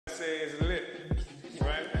say it's lit,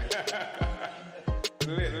 right?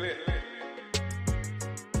 Lit, lit, lit.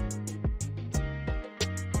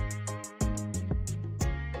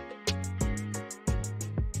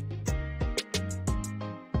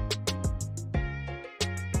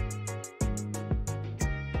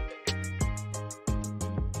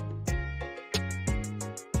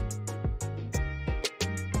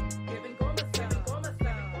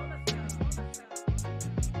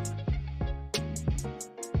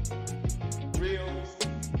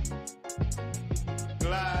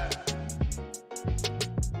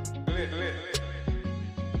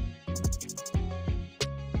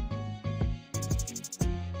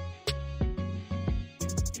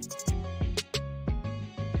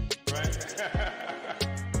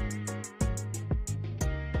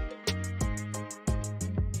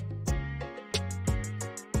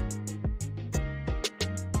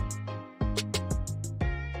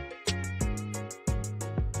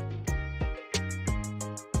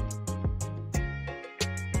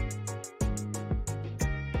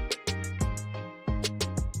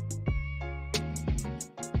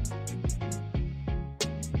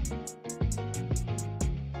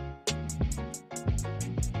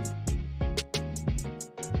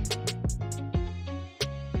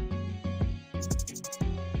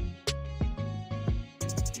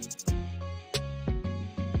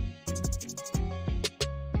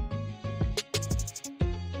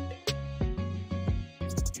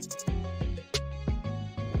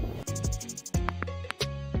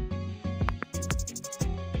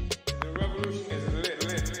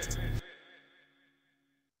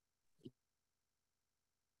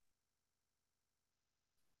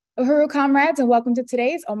 Uhuru comrades, and welcome to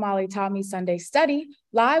today's Omali Taught Me Sunday Study,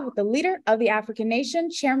 live with the leader of the African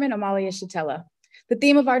nation, Chairman Omali Yeshitela. The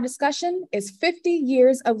theme of our discussion is 50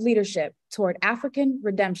 years of leadership toward African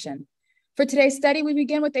redemption. For today's study, we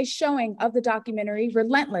begin with a showing of the documentary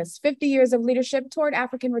Relentless, 50 Years of Leadership Toward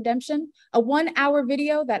African Redemption, a 1-hour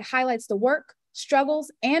video that highlights the work,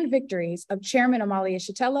 struggles, and victories of Chairman Omali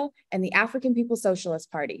Yeshitela and the African People's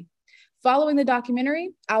Socialist Party. Following the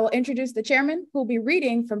documentary, I will introduce the chairman, who will be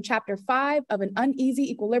reading from Chapter 5 of An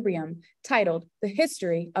Uneasy Equilibrium, titled The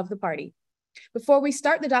History of the Party. Before we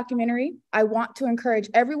start the documentary, I want to encourage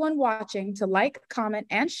everyone watching to like, comment,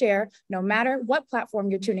 and share, no matter what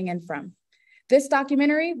platform you're tuning in from. This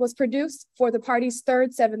documentary was produced for the party's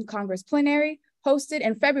 3rd 7th Congress plenary, hosted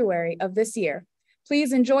in February of this year.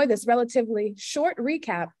 Please enjoy this relatively short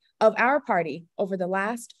recap of our party over the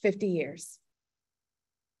last 50 years.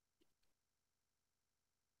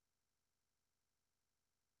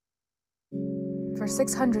 For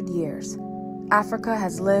 600 years, Africa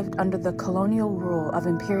has lived under the colonial rule of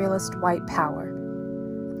imperialist white power.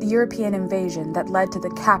 The European invasion that led to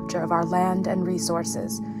the capture of our land and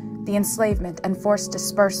resources, the enslavement and forced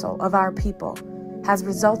dispersal of our people, has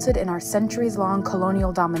resulted in our centuries-long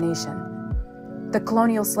colonial domination. The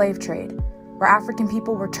colonial slave trade, where African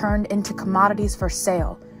people were turned into commodities for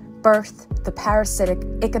sale, birthed the parasitic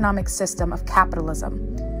economic system of capitalism,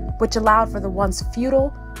 which allowed for the once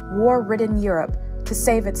feudal, war-ridden Europe to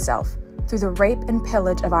save itself through the rape and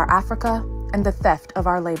pillage of our Africa and the theft of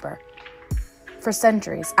our labor. For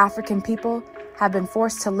centuries, African people have been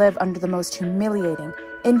forced to live under the most humiliating,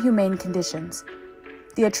 inhumane conditions.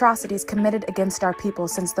 The atrocities committed against our people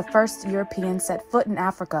since the first Europeans set foot in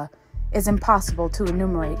Africa is impossible to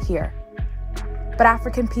enumerate here. But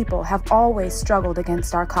African people have always struggled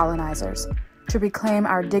against our colonizers to reclaim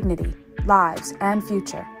our dignity, lives, and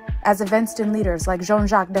future, as evinced in leaders like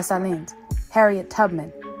Jean-Jacques Dessalines, Harriet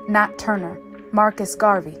Tubman, Nat Turner, Marcus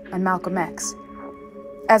Garvey, and Malcolm X.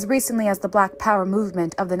 As recently as the Black Power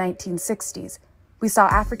movement of the 1960s, we saw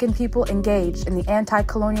African people engaged in the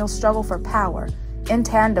anti-colonial struggle for power in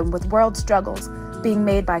tandem with world struggles being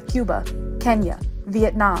made by Cuba, Kenya,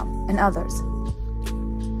 Vietnam, and others.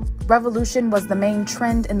 Revolution was the main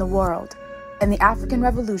trend in the world, and the African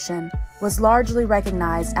Revolution was largely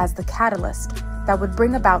recognized as the catalyst that would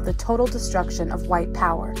bring about the total destruction of white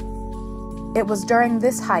power. It was during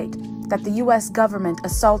this height that the U.S. government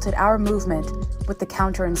assaulted our movement with the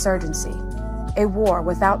counterinsurgency, a war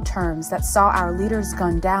without terms that saw our leaders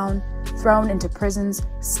gunned down, thrown into prisons,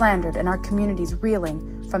 slandered, and our communities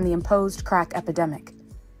reeling from the imposed crack epidemic.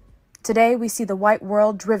 Today, we see the white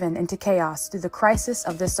world driven into chaos through the crisis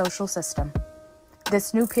of this social system.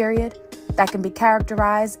 This new period, that can be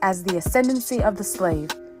characterized as the ascendancy of the slave,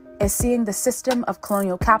 is seeing the system of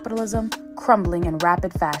colonial capitalism crumbling in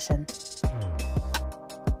rapid fashion.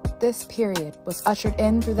 This period was ushered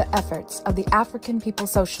in through the efforts of the African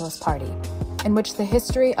People's Socialist Party, in which the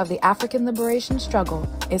history of the African liberation struggle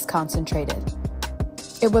is concentrated.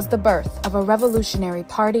 It was the birth of a revolutionary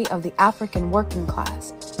party of the African working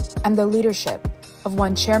class and the leadership of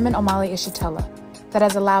one Chairman Omali Yeshitela that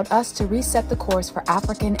has allowed us to reset the course for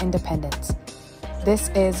African independence. This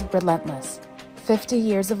is Relentless, 50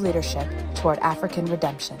 years of leadership toward African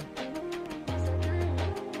redemption.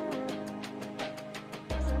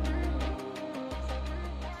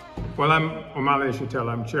 Well, I'm Omali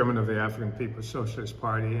Yeshitela. I'm chairman of the African People's Socialist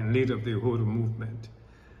Party and leader of the Uhuru movement.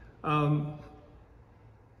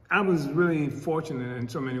 I was really fortunate in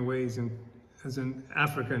so many ways as an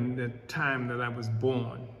African at the time that I was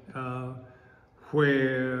born,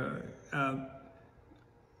 where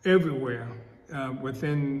everywhere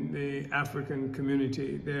within the African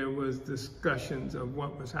community there was discussions of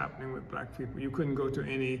what was happening with black people. You couldn't go to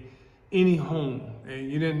any home,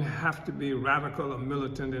 and you didn't have to be radical or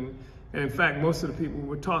militant, and in fact most of the people who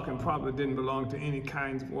were talking probably didn't belong to any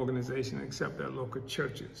kinds of organization except their local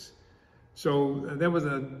churches. So there was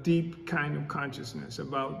a deep kind of consciousness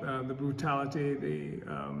about the brutality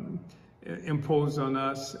imposed on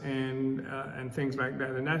us and things like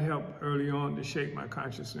that, and that helped early on to shape my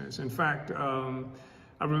consciousness. In fact, I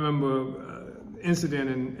remember an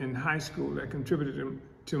incident in high school that contributed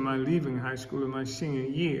to my leaving high school in my senior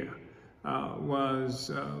year. Was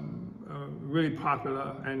really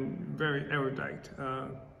popular and very erudite a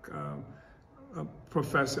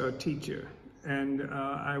professor, a teacher. And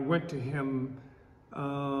I went to him,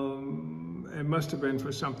 it must have been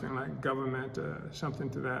for something like government,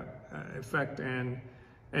 something to that effect. And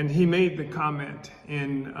he made the comment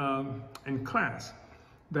in class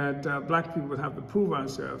that black people would have to prove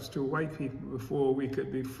ourselves to white people before we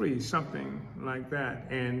could be free, something like that.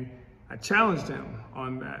 And I challenged him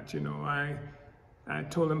on that. I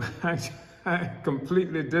told him I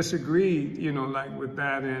completely disagreed, with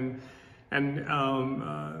that, and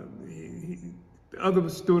other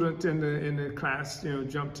students in the class,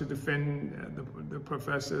 jumped to defend the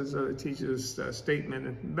professor's or the teacher's statement,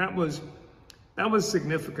 and that was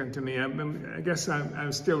significant to me. I guess I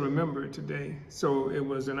still remember it today. So it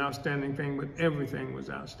was an outstanding thing, but everything was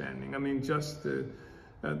outstanding. I mean, just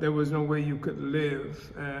there was no way you could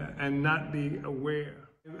live and not be aware.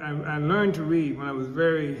 I learned to read when I was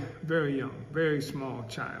very, very young, very small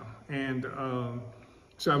child. And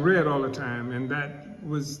so I read all the time, and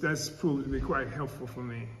that's proved to be quite helpful for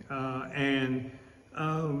me.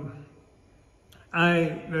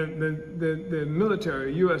 The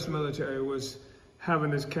military, U.S. military, was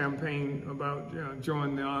having this campaign about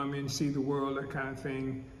join the army and see the world, that kind of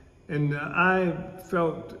thing. And I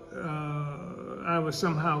felt I was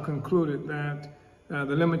somehow concluded that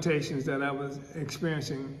the limitations that I was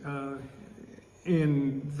experiencing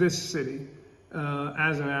in this city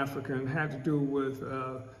as an African had to do with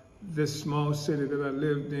this small city that I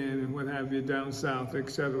lived in and what have you, down south,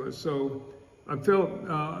 etc. So I felt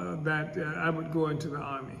that I would go into the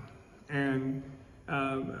army. And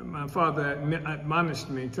my father admonished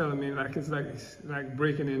me, telling me it's like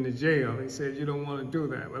breaking into jail. He said, you don't want to do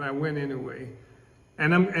that. But I went anyway.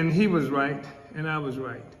 And he was right, and I was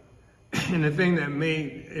right. And the thing that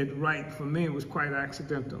made it right for me was quite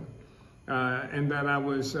accidental, in that I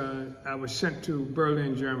was sent to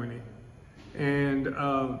Berlin, Germany, and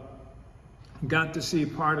got to see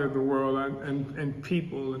part of the world and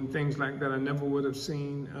people and things like that I never would have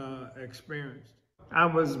seen, experienced. I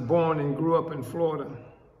was born and grew up in Florida.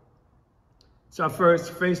 So I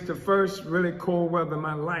first faced the first really cold weather of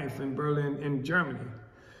my life in Berlin, in Germany.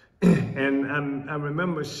 And I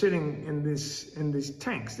remember sitting in these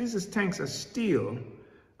tanks. These tanks are steel,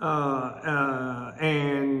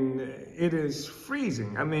 and it is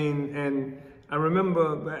freezing. I mean, and I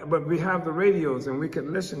remember, but we have the radios, and we could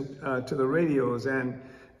listen to the radios. And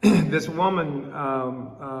this woman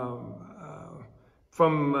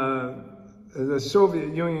from the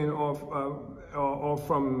Soviet Union or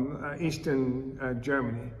from Eastern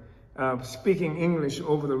Germany, speaking English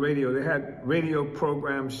over the radio. They had radio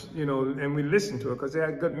programs, and we listened to it because they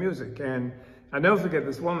had good music. And I never forget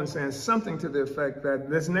this woman saying something to the effect that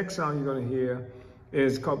this next song you're going to hear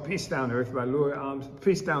is called Peace Down Earth by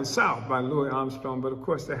Peace Down South by Louis Armstrong. But of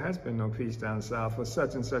course, there has been no peace down south for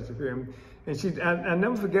such and such a period. And I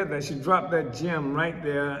never forget that she dropped that gem right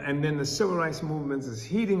there. And then the civil rights movement is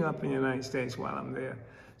heating up in the United States while I'm there.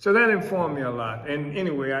 So that informed me a lot. And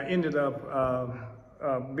anyway, I ended up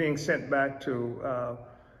being sent back to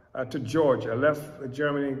Georgia. I left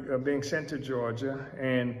Germany, being sent to Georgia,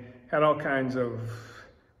 and had all kinds of.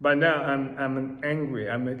 By now, I'm angry.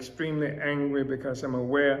 I'm extremely angry because I'm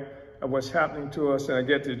aware of what's happening to us. And I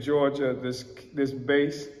get to Georgia, this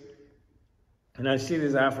base, and I see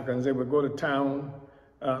these Africans. They would go to town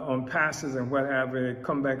on passes and what have you. They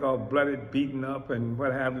come back all blooded, beaten up, and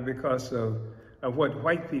what have you because of what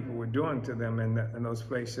white people were doing to them in those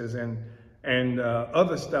places, and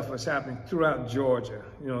other stuff was happening throughout Georgia.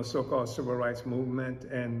 So-called civil rights movement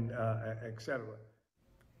and etc.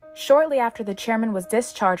 Shortly after the chairman was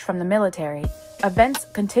discharged from the military, events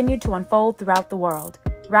continued to unfold throughout the world,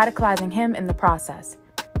 radicalizing him in the process.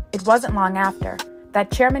 It wasn't long after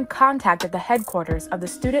that chairman contacted the headquarters of the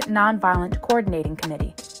Student Nonviolent Coordinating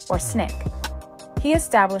Committee, or SNCC. He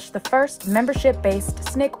established the first membership-based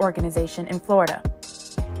SNCC organization in Florida.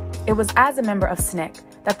 It was as a member of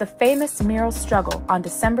SNCC that the famous mural struggle on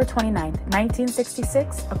December 29,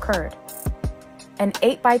 1966 occurred. An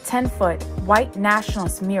 8 by 10 foot white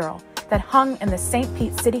nationalist mural that hung in the St.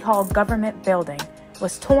 Pete City Hall government building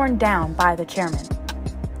was torn down by the chairman.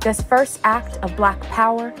 This first act of Black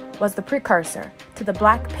power was the precursor to the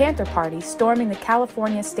Black Panther Party storming the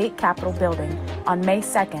California State Capitol building on May 2,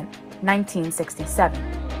 1967.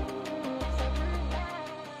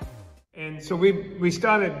 And so we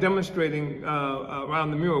started demonstrating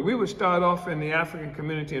around the mural. We would start off in the African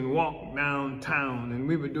community and walk downtown, and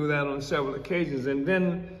we would do that on several occasions. And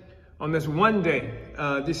then on this one day,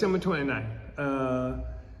 December 29th,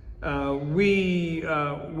 we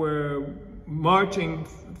were marching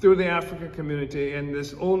through the African community, and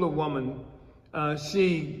this older woman,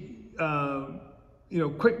 she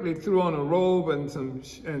quickly threw on a robe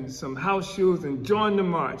and some house shoes and joined the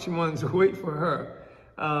march. She wanted to wait for her.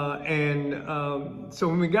 So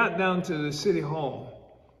when we got down to the City Hall,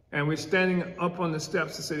 and we're standing up on the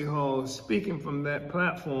steps of City Hall, speaking from that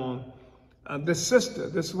platform,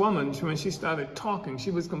 this woman, when she started talking,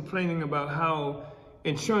 she was complaining about how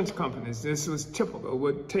insurance companies, this was typical,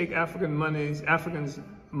 would take Africans'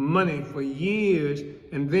 money for years,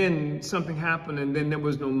 and then something happened, and then there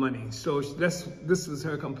was no money. So this was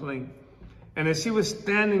her complaint. And as she was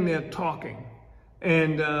standing there talking,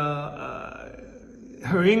 and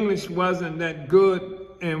her English wasn't that good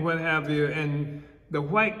and what have you, and the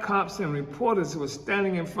white cops and reporters were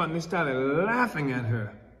standing in front, and they started laughing at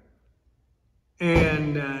her.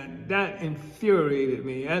 And that infuriated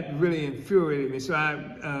me. That really infuriated me. So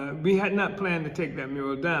we had not planned to take that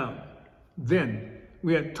mural down then.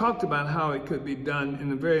 We had talked about how it could be done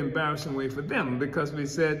in a very embarrassing way for them, because we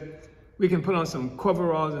said we can put on some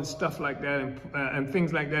coveralls and stuff like that and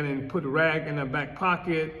things like that, and put a rag in our back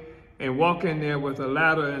pocket and walk in there with a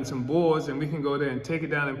ladder and some boards, and we can go there and take it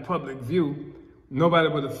down in public view. Nobody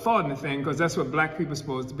would have thought anything, because that's what Black people are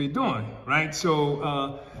supposed to be doing, right?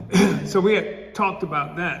 So, so we had talked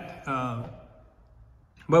about that,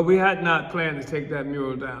 but we had not planned to take that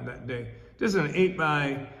mural down that day. This is an 8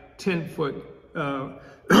 by 10 foot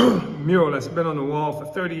mural that's been on the wall for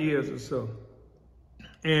 30 years or so.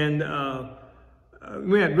 And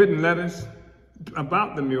we had written letters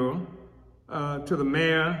about the mural to the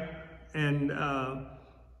mayor and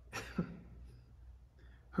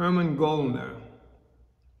Herman Goldner.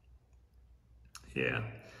 Yeah.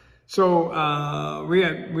 So we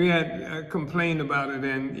had complained about it,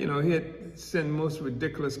 and he had sent most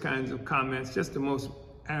ridiculous kinds of comments, just the most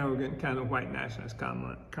arrogant kind of white nationalist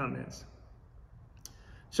comments.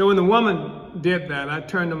 So when the woman did that, I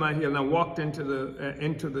turned on my heel and I walked into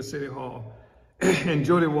the City Hall, and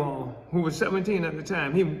Jody Wall, who was 17 at the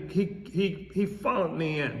time, he followed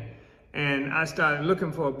me in, and I started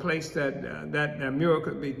looking for a place that mural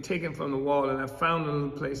could be taken from the wall, and I found a little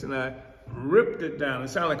place, and I ripped it down. It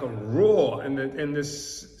sounded like a roar in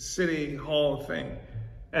this City Hall thing,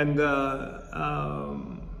 and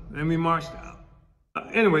we marched out.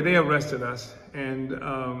 Anyway, they arrested us, and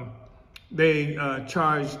they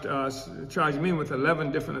charged me with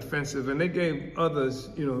 11 different offenses, and they gave others,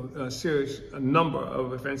 a number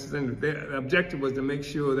of offenses. And their objective was to make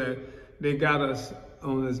sure that they got us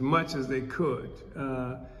on as much as they could.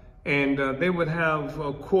 And they would have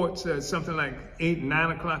courts at something like 8,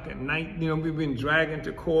 9 o'clock at night. We've been dragged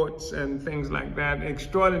into courts and things like that.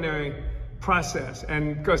 Extraordinary process,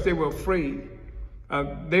 and because they were afraid.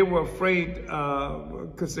 They were afraid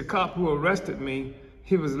because the cop who arrested me,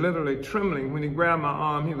 he was literally trembling. When he grabbed my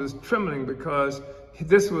arm, he was trembling because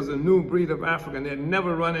this was a new breed of African. They had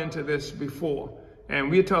never run into this before. And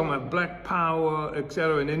we were talking about Black power,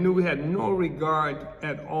 etc. And they knew we had no regard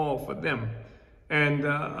at all for them. And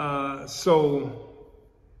so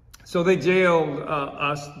they jailed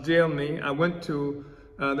me. I went to,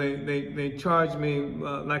 they charged me,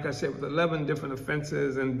 like I said, with 11 different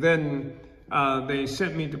offenses. And then they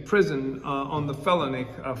sent me to prison on the felony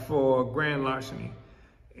for grand larceny.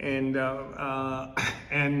 And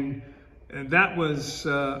that was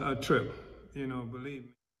a trip, believe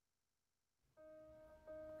me.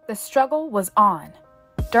 The struggle was on.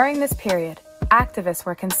 During this period, activists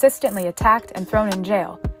were consistently attacked and thrown in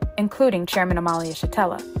jail, including Chairman Omali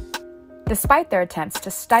Yeshitela. Despite their attempts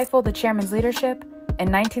to stifle the chairman's leadership, in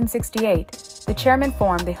 1968, the chairman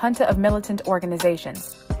formed the Junta of Militant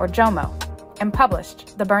Organizations, or JOMO, and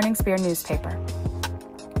published the Burning Spear newspaper.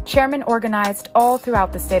 Chairman organized all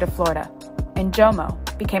throughout the state of Florida, and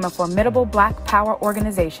JOMO became a formidable Black power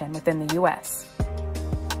organization within the U.S.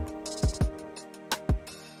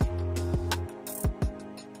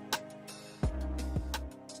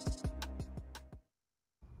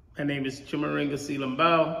 My name is Chimaringa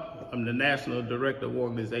Silambao. I'm the National Director of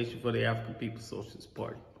Organization for the African People's Socialist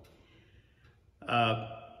Party.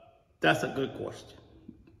 That's a good question.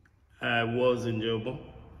 I was in JOMO.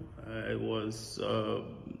 I was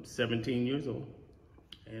 17 years old,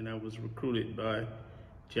 and I was recruited by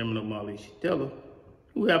Chairman Omali Yeshitela,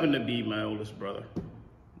 who happened to be my oldest brother.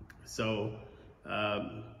 So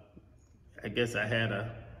I guess I had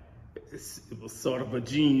it was sort of a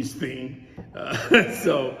genes thing.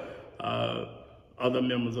 Other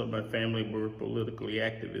members of my family were politically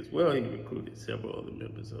active as well. He recruited several other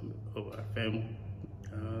members of our family.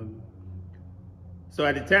 So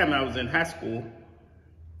at the time I was in high school,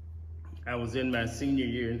 I was in my senior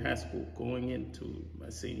year in high school, going into my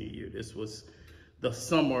senior year. This was the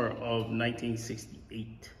summer of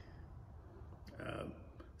 1968.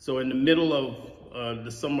 So in the middle of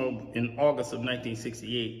the summer, in August of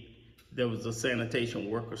 1968, there was a sanitation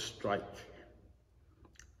workers strike.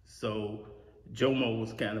 So JOMO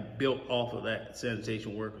was kind of built off of that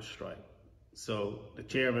sanitation workers strike. So the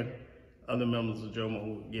chairman, other members of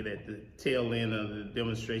JOMO would get at the tail end of the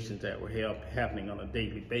demonstrations that were happening on a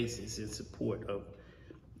daily basis in support of,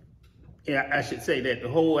 I should say that the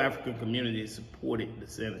whole African community supported the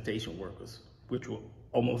sanitation workers, which were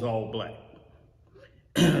almost all Black.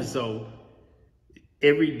 So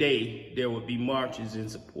every day there would be marches in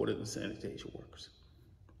support of the sanitation workers.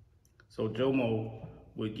 So JOMO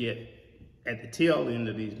would get at the tail end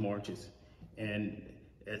of these marches, and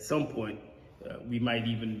at some point we might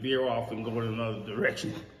even veer off and go in another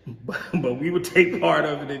direction, but we would take part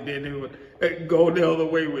of it and then it would go the other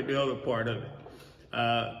way with the other part of it.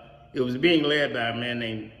 It was being led by a man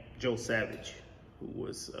named Joe Savage, who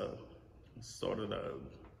was sort of the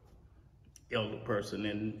elder person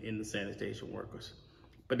in the sanitation workers.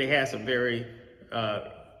 But they had some very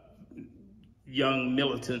young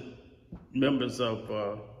militant members of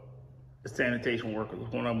the sanitation workers.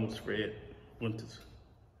 One of them was Fred Winters.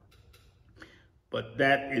 But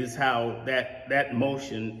that is how that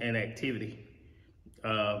motion and activity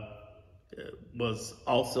was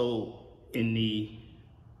also in the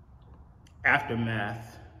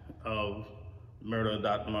aftermath of the murder of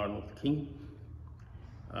Dr. Martin Luther King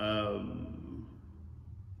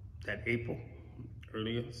that April,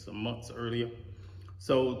 some months earlier.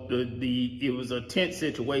 So it was a tense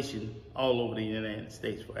situation all over the United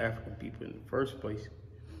States for African people in the first place.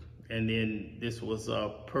 And then this was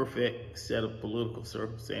a perfect set of political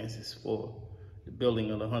circumstances for the building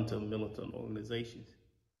of the Junta of Militant Organizations.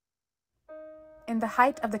 In the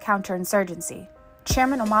height of the counterinsurgency,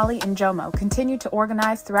 Chairman Omali and JOMO continued to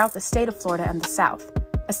organize throughout the state of Florida and the South,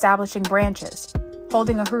 establishing branches,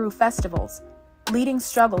 holding Uhuru festivals, leading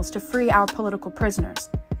struggles to free our political prisoners,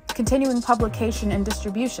 continuing publication and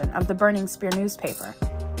distribution of the Burning Spear newspaper,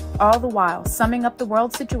 all the while summing up the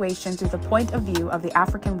world situation through the point of view of the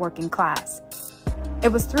African working class.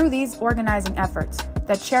 It was through these organizing efforts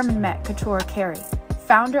that Chairman met Couture Carey,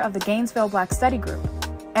 founder of the Gainesville Black Study Group,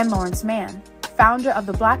 and Lawrence Mann, founder of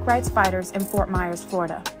the Black Rights Fighters in Fort Myers,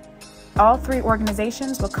 Florida. All three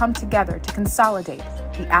organizations would come together to consolidate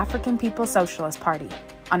the African People's Socialist Party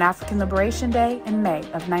on African Liberation Day in May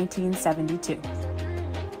of 1972.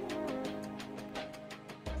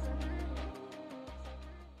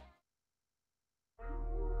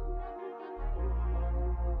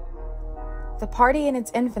 The party in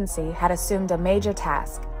its infancy had assumed a major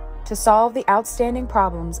task: to solve the outstanding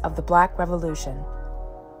problems of the Black Revolution.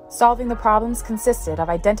 Solving the problems consisted of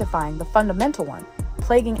identifying the fundamental one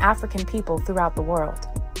plaguing African people throughout the world.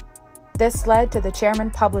 This led to the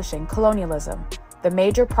chairman publishing Colonialism, the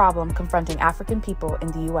major problem confronting African people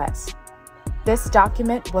in the U.S. This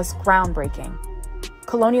document was groundbreaking.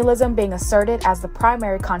 Colonialism being asserted as the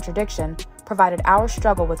primary contradiction provided our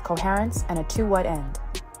struggle with coherence and a to what end.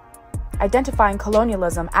 Identifying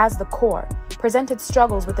colonialism as the core presented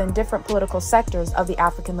struggles within different political sectors of the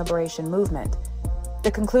African liberation movement.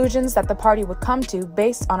 The conclusions that the party would come to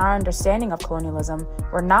based on our understanding of colonialism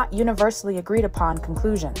were not universally agreed upon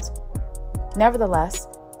conclusions. Nevertheless,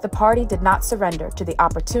 the party did not surrender to the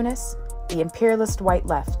opportunists, the imperialist white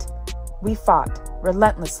left. We fought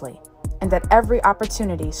relentlessly, and at every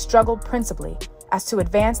opportunity struggled principally as to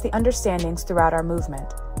advance the understandings throughout our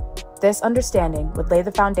movement. This understanding would lay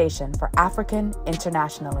the foundation for African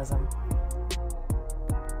internationalism.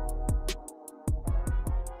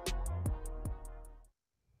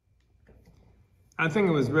 I think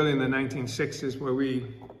it was really in the 1960s where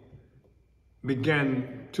we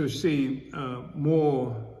began to see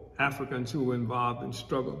more Africans who were involved in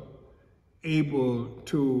struggle, able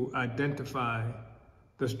to identify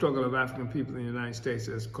the struggle of African people in the United States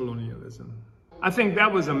as colonialism. I think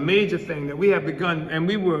that was a major thing that we have begun, and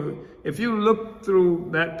we were, if you look through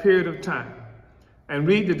that period of time and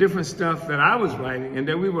read the different stuff that I was writing and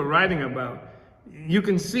that we were writing about, you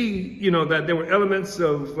can see, that there were elements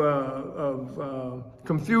of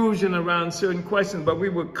confusion around certain questions, but we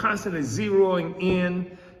were constantly zeroing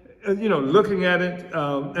in, looking at it,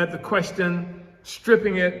 at the question,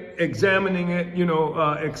 stripping it, examining it,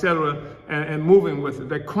 et cetera, and moving with it.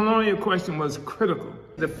 The colonial question was critical.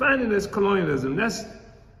 Defining this colonialism, that's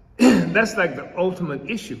like the ultimate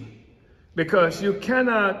issue, because you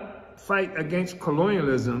cannot fight against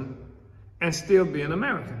colonialism and still be an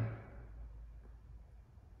American.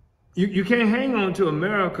 You can't hang on to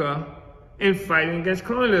America in fighting against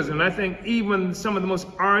colonialism. And I think even some of the most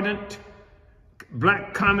ardent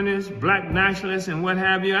black communists, black nationalists, and what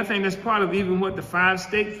have you, I think that's part of even what the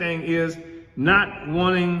five-state thing is, not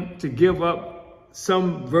wanting to give up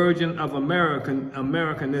some version of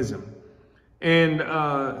Americanism. And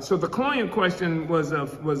so the colonial question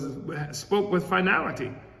spoke with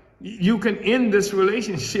finality. You can end this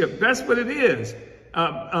relationship. That's what it is.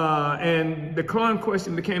 And the colonial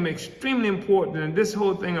question became extremely important. And this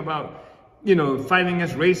whole thing about, fighting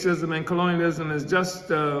against racism and colonialism is just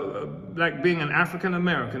like being an African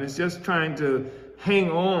American. It's just trying to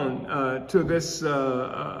hang on to this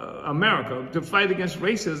America. To fight against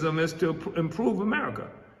racism is to improve America.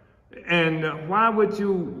 And why would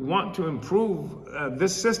you want to improve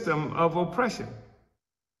this system of oppression?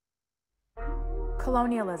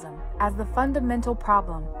 Colonialism, as the fundamental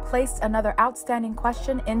problem, placed another outstanding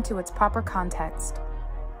question into its proper context: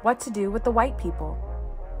 what to do with the white people?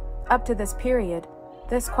 Up to this period,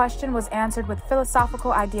 this question was answered with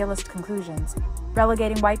philosophical idealist conclusions,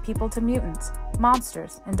 relegating white people to mutants,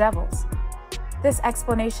 monsters, and devils. This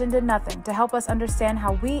explanation did nothing to help us understand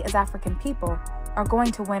how we as African people are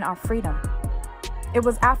going to win our freedom. It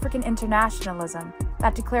was African internationalism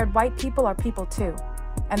that declared white people are people too,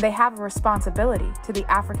 and they have a responsibility to the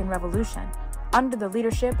African Revolution under the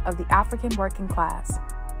leadership of the African working class.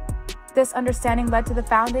 This understanding led to the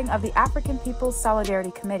founding of the African People's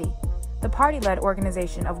Solidarity Committee, the party-led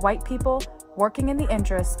organization of white people working in the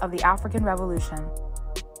interests of the African Revolution.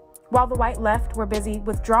 While the white left were busy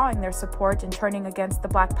withdrawing their support and turning against the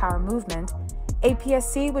Black Power movement,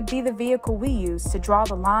 APSC would be the vehicle we used to draw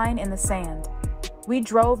the line in the sand. We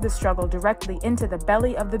drove the struggle directly into the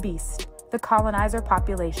belly of the beast, the colonizer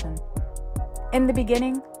population. In the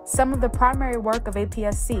beginning, some of the primary work of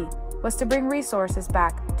APSC was to bring resources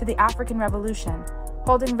back to the African Revolution,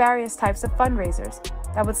 holding various types of fundraisers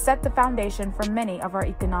that would set the foundation for many of our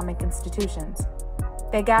economic institutions.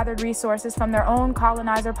 They gathered resources from their own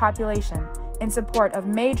colonizer population in support of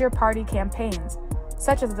major party campaigns,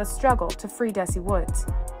 such as the struggle to free Desi Woods.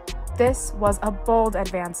 This was a bold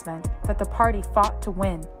advancement that the party fought to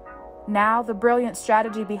win. Now, the brilliant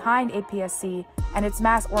strategy behind APSC and its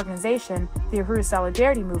mass organization, the Uhuru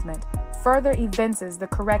Solidarity Movement, further evinces the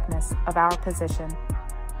correctness of our position.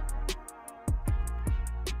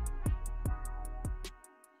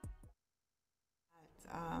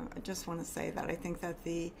 I just want to say that I think that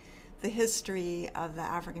the history of the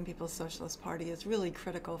African People's Socialist Party is really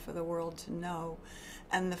critical for the world to know.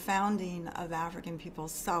 And the founding of the African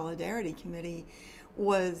People's Solidarity Committee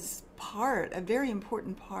was a very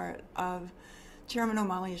important part of Chairman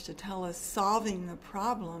Omali Yeshitela solving the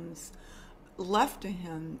problems left to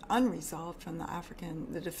him unresolved from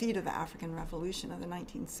the defeat of the African Revolution of the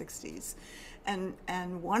 1960s.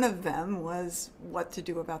 And one of them was what to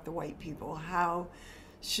do about the white people.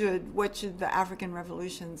 What should the African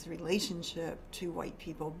Revolution's relationship to white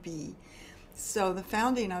people be? So the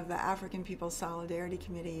founding of the African People's Solidarity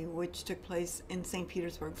Committee, which took place in St.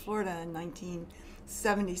 Petersburg, Florida in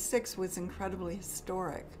 1976, was incredibly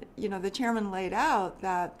historic. The chairman laid out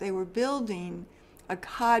that they were building a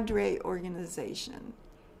cadre organization,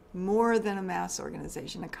 more than a mass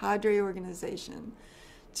organization, a cadre organization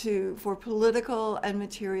for political and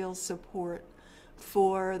material support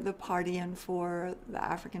for the party and for the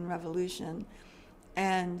African Revolution.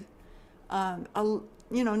 And a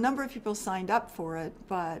number of people signed up for it,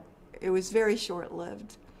 but it was very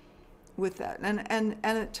short-lived with that. And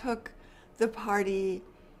it took the party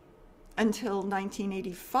until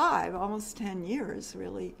 1985, almost 10 years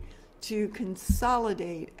really, to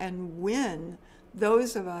consolidate and win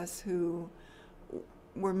those of us who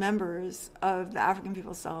were members of the African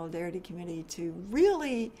People's Solidarity Committee to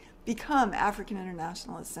really become African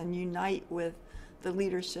internationalists and unite with the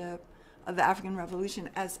leadership of the African Revolution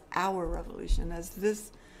as our revolution, as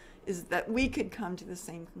this is that we could come to the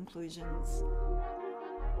same conclusions.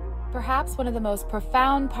 Perhaps one of the most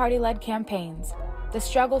profound party-led campaigns, the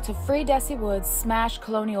struggle to free Desi Woods' smash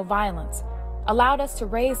colonial violence, allowed us to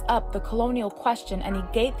raise up the colonial question and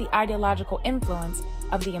negate the ideological influence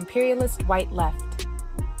of the imperialist white left.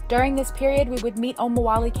 During this period, we would meet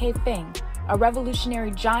Omali Yeshitela, a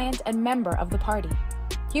revolutionary giant and member of the party.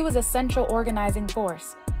 He was a central organizing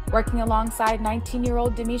force, working alongside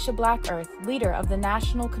 19-year-old Demisha Blackearth, leader of the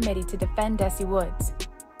National Committee to Defend Desi Woods.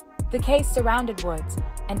 The case surrounded Woods,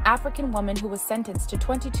 an African woman who was sentenced to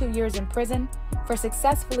 22 years in prison for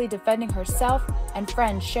successfully defending herself and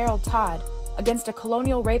friend Cheryl Todd against a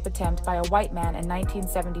colonial rape attempt by a white man in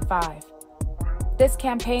 1975. This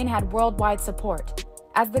campaign had worldwide support,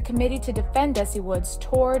 as the Committee to Defend Desi Woods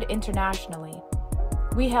toured internationally.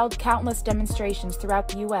 We held countless demonstrations throughout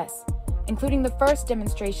the U.S., including the first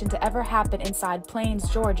demonstration to ever happen inside Plains,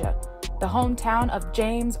 Georgia, the hometown of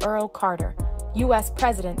James Earl Carter, U.S.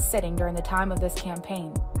 president sitting during the time of this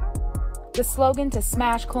campaign. The slogan to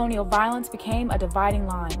smash colonial violence became a dividing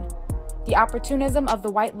line. The opportunism of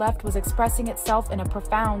the white left was expressing itself in a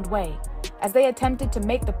profound way, as they attempted to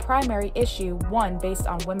make the primary issue one based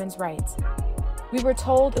on women's rights. We were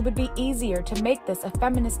told it would be easier to make this a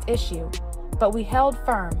feminist issue, but we held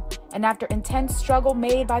firm, and after intense struggle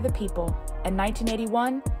made by the people, in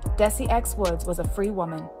 1981, Desi X Woods was a free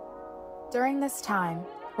woman. During this time,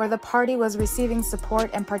 where the party was receiving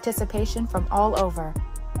support and participation from all over,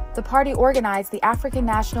 the party organized the African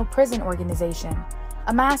National Prison Organization,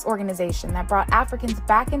 a mass organization that brought Africans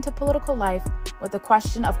back into political life with the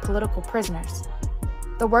question of political prisoners.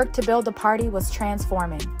 The work to build the party was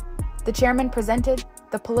transforming. The chairman presented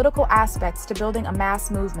the political aspects to building a mass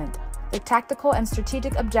movement, the tactical and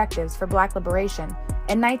strategic objectives for Black liberation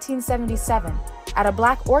in 1977 at a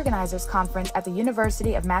Black Organizers Conference at the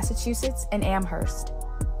University of Massachusetts in Amherst.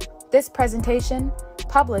 This presentation,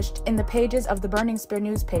 published in the pages of the Burning Spear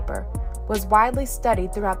newspaper, was widely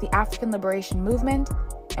studied throughout the African liberation movement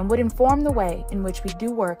and would inform the way in which we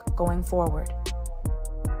do work going forward.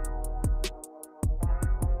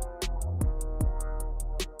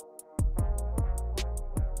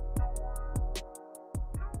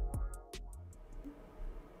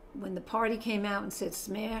 When the party came out and said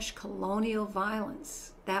smash colonial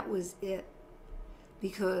violence, that was it,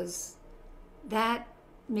 because that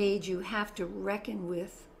made you have to reckon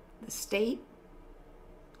with the state.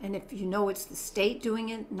 And if you know it's the state doing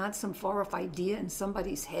it, not some far-off idea in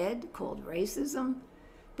somebody's head called racism,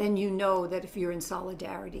 then you know that if you're in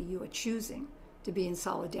solidarity, you are choosing to be in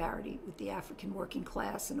solidarity with the African working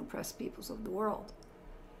class and oppressed peoples of the world.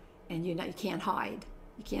 And you can't hide.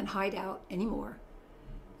 You can't hide out anymore.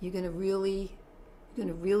 You're going to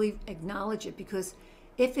really acknowledge it, because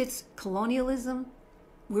if it's colonialism,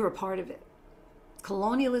 we're a part of it.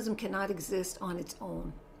 Colonialism cannot exist on its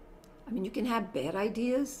own. I mean, you can have bad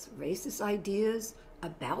ideas, racist ideas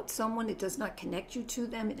about someone. It does not connect you to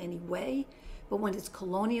them in any way. But when it's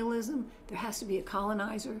colonialism, there has to be a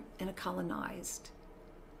colonizer and a colonized.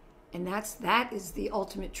 And that is the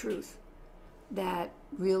ultimate truth. That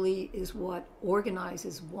really is what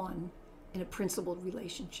organizes one in a principled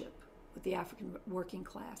relationship with the African working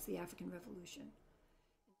class, the African Revolution.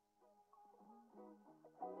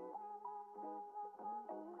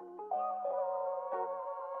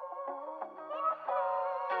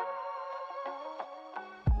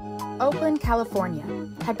 Oakland, California,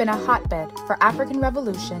 had been a hotbed for African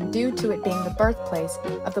revolution due to it being the birthplace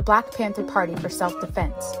of the Black Panther Party for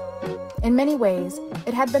self-defense. In many ways,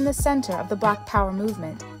 it had been the center of the Black Power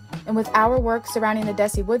movement, and with our work surrounding the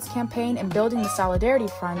Desi Woods campaign and building the Solidarity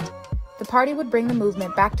Front, the party would bring the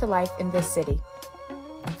movement back to life in this city.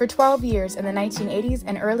 For 12 years in the 1980s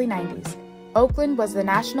and early 90s, Oakland was the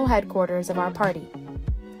national headquarters of our party.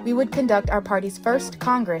 We would conduct our party's first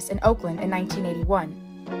Congress in Oakland in 1981.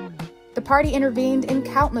 The party intervened in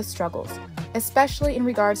countless struggles, especially in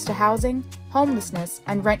regards to housing, homelessness,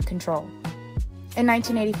 and rent control. In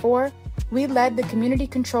 1984, we led the Community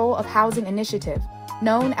Control of Housing Initiative,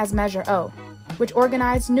 known as Measure O, which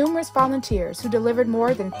organized numerous volunteers who delivered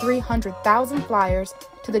more than 300,000 flyers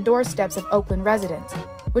to the doorsteps of Oakland residents,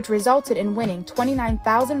 which resulted in winning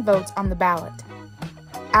 29,000 votes on the ballot.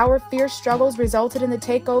 Our fierce struggles resulted in the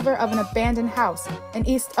takeover of an abandoned house in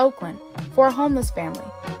East Oakland for a homeless family,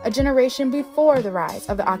 a generation before the rise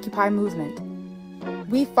of the Occupy movement.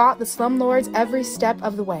 We fought the slumlords every step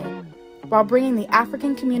of the way, while bringing the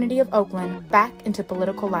African community of Oakland back into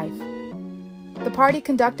political life. The party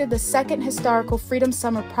conducted the second historical Freedom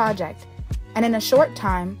Summer project, and in a short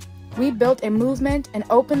time, we built a movement and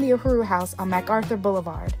opened the Uhuru House on MacArthur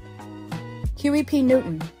Boulevard. Huey P.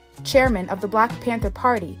 Newton, chairman of the Black Panther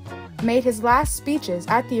Party, made his last speeches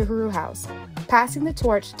at the Uhuru House, passing the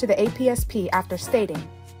torch to the APSP after stating,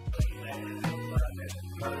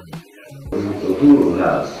 Uhuru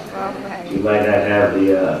House. Okay. You might not have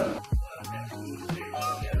the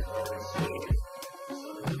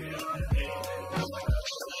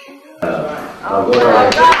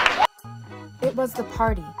It was the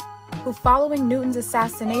party who, following Newton's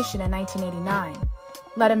assassination in 1989,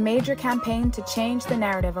 led a major campaign to change the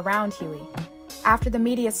narrative around Huey. After the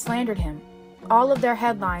media slandered him, all of their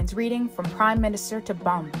headlines reading from Prime Minister to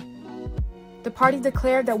Bum. The party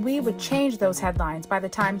declared that we would change those headlines by the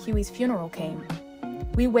time Huey's funeral came.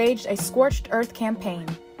 We waged a scorched earth campaign,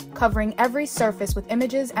 covering every surface with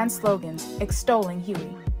images and slogans extolling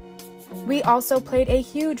Huey. We also played a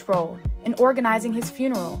huge role in organizing his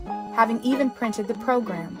funeral, having even printed the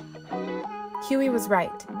program. Huey was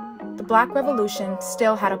right. The Black Revolution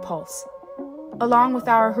still had a pulse. Along with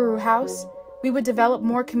our Uhuru House, we would develop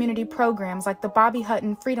more community programs like the Bobby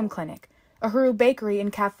Hutton Freedom Clinic, Uhuru Bakery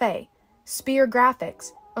and Cafe, Spear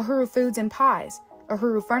Graphics, Uhuru Foods and Pies,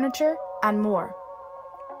 Uhuru Furniture, and more.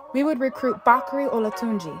 We would recruit Bakari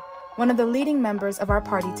Olatunji, one of the leading members of our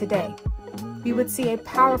party today. We would see a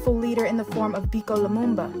powerful leader in the form of Biko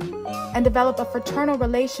Lumumba, and develop a fraternal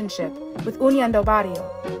relationship with Unión do Barrio,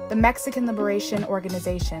 the Mexican Liberation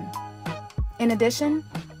Organization. In addition,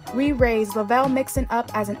 we raised Lavelle Mixon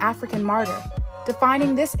up as an African martyr,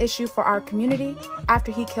 defining this issue for our community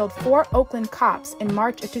after he killed 4 Oakland cops in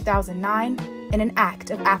March of 2009 in an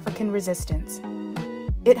act of African resistance.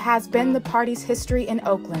 It has been the party's history in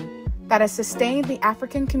Oakland that has sustained the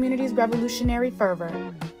African community's revolutionary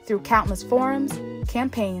fervor through countless forums,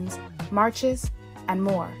 campaigns, marches, and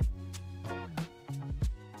more.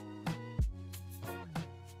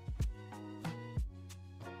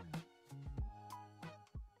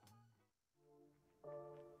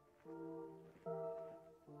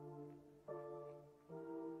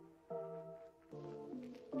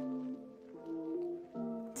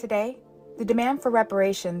 Today, the demand for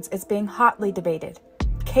reparations is being hotly debated.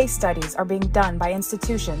 Case studies are being done by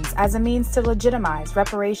institutions as a means to legitimize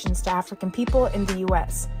reparations to African people in the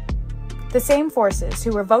U.S. The same forces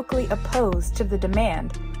who were vocally opposed to the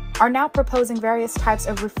demand are now proposing various types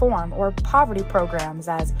of reform or poverty programs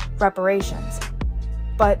as reparations.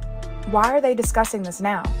 But why are they discussing this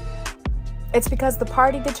now? It's because the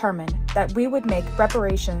party determined that we would make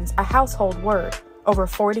reparations a household word over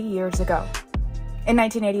 40 years ago. In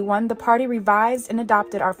 1981, the party revised and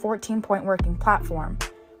adopted our 14-point working platform,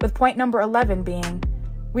 with point number 11 being,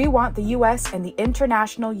 we want the U.S. and the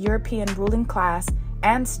international European ruling class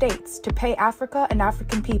and states to pay Africa and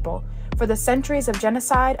African people for the centuries of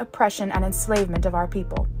genocide, oppression, and enslavement of our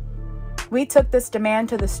people. We took this demand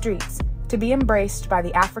to the streets to be embraced by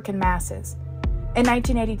the African masses. In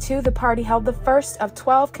 1982, the party held the first of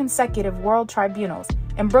 12 consecutive world tribunals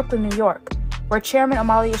in Brooklyn, New York, where Chairman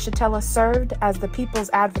Omali Yeshitela served as the people's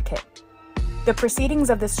advocate. The proceedings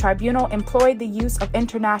of this tribunal employed the use of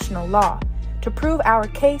international law to prove our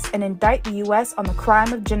case and indict the U.S. on the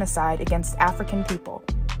crime of genocide against African people.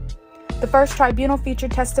 The first tribunal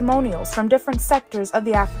featured testimonials from different sectors of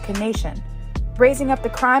the African nation, raising up the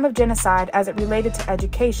crime of genocide as it related to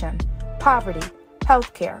education, poverty,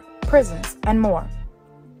 healthcare, prisons, and more.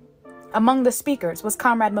 Among the speakers was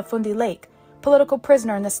Comrade Mafundi Lake, political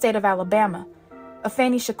prisoner in the state of Alabama,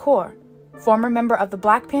 Afeni Shakur, former member of the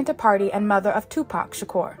Black Panther Party and mother of Tupac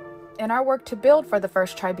Shakur. In our work to build for the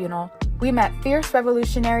first tribunal, we met fierce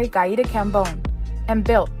revolutionary Gaida Cambone and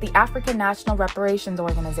built the African National Reparations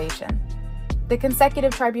Organization. The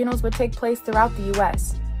consecutive tribunals would take place throughout the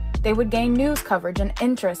U.S. They would gain news coverage and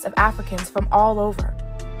interest of Africans from all over.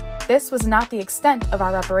 This was not the extent of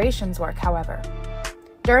our reparations work, however.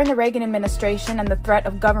 During the Reagan administration and the threat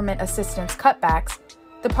of government assistance cutbacks,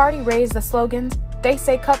 the party raised the slogans, "They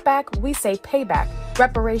say cutback, we say payback,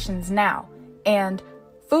 reparations now," and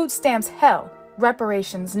 "Food stamps hell,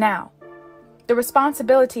 reparations now." The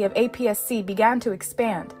responsibility of APSC began to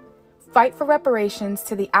expand. Fight for reparations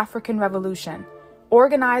to the African Revolution.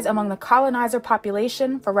 Organize among the colonizer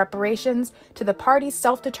population for reparations to the party's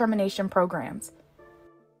self-determination programs.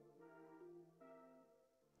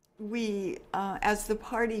 We, as the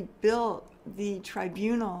party built the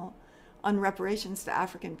tribunal on reparations to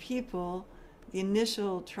African people, the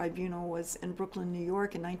initial tribunal was in Brooklyn, New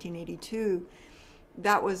York in 1982.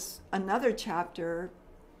 That was another chapter,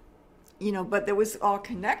 you know, but that was all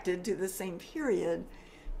connected to the same period.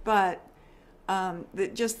 But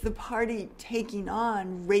just the party taking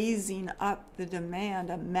on, raising up the demand,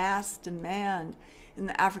 a mass demand in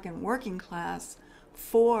the African working class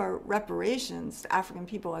for reparations to African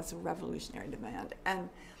people as a revolutionary demand. And,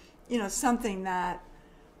 you know, something that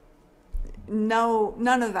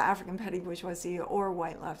none of the African petty bourgeoisie or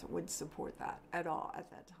white left would support that at all at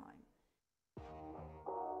that time.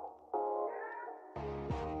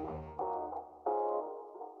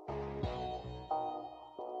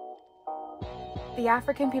 The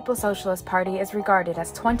African People's Socialist Party is regarded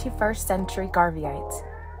as 21st century Garveyites.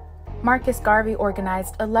 Marcus Garvey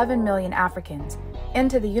organized 11 million Africans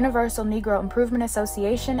into the Universal Negro Improvement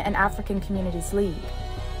Association and African Communities League,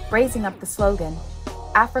 raising up the slogan,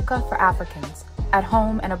 Africa for Africans, at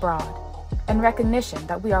home and abroad, in recognition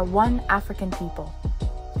that we are one African people.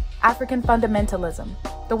 African fundamentalism,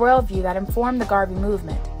 the worldview that informed the Garvey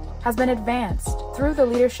movement, has been advanced through the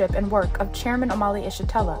leadership and work of Chairman Omali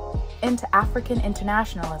Yeshitela into African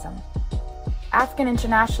internationalism. African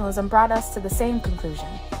internationalism brought us to the same conclusion,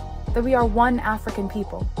 that we are one African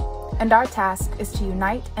people, and our task is to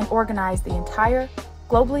unite and organize the entire,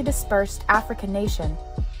 globally dispersed African nation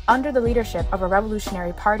under the leadership of a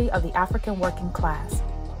revolutionary party of the African working class.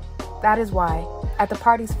 That is why, at the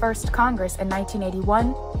party's first Congress in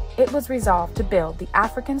 1981, it was resolved to build the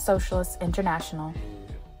African Socialist International.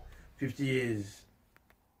 50 years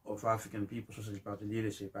of African People's Socialist Party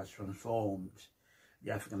leadership has transformed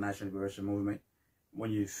the African National Liberation Movement. When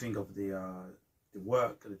you think of the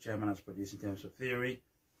work the chairman has produced in terms of theory,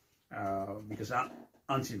 because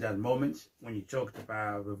until that moment, when you talked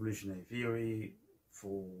about revolutionary theory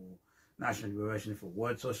for national liberation, for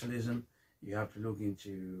world socialism, you have to look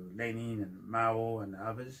into Lenin and Mao and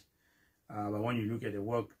others. But when you look at the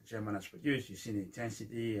work the chairman has produced, you see the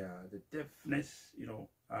intensity, the depthness, you know,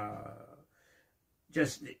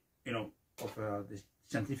 just the, you know, of the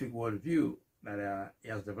scientific worldview that he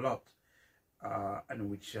has developed, and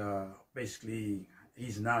which basically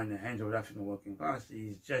he's now in the hands of the African working class.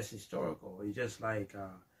 He's just historical. He's just like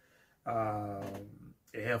a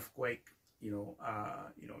earthquake, you know,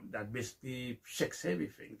 that basically shakes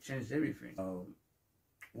everything, changes everything.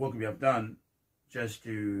 What we have done just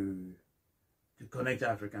to connect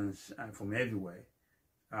Africans from everywhere.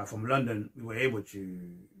 From London, we were able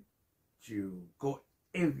to go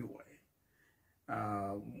everywhere.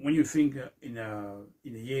 When you think in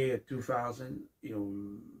the year 2000, you know,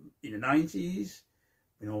 in the 90s,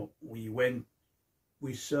 you know,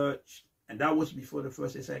 we searched, and that was before the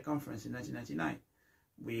first SI conference in 1999.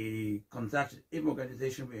 We contacted every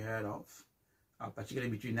organization we heard of,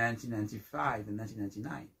 particularly between 1995 and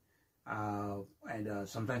 1999. And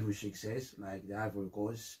sometimes with success, like the Ivory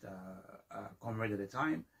Coast comrade at the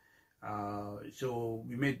time. So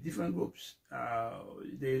we made different groups.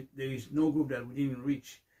 There is no group that we didn't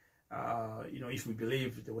reach, you know, if we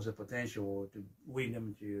believed there was a potential to win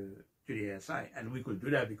them to the ASI. And we could do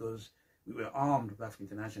that because we were armed with African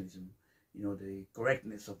internationalism. You know, the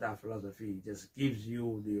correctness of that philosophy just gives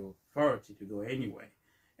you the authority to go anywhere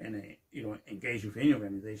and, you know, engage with any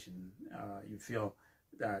organization. You feel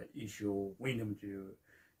that you should win them to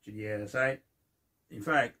the ASI. In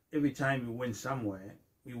fact, every time we went somewhere,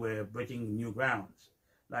 we were breaking new grounds.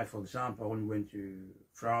 Like, for example, when we went to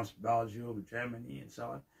France, Belgium, Germany, and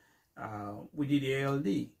so on, we did the ALD.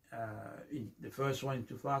 In the first one in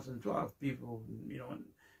 2012, people, you know,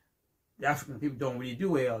 the African people don't really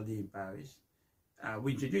do ALD in Paris.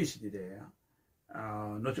 We introduced it there.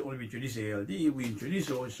 Not only we introduced ALD, we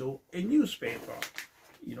introduced also a newspaper,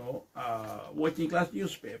 you know, working class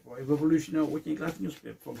newspaper, a revolutionary working class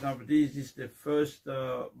newspaper. For example, this is the first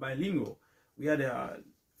bilingual. We had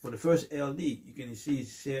for the first ALD, you can see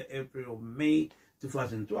it's April or May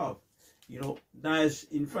 2012. You know, that's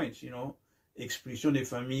in French, you know, Expulsion des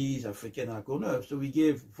familles africaines à Courneuve. So we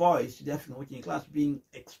gave voice to the African working class being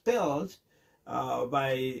expelled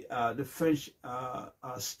by the French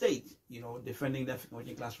state, you know, defending the African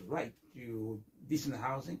working class right to decent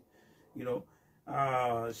housing, you know.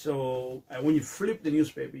 So when you flip the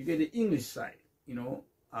newspaper, you get the English side, you know,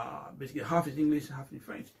 basically half is English, half is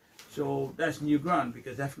French. So that's new ground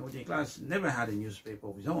because the African working class never had a newspaper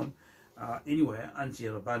of his own anywhere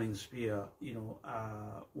until a Burning Spear, you know,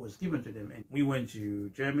 was given to them. And we went to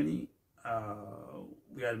Germany.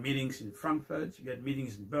 We had meetings in Frankfurt. We had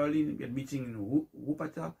meetings in Berlin. We had meetings in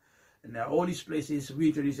Wuppertal. And all these places we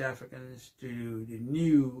introduced Africans to the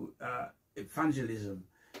new evangelism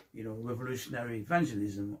revolutionary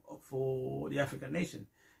evangelism for the African nation.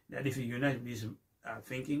 That if you unite with this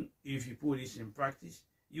thinking, if you put this in practice,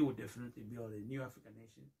 you will definitely build a new African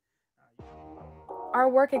nation. Our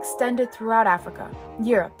work extended throughout Africa,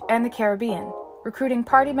 Europe, and the Caribbean, recruiting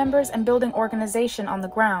party members and building organization on the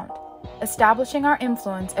ground, establishing our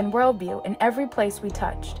influence and worldview in every place we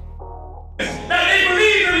touched. That they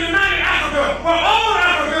believe in a united Africa, where all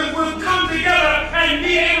Africans will come together and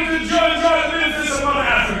be able to enjoy the benefits of Mother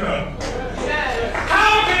Africa.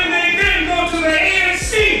 How can they then go to the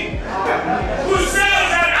ANC, who says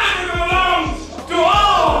that Africa belongs to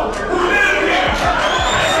all who live here?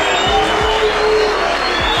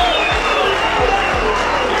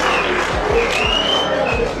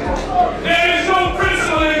 There is no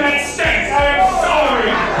principle in that stance. I am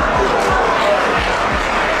sorry.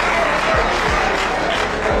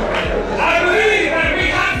 I believe that we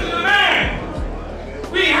have to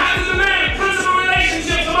demand principal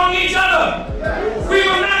relationships among each other. We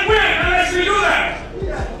will not win unless we do that.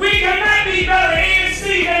 We cannot be better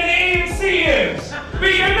ANC than the ANC is.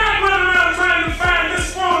 We cannot run around trying to find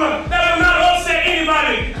this formula that will not upset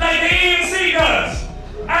anybody like the ANC does.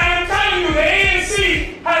 I am telling you, the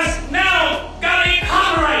ANC has now got a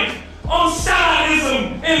copyright on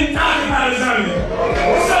Stalinism in occupied Zambia.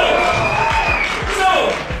 So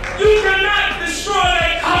you cannot destroy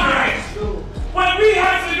that copyright. What we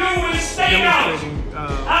have to do is stake out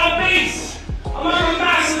our base among the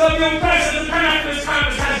masses of the oppressed that the Pan-Africanist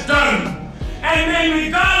Congress has done. And then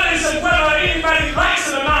regardless of whether anybody likes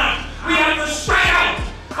it or not, we have to strike out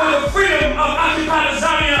for the freedom of occupied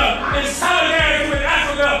Zambia in solidarity with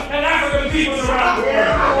Africa and African peoples around the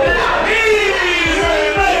world. Ease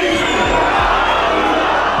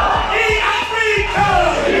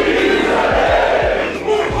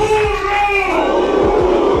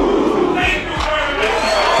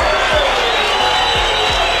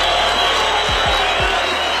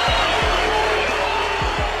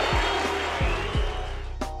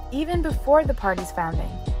Even before the party's founding,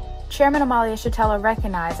 Chairman Omali Yeshitela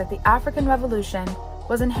recognized that the African Revolution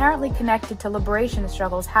was inherently connected to liberation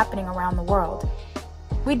struggles happening around the world.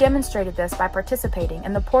 We demonstrated this by participating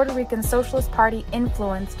in the Puerto Rican Socialist Party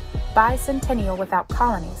influenced Bicentennial Without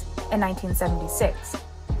Colonies in 1976,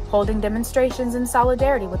 holding demonstrations in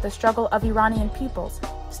solidarity with the struggle of Iranian peoples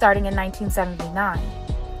starting in 1979,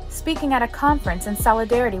 speaking at a conference in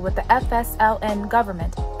solidarity with the FSLN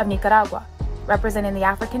government of Nicaragua, representing the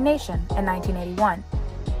African nation in 1981.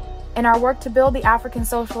 In our work to build the African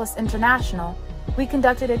Socialist International, we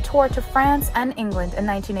conducted a tour to France and England in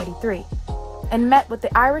 1983 and met with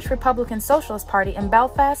the Irish Republican Socialist Party in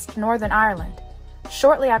Belfast, Northern Ireland.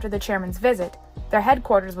 Shortly after the chairman's visit, their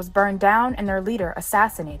headquarters was burned down and their leader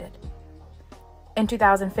assassinated. In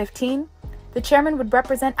 2015, the chairman would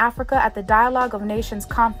represent Africa at the Dialogue of Nations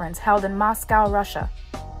conference held in Moscow, Russia.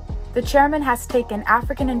 The chairman has taken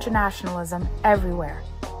African internationalism everywhere.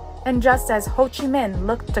 And just as Ho Chi Minh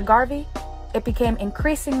looked to Garvey, it became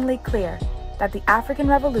increasingly clear that the African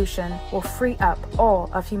Revolution will free up all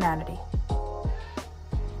of humanity.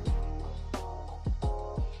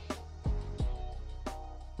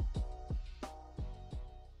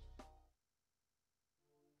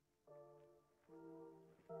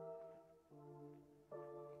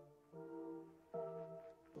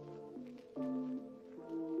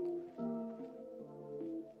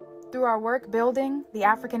 Through our work building the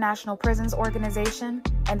African National Prisons Organization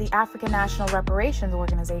and the African National Reparations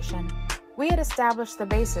Organization, we had established the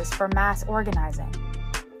basis for mass organizing.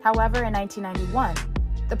 However, in 1991,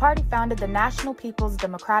 the party founded the National People's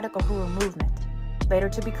Democratic Uhuru Movement, later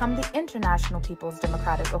to become the International People's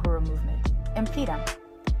Democratic Uhuru Movement, IPDEM,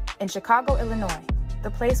 in Chicago, Illinois,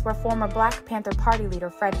 the place where former Black Panther Party leader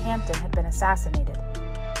Fred Hampton had been assassinated.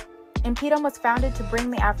 IPDEM was founded to bring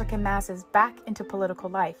the African masses back into political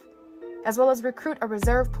life, as well as recruit a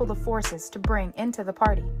reserve pool of forces to bring into the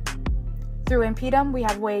party. Through IPDEM, we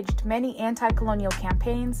have waged many anti-colonial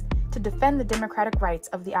campaigns to defend the democratic rights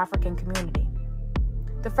of the African community.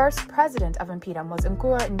 The first president of IPDEM was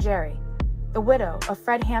Nkura Njeri, the widow of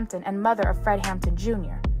Fred Hampton and mother of Fred Hampton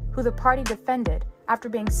Jr., who the party defended after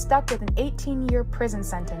being stuck with an 18-year prison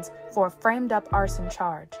sentence for a framed-up arson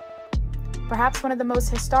charge. Perhaps one of the most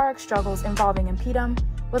historic struggles involving IPDEM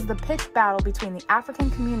was the pitched battle between the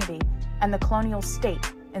African community and the colonial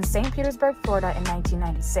state in St. Petersburg, Florida in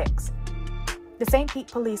 1996. The St. Pete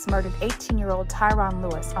police murdered 18-year-old Tyron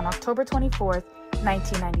Lewis on October 24,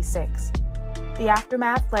 1996. The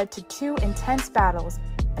aftermath led to 2 intense battles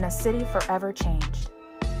and a city forever changed.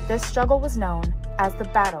 This struggle was known as the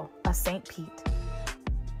Battle of St. Pete.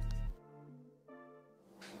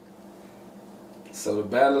 So the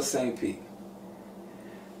Battle of St. Pete.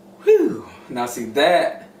 Whew. Now see,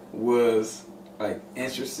 that was like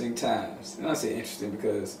interesting times. And I say interesting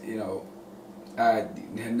because, you know, I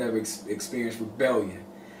had never experienced rebellion.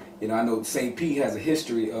 You know, I know St. Pete has a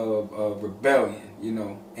history of rebellion, you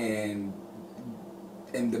know, and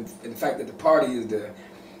the fact that the party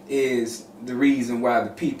is the reason why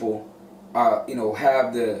the people are, you know,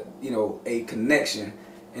 have the, you know, a connection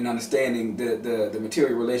and understanding the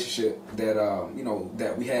material relationship that you know,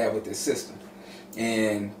 that we have with this system,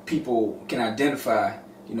 and people can identify,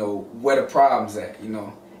 you know, where the problem's at, you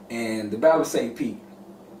know. And the Battle of St. Pete,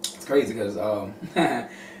 it's crazy because it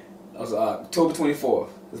was October 24th.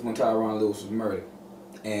 This is when Tyron Lewis was murdered,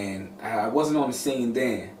 and I wasn't on the scene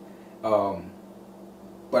then,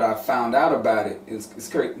 but I found out about it. It's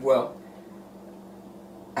crazy. Well,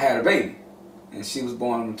 I had a baby, and she was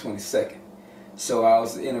born on the 22nd. So I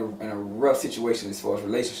was in a rough situation as far as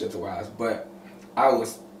relationships wise, but I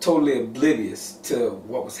was totally oblivious to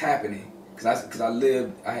what was happening because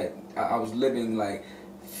I was living like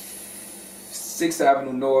 6th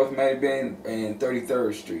Avenue North, may have been, and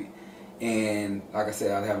 33rd Street, and like I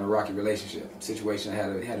said, I was having a rocky relationship situation. I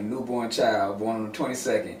had a newborn child born on the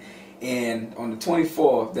 22nd, and on the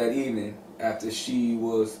 24th that evening, after she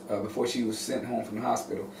was before she was sent home from the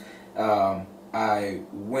hospital, I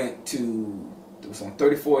went to, it was on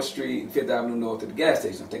 34th Street and 5th Avenue North, to the gas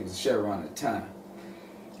station. I think it was a Chevron at the time.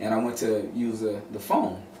 And I went to use the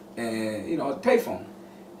phone, and, you know, the payphone.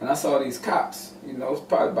 And I saw these cops, you know, it was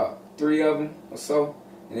probably about 3 of them or so,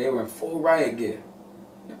 and they were in full riot gear.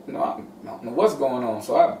 You know, I don't know what's going on.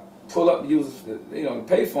 So I pull up to use, you know,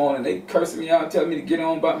 the payphone, and they cursing me out, telling me to get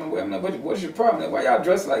on about my way. I'm like, what's your problem? Why y'all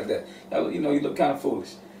dressed like that? You know, you look kind of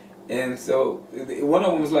foolish. And so one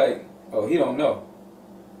of them was like, oh, he don't know.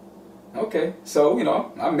 Okay, so, you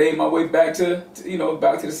know, I made my way back to you know,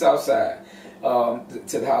 back to the south side,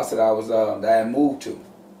 to the house that I was that I had moved to.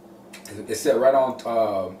 It sat right on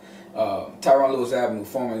Tyron Lewis Avenue,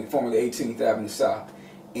 formerly 18th Avenue South.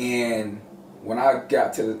 And when I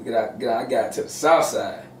got to the south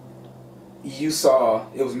side, you saw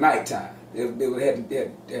it was nighttime. It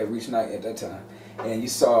had reached night at that time, and you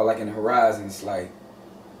saw, like, in the horizons, like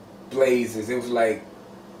blazes. It was like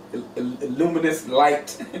luminous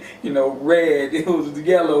light, you know, red, it was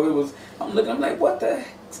yellow, it was, I'm like, what the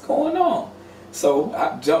heck's going on? So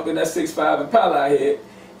I jumped in that 6'5" Impala I had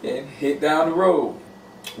and hit down the road.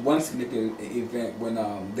 One significant event when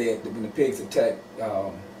the pigs attacked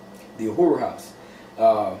the Uhuru House,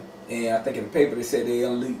 and I think in the paper they said they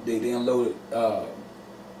unloaded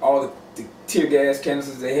all the tear gas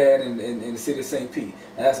canisters they had in the city of St. Pete.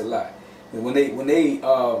 And that's a lie. And when they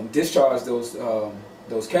discharged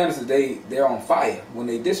those canisters, they're on fire when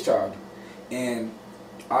they discharge them. And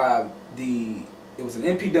it was an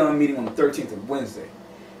MP Dunn meeting on the 13th of Wednesday,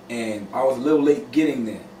 and I was a little late getting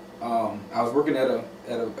there. I was working at a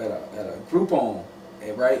group home,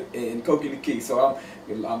 right, in Koki Key. So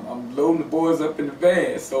I'm loading the boys up in the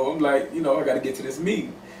van. So I'm like, you know, I got to get to this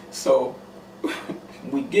meeting. So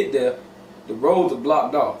when we get there, the roads are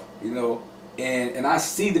blocked off, you know, and I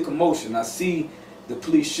see the commotion. I see the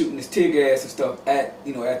police shooting this tear gas and stuff at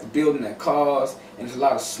the building, at cars, and there's a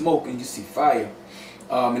lot of smoke, and you see fire.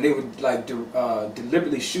 And they were like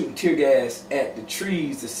deliberately shooting tear gas at the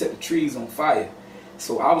trees to set the trees on fire.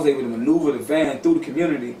 So I was able to maneuver the van through the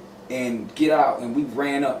community and get out, and we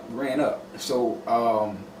ran up. So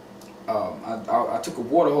I took a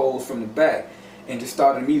water hose from the back and just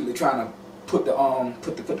started immediately trying to put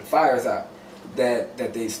the fires out that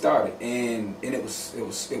they started, and it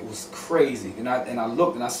was crazy. And I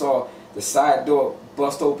looked and I saw the side door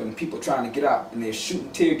bust open, people trying to get out, and they're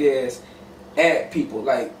shooting tear gas at people,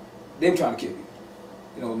 like they were trying to kill people.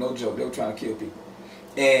 You know, no joke, they were trying to kill people.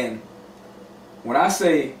 And when I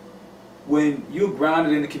say, when you're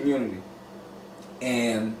grounded in the community,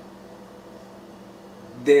 and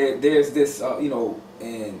there's this, you know,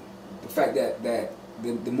 and the fact that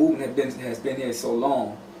the movement has been here so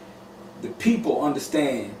long, the people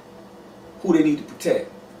understand who they need to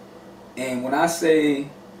protect. And when I say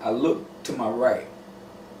I looked to my right,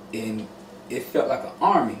 and it felt like an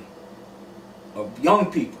army of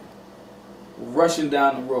young people rushing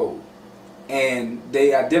down the road, and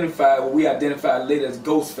they identified what we identified later as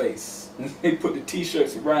Ghostface. They put the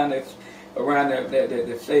T-shirts around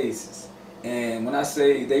their faces. And when I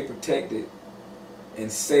say they protected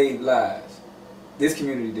and saved lives, this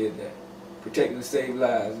community did that. Protecting and save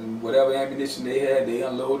lives, and whatever ammunition they had, they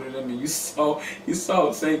unloaded them, and you saw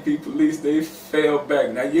St. Pete police, they fell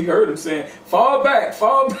back. Now you heard them saying, fall back,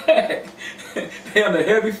 fall back. They under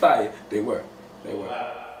heavy fire. They were.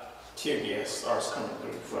 Tear gas starts coming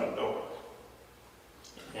through the front door,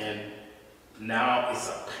 and Now it's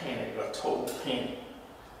a panic, a total panic.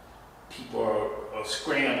 People are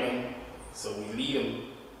scrambling, so we lead them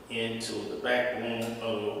into the back room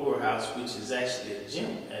of the Uhuru house, which is actually a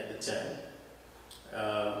gym at the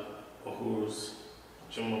time. Uhuru's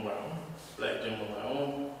gym of our own, black gym of our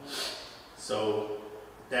own. So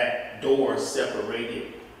that door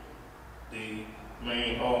separated the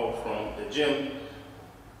main hall from the gym.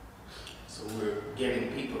 So we're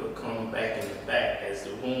getting people to come back in the back as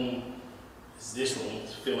the room, this room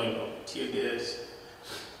is filling up with tear gas.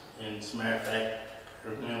 And as a matter of fact, I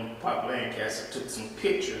remember Pop Lancaster took some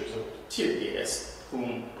pictures of the tear gas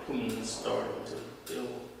plume starting to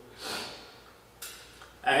build.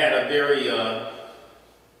 I had a very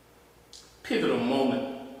pivotal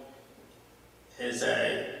moment as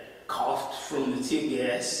I coughed from the tear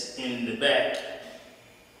gas in the back.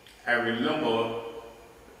 I remember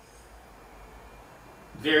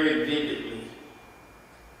very vividly,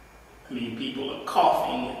 people are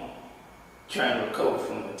coughing and trying to recover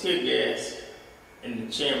from the tear gas, and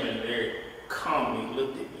the chairman very calmly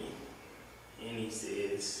looked at me and he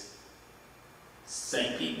says,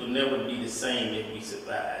 St. Pete will never be the same if we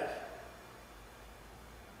survive.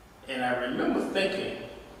 And I remember thinking,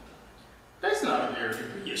 that's not a very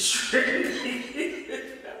reassuring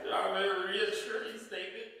that's not a very reassuring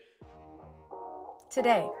statement.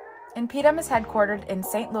 Today, Impedum is headquartered in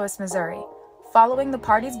St. Louis, Missouri, following the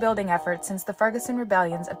party's building efforts since the Ferguson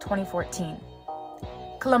rebellions of 2014.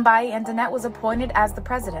 Columbai Antoinette was appointed as the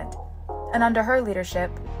president, and under her leadership,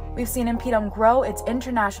 we've seen Impedum grow its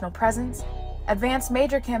international presence, advance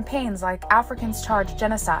major campaigns like Africans Charge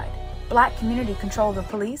Genocide, Black community control of the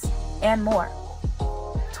police, and more.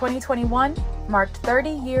 2021 marked 30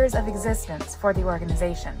 years of existence for the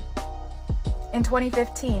organization. In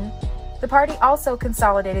 2015, the party also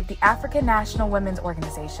consolidated the African National Women's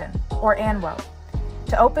Organization, or ANWO,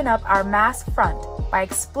 to open up our mass front by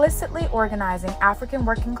explicitly organizing African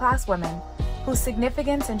working class women whose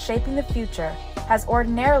significance in shaping the future has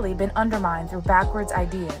ordinarily been undermined through backwards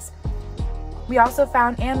ideas. We also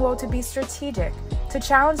found ANWO to be strategic to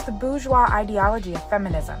challenge the bourgeois ideology of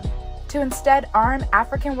feminism, to instead arm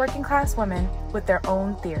African working class women with their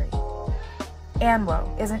own theory.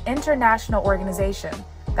 ANWO is an international organization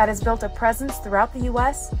that has built a presence throughout the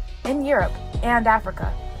US, in Europe, and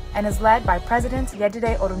Africa, and is led by President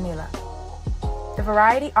Yedide Orunmila. The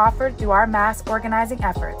variety offered through our mass organizing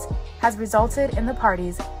efforts has resulted in the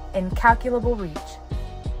party's incalculable reach.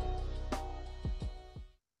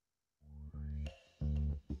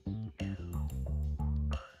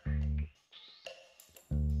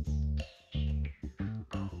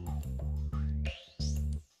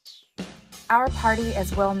 Our party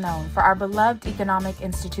is well known for our beloved economic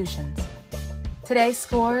institutions. Today,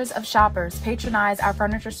 scores of shoppers patronize our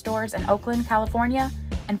furniture stores in Oakland, California,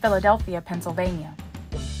 and Philadelphia, Pennsylvania.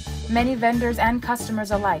 Many vendors and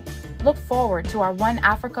customers alike look forward to our One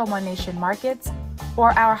Africa, One Nation markets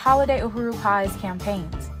or our Holiday Uhuru Pies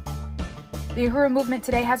campaigns. The Uhuru movement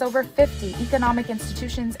today has over 50 economic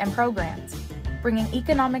institutions and programs, bringing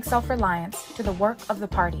economic self-reliance to the work of the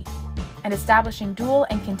party and establishing dual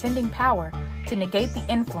and contending power to negate the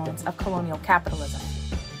influence of colonial capitalism.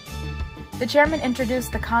 The chairman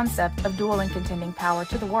introduced the concept of dual and contending power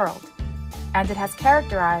to the world, and it has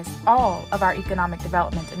characterized all of our economic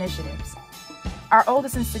development initiatives. Our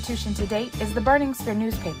oldest institution to date is the Burning Spear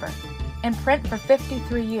newspaper, in print for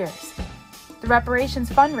 53 years. The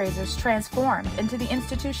reparations fundraisers transformed into the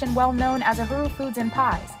institution well known as Uhuru Foods and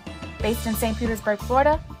Pies, based in St. Petersburg,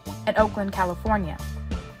 Florida, and Oakland, California.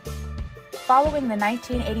 Following the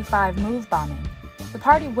 1985 MOVE bombing, the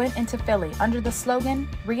party went into Philly under the slogan,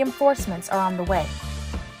 "Reinforcements are on the way."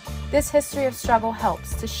 This history of struggle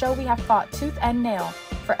helps to show we have fought tooth and nail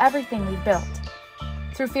for everything we've built.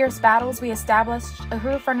 Through fierce battles, we established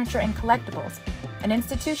Uhuru Furniture and Collectibles, an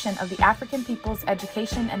institution of the African People's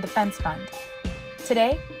Education and Defense Fund.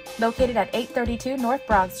 Today, located at 832 North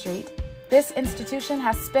Broad Street, this institution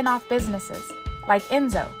has spin-off businesses like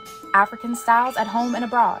Enzo, African Styles at Home and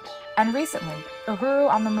Abroad, and recently, Uhuru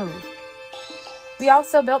on the Move. We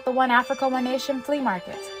also built the One Africa, One Nation flea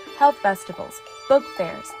markets, health festivals, book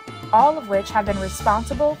fairs, all of which have been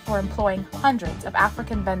responsible for employing hundreds of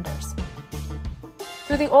African vendors.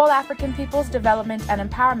 Through the All African People's Development and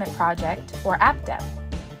Empowerment Project, or APDEP,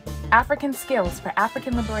 African Skills for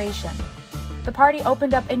African Liberation, the party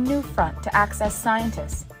opened up a new front to access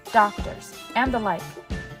scientists, doctors, and the like,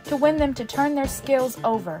 to win them to turn their skills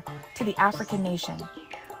over to the African nation.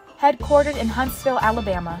 Headquartered in Huntsville,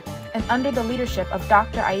 Alabama, and under the leadership of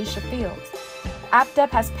Dr. Aisha Fields,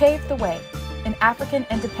 APDEP has paved the way in African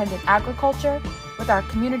independent agriculture with our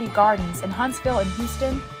community gardens in Huntsville and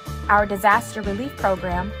Houston, Our disaster relief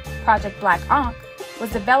program, Project Black Ankh, was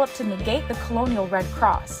developed to negate the colonial Red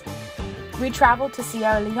Cross. We traveled to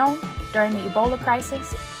Sierra Leone during the Ebola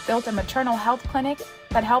crisis, built a maternal health clinic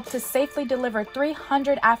that helped to safely deliver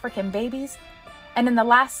 300 African babies, and in the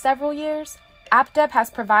last several years, APDEP has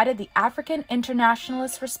provided the African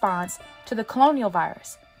internationalist response to the colonial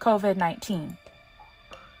virus, COVID-19.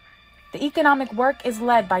 The economic work is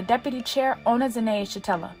led by Deputy Chair Omali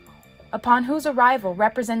Yeshitela, upon whose arrival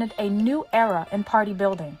represented a new era in party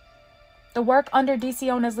building. The work under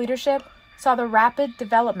DC Ona's leadership saw the rapid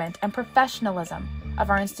development and professionalism of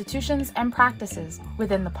our institutions and practices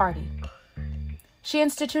within the party. She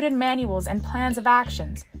instituted manuals and plans of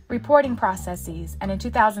actions, reporting processes, and in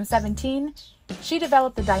 2017, she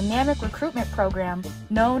developed the dynamic recruitment program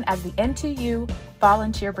known as the N2U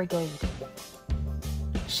Volunteer Brigade.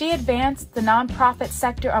 She advanced the nonprofit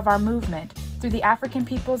sector of our movement through the African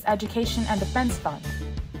People's Education and Defense Fund,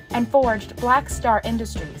 and forged Black Star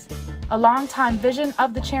Industries, a longtime vision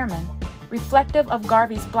of the chairman, reflective of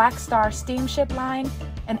Garvey's Black Star steamship line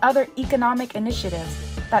and other economic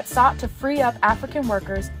initiatives that sought to free up African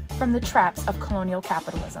workers from the traps of colonial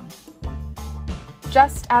capitalism.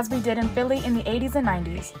 Just as we did in Philly in the 80s and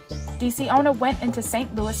 90s, DC Ona went into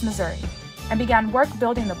St. Louis, Missouri, and began work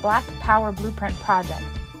building the Black Power Blueprint Project.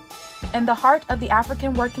 In the heart of the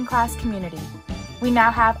African working class community, we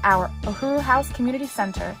now have our Uhuru House Community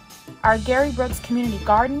Center, our Gary Brooks Community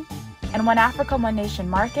Garden, and One Africa, One Nation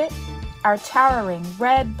Market, our towering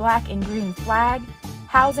red, black, and green flag,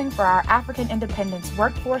 housing for our African Independence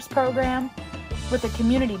Workforce Program, with a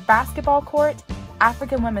community basketball court,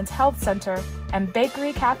 African Women's Health Center, and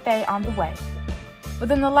bakery cafe on the way.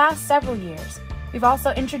 Within the last several years, we've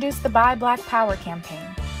also introduced the Buy Black Power campaign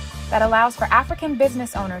that allows for African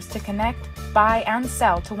business owners to connect, buy, and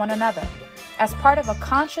sell to one another as part of a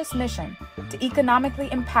conscious mission to economically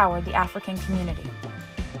empower the African community.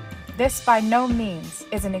 This by no means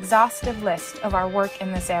is an exhaustive list of our work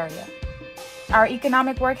in this area. Our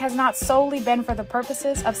economic work has not solely been for the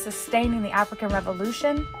purposes of sustaining the African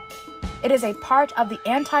Revolution. It is a part of the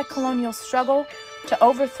anti-colonial struggle to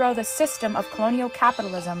overthrow the system of colonial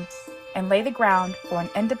capitalism and lay the ground for an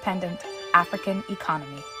independent African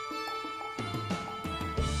economy.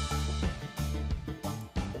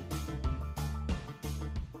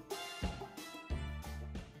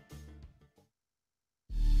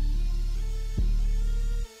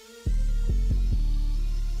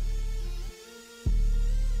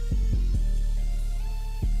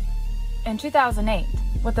 In 2008,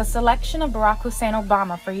 with the selection of Barack Hussein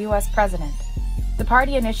Obama for U.S. President, the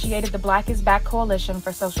party initiated the Black is Back Coalition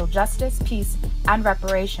for Social Justice, Peace, and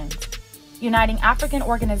Reparations, uniting African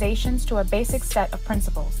organizations to a basic set of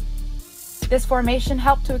principles. This formation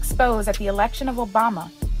helped to expose that the election of Obama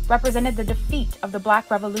represented the defeat of the Black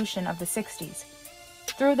Revolution of the 60s.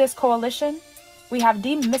 Through this coalition, we have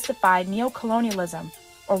demystified neocolonialism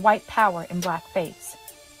or white power in blackface.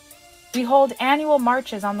 We hold annual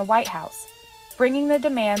marches on the White House, bringing the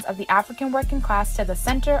demands of the African working class to the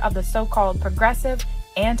center of the so-called progressive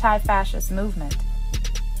anti-fascist movement.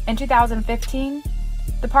 In 2015,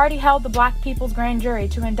 the party held the Black People's Grand Jury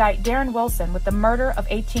to indict Darren Wilson with the murder of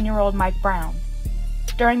 18-year-old Mike Brown.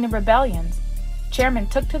 During the rebellions, chairman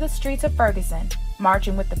took to the streets of Ferguson,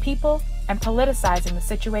 marching with the people and politicizing the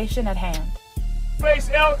situation at hand. Place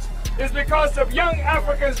else is because of young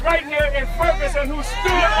Africans right here in Ferguson who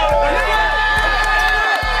stood up.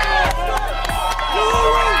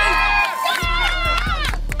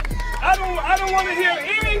 I don't want to hear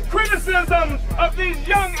any criticism of these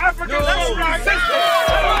young Africans.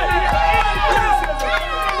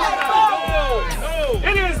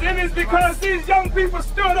 It is because these young people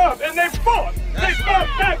stood up and they fought. They fought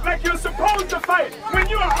back like you're supposed to fight. When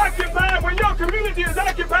you are occupied, when your community is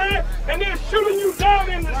occupied, and they're shooting you down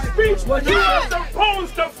in the streets, you are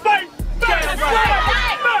supposed to fight back.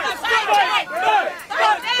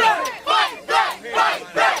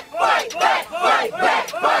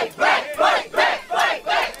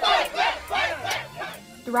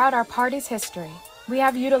 Throughout our party's history, we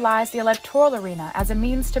have utilized the electoral arena as a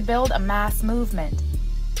means to build a mass movement,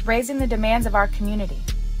 raising the demands of our community.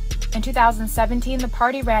 In 2017, the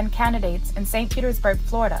party ran candidates in St. Petersburg,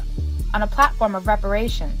 Florida, on a platform of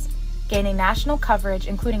reparations, gaining national coverage,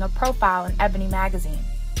 including a profile in Ebony magazine.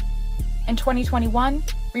 In 2021,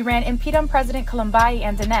 we ran Impedum President Columbai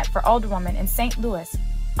and Danette for Alderwoman in St. Louis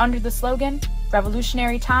under the slogan,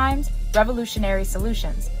 Revolutionary Times, Revolutionary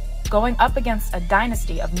Solutions, going up against a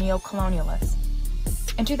dynasty of neo-colonialists.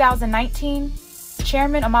 In 2019,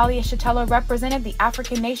 Chairman Omali Yeshitela represented the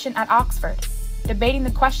African nation at Oxford, debating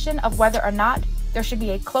the question of whether or not there should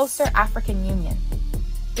be a closer African union.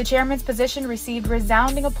 The chairman's position received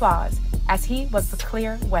resounding applause as he was the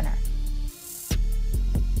clear winner.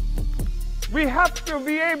 We have to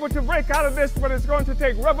be able to break out of this, but it's going to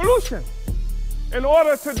take revolution in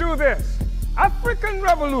order to do this. African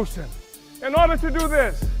revolution in order to do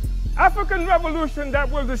this. African revolution that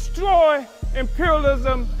will destroy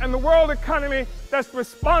imperialism and the world economy that's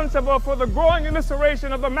responsible for the growing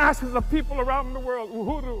incarceration of the masses of people around the world.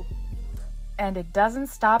 Uhuru. And it doesn't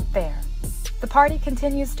stop there. The party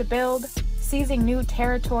continues to build, seizing new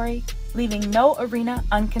territory, leaving no arena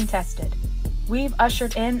uncontested. We've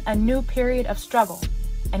ushered in a new period of struggle,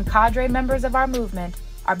 and cadre members of our movement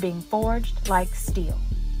are being forged like steel.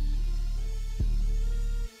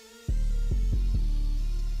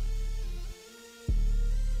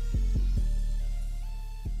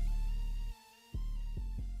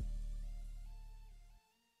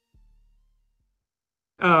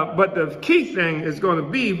 But the key thing is going to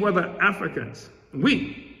be whether Africans,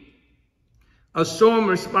 we, assume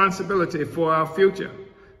responsibility for our future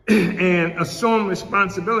and assume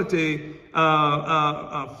responsibility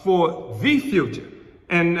for the future.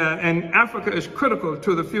 And Africa is critical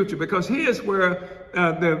to the future, because here's where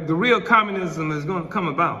the real communism is going to come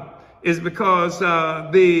about, is because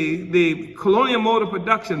the colonial mode of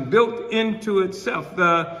production built into itself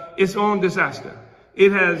its own disaster.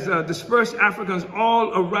 It has dispersed Africans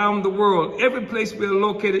all around the world. Every place we are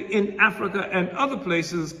located in Africa and other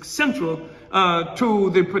places central to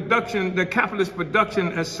the production, the capitalist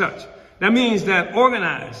production as such. That means that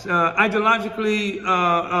organized, ideologically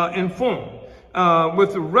informed,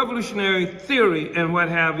 with the revolutionary theory and what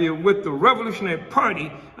have you, with the revolutionary party,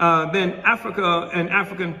 then Africa and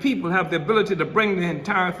African people have the ability to bring the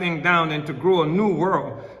entire thing down and to grow a new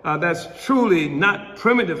world that's truly not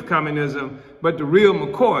primitive communism, but the real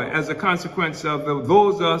McCoy, as a consequence of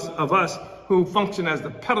those of us who function as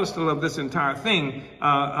the pedestal of this entire thing,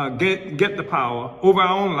 get the power over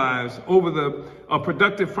our own lives, over the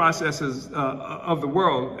productive processes of the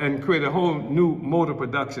world, and create a whole new mode of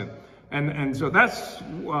production. And so that's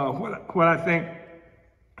what I think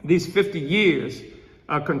these 50 years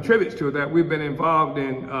contributes to, that we've been involved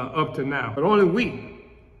in up to now. But only we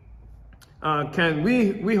can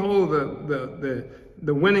hold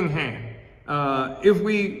the winning hand if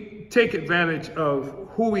we take advantage of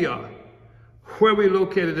who we are, where we're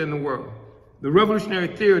located in the world, the revolutionary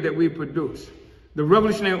theory that we produce, the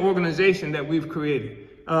revolutionary organization that we've created,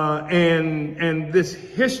 and this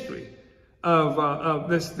history of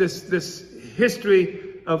this history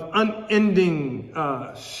of unending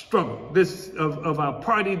struggle, of our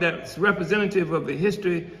party that's representative of the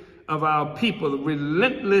history of our people, the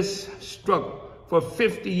relentless struggle for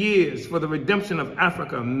 50 years for the redemption of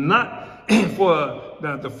Africa, not for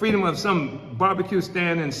the freedom of some barbecue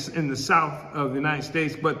stand in the south of the United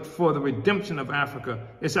States, but for the redemption of Africa.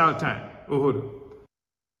 It's our time. Uhuru.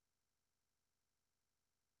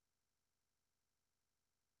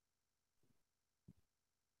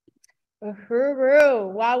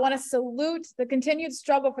 Uhuru. Well, I want to salute the continued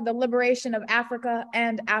struggle for the liberation of Africa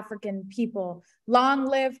and African people. Long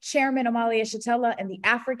live Chairman Omali Yeshitela and the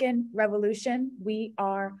African Revolution. We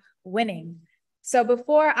are winning. So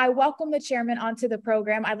before I welcome the chairman onto the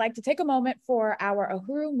program, I'd like to take a moment for our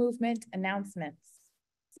Uhuru movement announcements.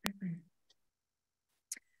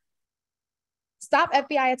 Stop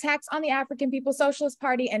FBI attacks on the African People's Socialist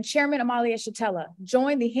Party and Chairman Omali Yeshitela.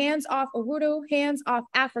 Join the Hands Off Uhuru, Hands Off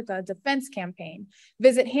Africa defense campaign.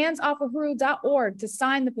 Visit handsoffuhuru.org to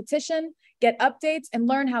sign the petition, get updates, and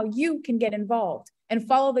learn how you can get involved. And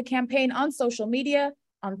follow the campaign on social media,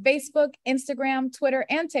 on Facebook, Instagram, Twitter,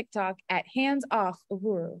 and TikTok at Hands Off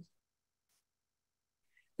Uhuru.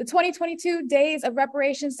 The 2022 Days of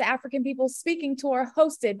Reparations to African People Speaking Tour,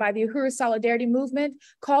 hosted by the Uhuru Solidarity Movement,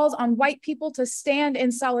 calls on white people to stand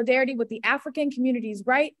in solidarity with the African community's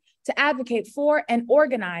right to advocate for and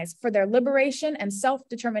organize for their liberation and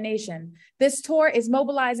self-determination. This tour is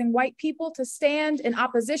mobilizing white people to stand in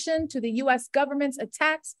opposition to the U.S. government's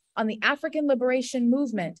attacks on the African liberation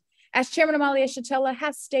movement. As Chairman Omali Yeshitela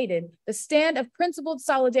has stated, the stand of principled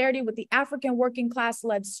solidarity with the African working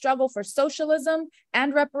class-led struggle for socialism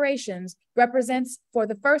and reparations represents, for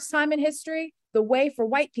the first time in history, the way for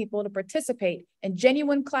white people to participate in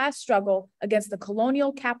genuine class struggle against the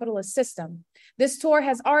colonial capitalist system. This tour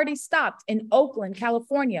has already stopped in Oakland,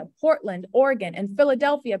 California, Portland, Oregon, and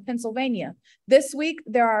Philadelphia, Pennsylvania. This week,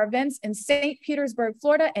 there are events in St. Petersburg,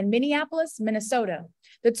 Florida, and Minneapolis, Minnesota.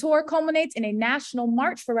 The tour culminates in a national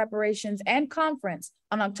march for reparations and conference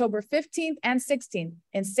on October 15th and 16th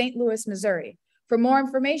in St. Louis, Missouri. For more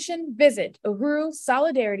information, visit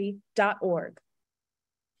uhurusolidarity.org.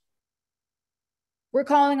 We're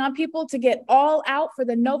calling on people to get all out for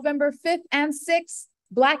the November 5th and 6th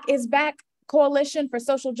Black is Back Coalition for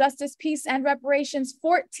Social Justice, Peace, and Reparations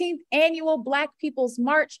 14th Annual Black People's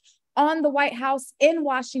March on the White House in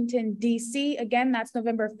Washington, D.C. Again, that's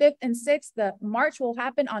November 5th and 6th. The march will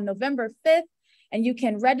happen on November 5th, and you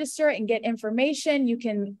can register and get information. You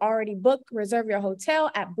can already book, reserve your hotel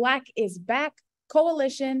at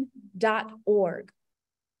blackisbackcoalition.org.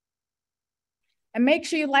 And make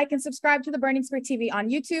sure you like and subscribe to the Burning Spear TV on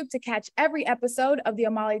YouTube to catch every episode of the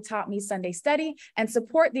Omali Taught Me Sunday Study, and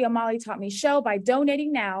support the Omali Taught Me show by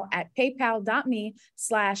donating now at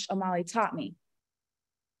paypal.me/Omali Taught Me.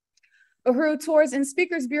 Uhuru Tours and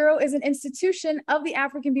Speakers Bureau is an institution of the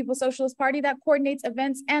African People's Socialist Party that coordinates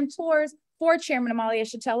events and tours for Chairman Omali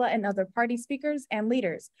Yeshitela and other party speakers and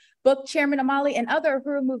leaders. Book Chairman Omali and other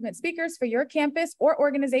Uhuru Movement speakers for your campus or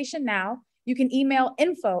organization now. You can email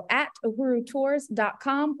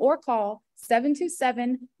info@uhurutours.com or call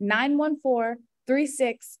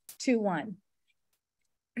 727-914-3621.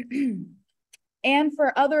 And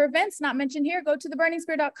for other events not mentioned here, go to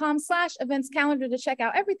theburningspear.com/events calendar to check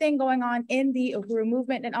out everything going on in the Uhuru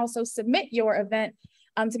movement, and also submit your event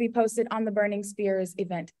to be posted on the Burning Spears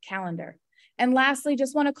event calendar. And lastly,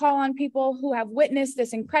 just want to call on people who have witnessed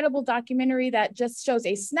this incredible documentary that just shows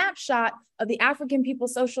a snapshot of the African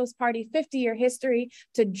People's Socialist Party 50-year history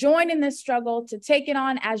to join in this struggle, to take it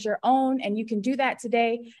on as your own. And you can do that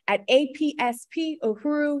today at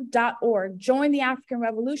apspuhuru.org. Join the African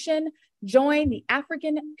Revolution, join the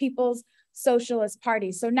African People's Socialist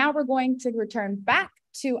Party. So now we're going to return back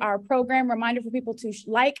to our program. Reminder for people to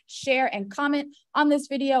like, share, and comment on this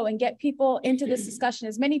video and get people into this discussion,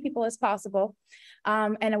 as many people as possible.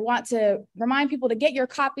 And I want to remind people to get your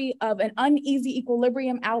copy of An Uneasy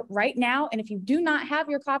Equilibrium out right now. And if you do not have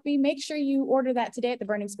your copy, make sure you order that today at the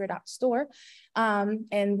Burning Spear store.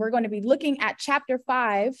 And we're going to be looking at Chapter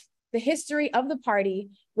 5, the history of the party,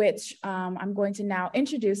 which I'm going to now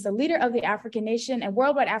introduce the leader of the African nation and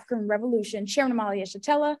worldwide African revolution, Chairman Omali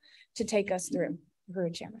Yeshitela, to take us through.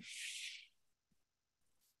 Uhuru, Chairman.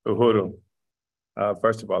 Uhuru,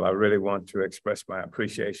 first of all, I really want to express my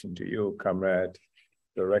appreciation to you, Comrade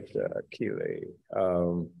Director Akile,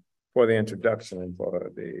 for the introduction and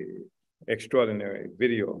for the extraordinary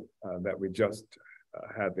video that we just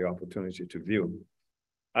had the opportunity to view.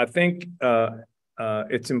 I think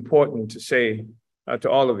it's important to say to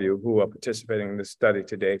all of you who are participating in this study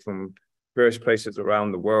today from various places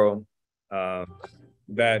around the world,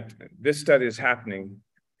 that this study is happening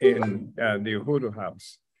in the Uhuru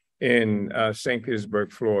House in St.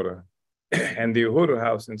 Petersburg, Florida. And the Uhuru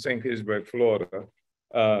House in St. Petersburg, Florida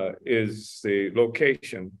is the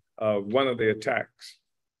location of one of the attacks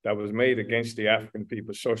that was made against the African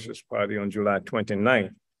People's Socialist Party on July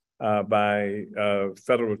 29th by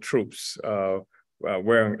federal troops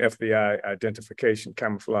wearing FBI identification,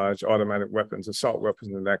 camouflage, automatic weapons, assault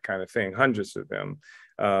weapons, and that kind of thing. Hundreds of them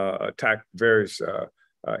attacked various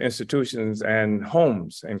institutions and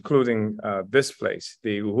homes, including this place,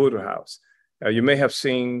 the Uhuru House. You may have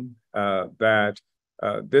seen that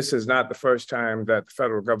this is not the first time that the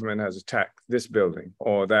federal government has attacked this building,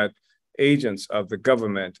 or that agents of the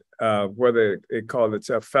government, whether it called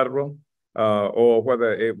itself federal or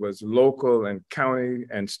whether it was local and county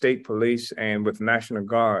and state police and with National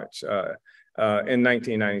Guards in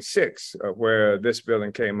 1996, where this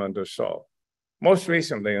building came under assault. Most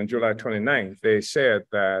recently, on July 29th, they said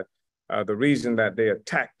that the reason that they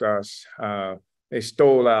attacked us, they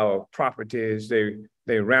stole our properties, they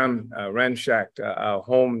ransacked our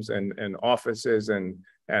homes and offices, and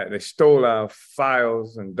they stole our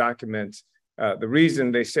files and documents. The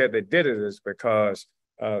reason they said they did it is because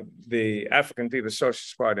the African People's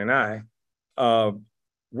Socialist Party and I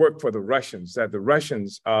work for the Russians, that the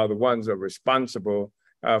Russians are the ones that are responsible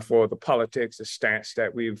for the politics, the stance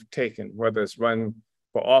that we've taken, whether it's run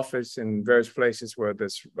for office in various places, whether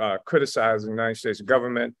it's criticizing the United States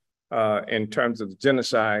government in terms of the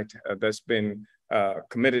genocide that's been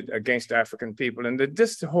committed against African people. And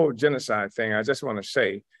this whole genocide thing, I just want to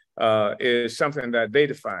say, is something that they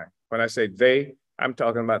define. When I say they, I'm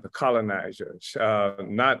talking about the colonizers,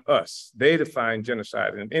 not us. They define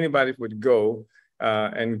genocide, and anybody would go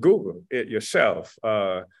and Google it yourself.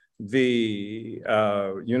 The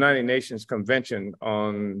United Nations Convention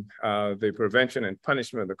on the Prevention and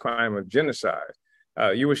Punishment of the Crime of Genocide,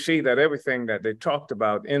 you will see that everything that they talked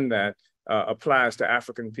about in that applies to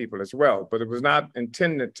African people as well, but it was not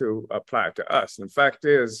intended to apply to us. The fact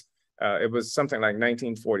is, it was something like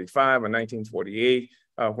 1945 or 1948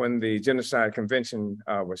 when the Genocide Convention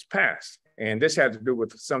was passed. And this had to do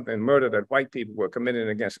with something, murder that white people were committing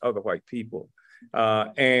against other white people.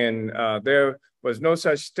 And there was no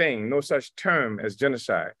such thing, no such term as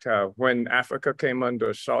genocide. When Africa came under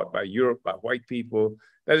assault by Europe, by white people,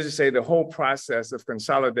 that is to say, the whole process of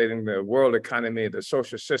consolidating the world economy, the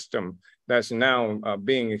social system that's now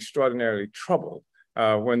being extraordinarily troubled.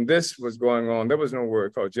 When this was going on, there was no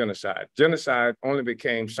word called genocide. Genocide only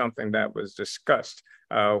became something that was discussed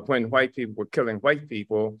when white people were killing white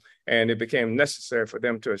people, and it became necessary for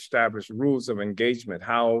them to establish rules of engagement,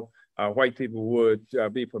 how white people would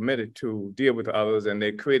be permitted to deal with others, and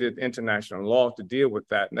they created international law to deal with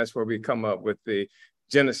that, and that's where we come up with the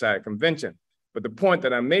Genocide Convention. But the point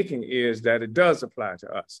that I'm making is that it does apply to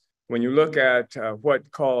us. When you look at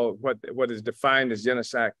what is defined as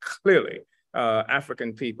genocide, clearly,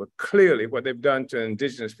 African people, clearly what they've done to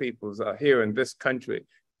indigenous peoples here in this country,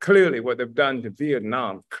 clearly what they've done to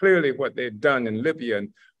Vietnam, clearly what they've done in Libya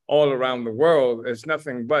and all around the world is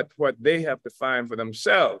nothing but what they have defined for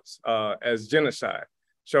themselves as genocide.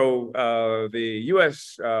 So the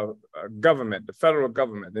US government, the federal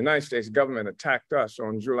government, the United States government attacked us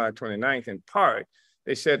on July 29th in part.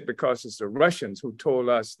 They said because it's the Russians who told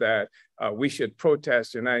us that we should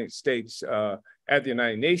protest the United States at the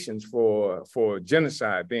United Nations for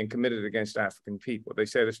genocide being committed against African people. They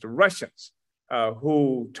said it's the Russians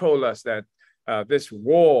who told us that this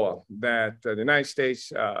war that the United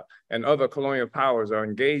States and other colonial powers are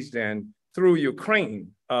engaged in through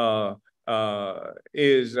Ukraine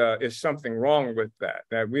is something wrong with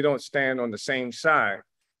that we don't stand on the same side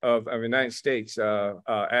of the United States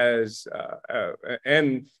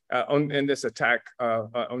in this attack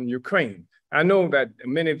on Ukraine. I know that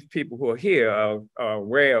many people who are here are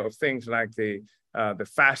aware of things like the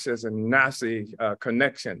fascist and Nazi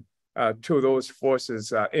connection to those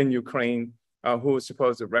forces in Ukraine who are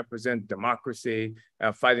supposed to represent democracy,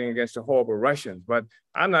 fighting against the horrible Russians. But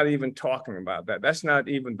I'm not even talking about that. That's not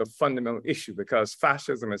even the fundamental issue, because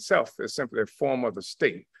fascism itself is simply a form of the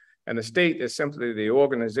state. And the state is simply the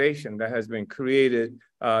organization that has been created,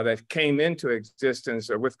 that came into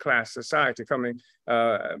existence with class society,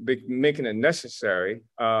 making it necessary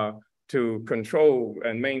to control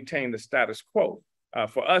and maintain the status quo.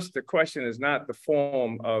 For us, the question is not the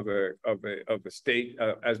form of the state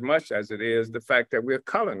as much as it is the fact that we're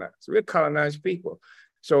colonized. We're colonized people.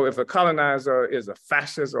 So if a colonizer is a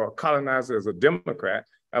fascist or a colonizer is a Democrat,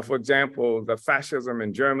 for example, the fascism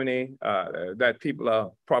in Germany that people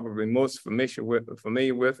are probably most familiar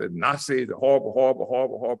with is Nazis, the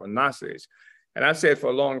horrible Nazis. And I said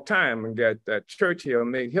for a long time that Churchill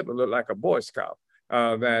made Hitler look like a Boy Scout.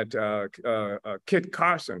 Kit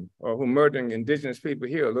Carson, who murdering indigenous people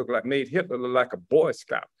here, made Hitler look like a Boy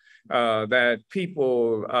Scout. That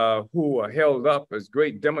people who are held up as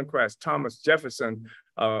great Democrats, Thomas Jefferson,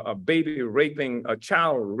 a baby raping, a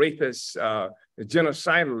child rapist,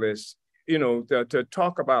 genocidalist, to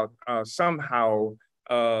talk about somehow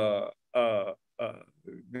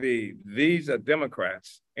these are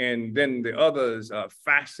Democrats and then the others are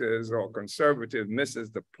fascists or conservative misses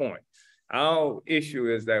the point. Our issue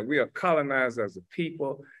is that we are colonized as a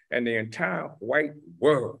people, and the entire white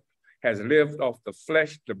world has lived off the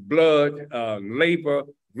flesh, the blood, labor,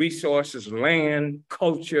 resources, land,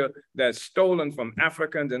 culture that's stolen from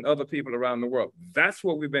Africans and other people around the world. That's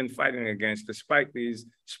what we've been fighting against, despite these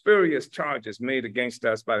spurious charges made against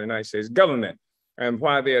us by the United States government and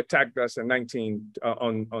why they attacked us on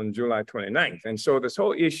July 29th. And so this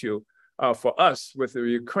whole issue for us with the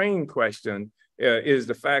Ukraine question is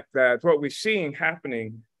the fact that what we're seeing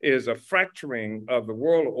happening is a fracturing of the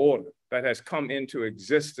world order that has come into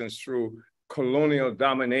existence through colonial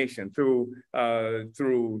domination, through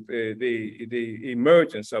the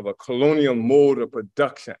emergence of a colonial mode of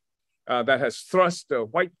production that has thrust the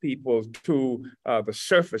white people to the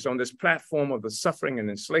surface on this platform of the suffering and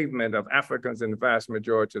enslavement of Africans and the vast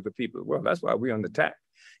majority of the people of the world. That's why we're on the attack,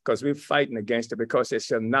 because we're fighting against it, because it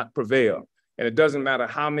shall not prevail. And it doesn't matter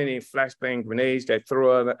how many flashbang grenades they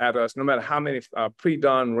throw at us, no matter how many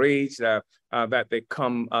pre-dawn raids that they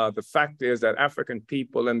come, the fact is that African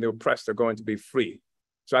people and the oppressed are going to be free.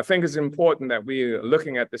 So I think it's important that we're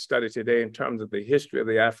looking at the study today in terms of the history of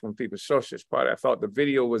the African People's Socialist Party. I thought the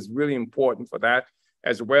video was really important for that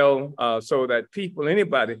as well, so that people,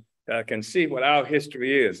 anybody, can see what our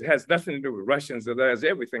history is. It has nothing to do with Russians. It has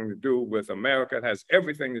everything to do with America. It has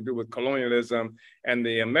everything to do with colonialism. And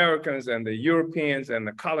the Americans and the Europeans and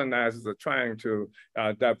the colonizers are trying to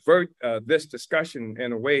divert this discussion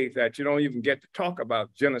in a way that you don't even get to talk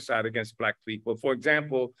about genocide against Black people. For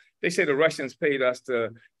example, they say the Russians paid us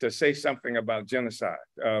to say something about genocide,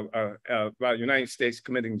 about the United States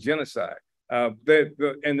committing genocide. And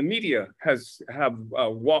the media have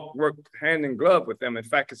worked hand in glove with them. In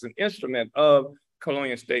fact, it's an instrument of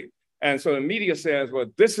colonial state And so the media says, well,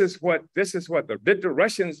 this is what did the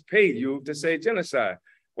Russians pay you to say genocide?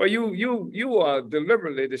 Well, you are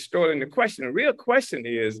deliberately distorting the question. The real question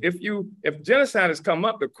is, if genocide has come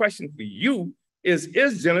up, the question for you is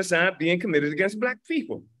genocide being committed against Black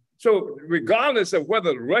people? So regardless of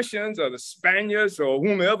whether the Russians or the Spaniards or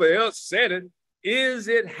whomever else said it, is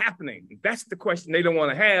it happening? That's the question they don't want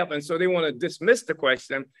to have. And so they want to dismiss the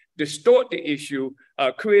question, distort the issue,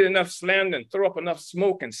 create enough slander and throw up enough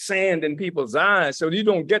smoke and sand in people's eyes so you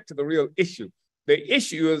don't get to the real issue. The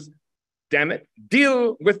issue is, damn it,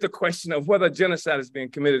 deal with the question of whether genocide is being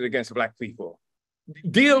committed against Black people.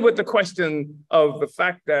 Deal with the question of the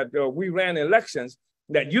fact that we ran elections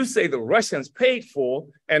that you say the Russians paid for,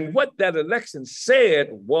 and what that election said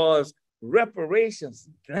was reparations.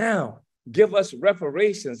 Now, give us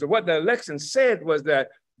reparations. What the election said was that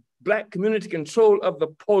Black community control of the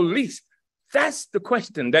police. That's the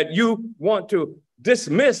question that you want to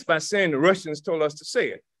dismiss by saying the Russians told us to say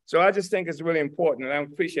it. So I just think it's really important, and I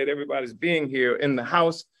appreciate everybody's being here in the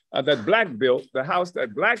house that Black built, the house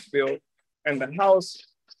that Black built, and the house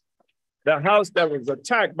that was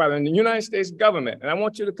attacked by the United States government. And I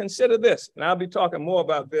want you to consider this, and I'll be talking more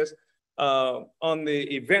about this on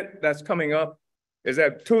the event that's coming up. Is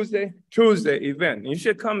that Tuesday? Tuesday event. You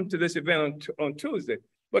should come to this event on Tuesday.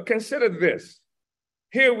 But consider this.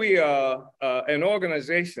 Here we are in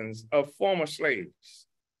organizations of former slaves.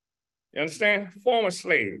 You understand? Former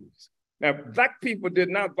slaves. Now, Black people did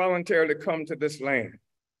not voluntarily come to this land.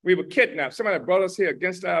 We were kidnapped. Somebody brought us here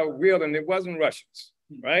against our will, and it wasn't Russians,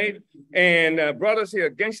 right? And brought us here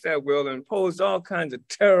against our will and imposed all kinds of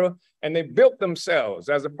terror. And they built themselves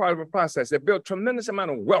as a part of a process. They built tremendous amount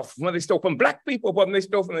of wealth when they stole from Black people, but when they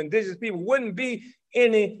stole from indigenous people. Wouldn't be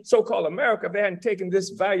any so-called America if they hadn't taken this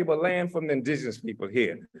valuable land from the indigenous people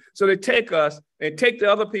here. So they take us, they take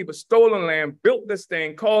the other people, stolen land, built this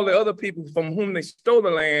thing, called the other people from whom they stole the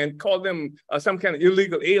land, called them some kind of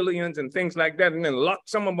illegal aliens and things like that, and then locked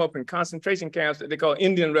some of them up in concentration camps that they call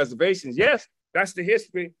Indian reservations. Yes, that's the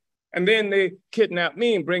history. And then they kidnap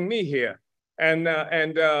me and bring me here. And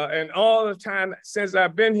all the time since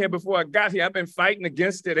I've been here, before I got here, I've been fighting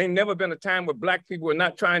against it. Ain't never been a time where Black people were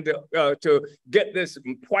not trying to get this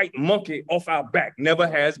white monkey off our back. Never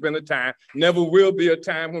has been a time. Never will be a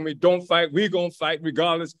time when we don't fight. We're gonna fight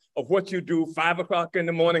regardless of what you do. 5 o'clock in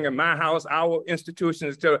the morning in my house, our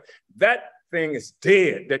institutions, that thing is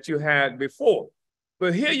dead that you had before.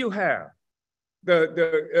 But here you have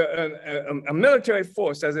a military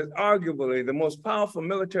force, as is arguably the most powerful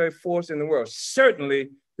military force in the world, certainly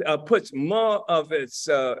puts more of its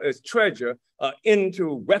treasure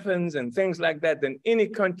into weapons and things like that than any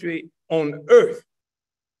country on earth.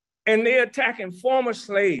 And they're attacking former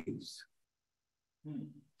slaves.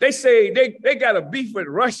 They say they got a beef with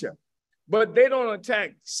Russia, but they don't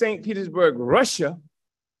attack St. Petersburg, Russia.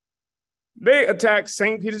 They attack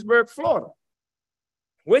St. Petersburg, Florida,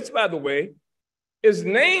 which, by the way, is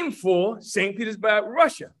named for St. Petersburg,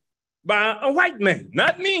 Russia, by a white man,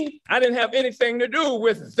 not me. I didn't have anything to do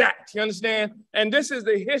with that, you understand? And this is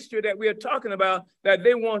the history that we are talking about that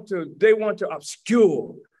they want to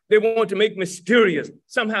obscure. They want to make mysterious.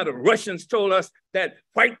 Somehow the Russians told us that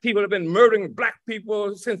white people have been murdering Black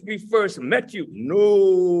people since we first met you.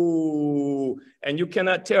 No, and you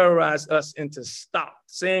cannot terrorize us into stop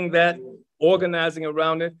saying that, organizing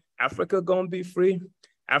around it. Africa gonna be free.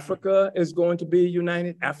 Africa is going to be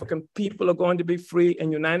united. African people are going to be free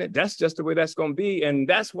and united. That's just the way that's going to be. And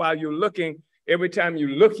that's why you're looking, every time you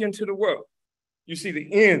look into the world, you see the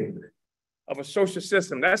end of a social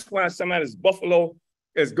system. That's why somebody's Buffalo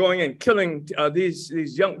is going and killing these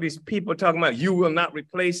people talking about you will not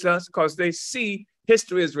replace us, because they see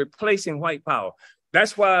history is replacing white power.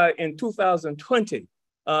 That's why in 2020,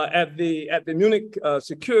 at the Munich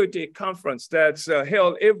Security Conference that's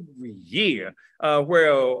held every year,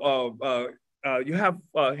 where you have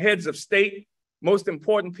heads of state, most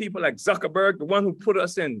important people like Zuckerberg, the one who put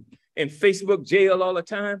us in Facebook jail all the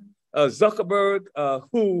time, Zuckerberg,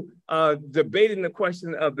 who debating the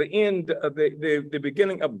question of the end of the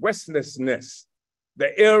beginning of Westlessness,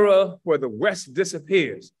 the era where the West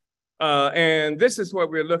disappears. And this is what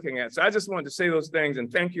we're looking at. So I just wanted to say those things, and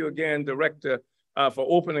thank you again, Director, for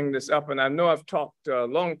opening this up. And I know I've talked a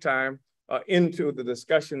long time into the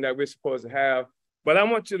discussion that we're supposed to have, but I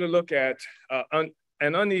want you to look at An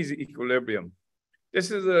Uneasy Equilibrium.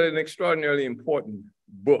 This is an extraordinarily important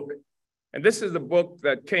book. And this is the book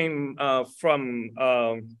that came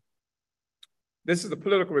this is the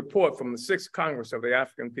political report from the 6th Congress of the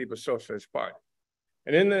African People's Socialist Party.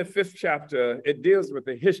 And in the 5th chapter, it deals with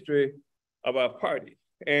the history of our party.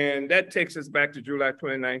 And that takes us back to July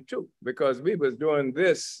 29th too, because we was doing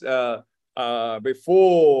this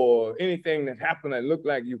before anything that happened that looked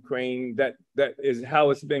like Ukraine, that is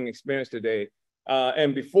how it's being experienced today.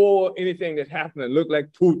 And before anything that happened that looked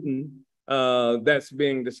like Putin, that's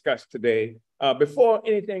being discussed today. Before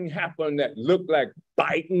anything happened that looked like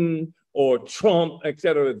Biden or Trump, et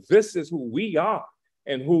cetera, this is who we are.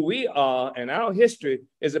 And who we are and our history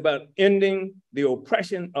is about ending the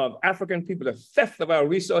oppression of African people, the theft of our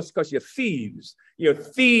resources, because you're thieves. You're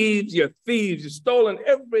thieves, you're thieves. You've stolen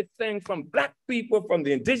everything from Black people, from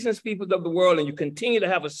the indigenous peoples of the world, and you continue to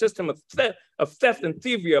have a system of theft and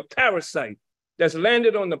thievery, a parasite that's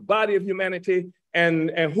landed on the body of humanity and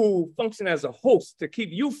who function as a host to keep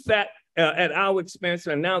you fat at our expense.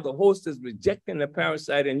 And now the host is rejecting the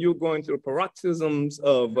parasite, and you're going through paroxysms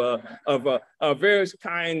of various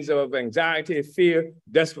kinds of anxiety, fear,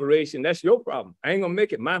 desperation. That's your problem. I ain't gonna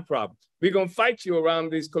make it my problem. We're gonna fight you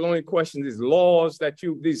around these colonial questions, these laws that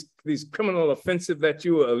you, these criminal offensive that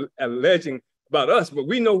you are alleging about us, but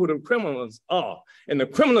we know who the criminals are. And the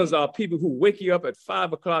criminals are people who wake you up at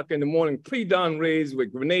 5 o'clock in the morning, pre-dawn raids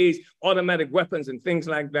with grenades, automatic weapons and things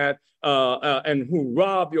like that, and who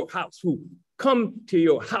rob your house, who come to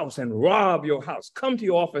your house and rob your house, come to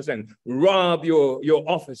your office and rob your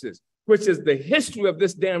offices, which is the history of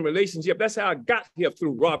this damn relationship. That's how I got here,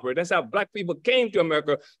 through robbery. That's how Black people came to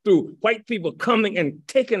America, through white people coming and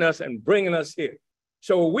taking us and bringing us here.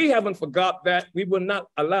 So we haven't forgot that. We will not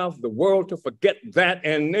allow the world to forget that.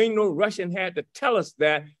 And ain't no Russian had to tell us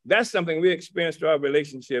that. That's something we experienced through our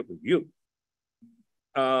relationship with you.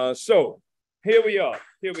 So here we are.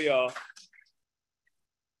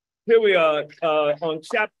 On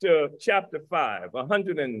chapter 5,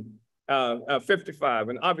 155.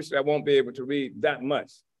 And obviously I won't be able to read that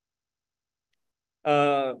much.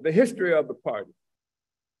 The history of the party.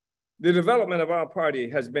 The development of our party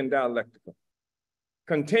has been dialectical,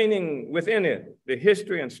 containing within it the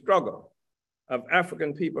history and struggle of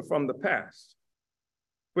African people from the past,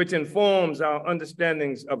 which informs our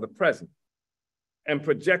understandings of the present and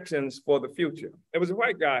projections for the future. There was a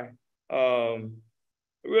white guy,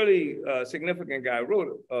 really significant guy,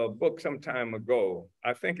 wrote a book some time ago.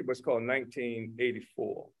 I think it was called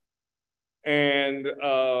 1984. And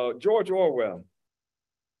George Orwell,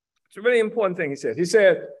 it's a really important thing he said. He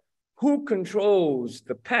said, who controls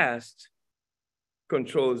the past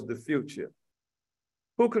controls the future.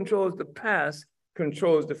 Who controls the past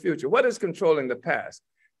controls the future. What is controlling the past?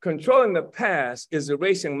 Controlling the past is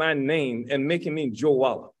erasing my name and making me Joe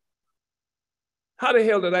Waller. How the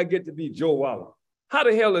hell did I get to be Joe Waller? How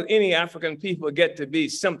the hell did any African people get to be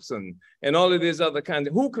Simpson and all of these other kinds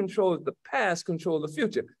of, who controls the past controls the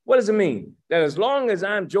future? What does it mean? That as long as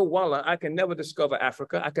I'm Joe Waller, I can never discover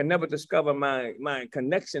Africa. I can never discover my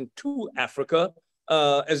connection to Africa.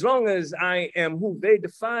 As long as I am who they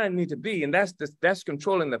define me to be, and that's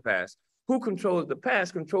controlling the past. Who controls the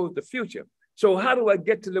past controls the future. So how do I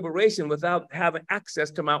get to liberation without having access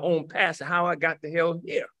to my own past, how I got the hell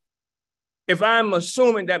here? If I'm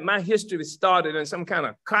assuming that my history started in some kind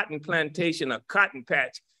of cotton plantation or cotton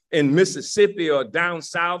patch in Mississippi or down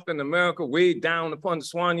south in America, way down upon the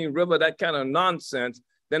Swanee River, that kind of nonsense,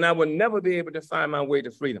 then I would never be able to find my way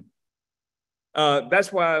to freedom.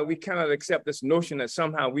 That's why we cannot accept this notion that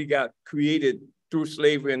somehow we got created through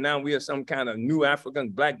slavery and now we are some kind of new African,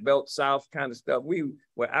 black belt, South kind of stuff. We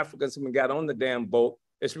were Africans when we got on the damn boat.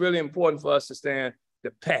 It's really important for us to understand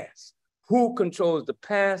the past. Who controls the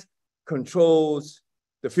past controls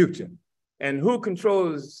the future. And who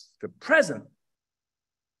controls the present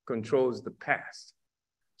controls the past.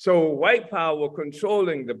 So white power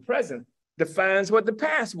controlling the present defines what the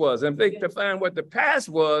past was. And if they define what the past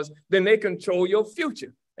was, then they control your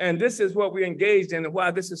future. And this is what we're engaged in and why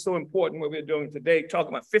this is so important, what we're doing today, talking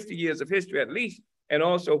about 50 years of history at least, and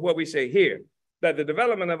also what we say here, that the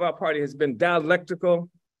development of our party has been dialectical,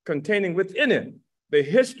 containing within it the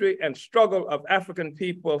history and struggle of African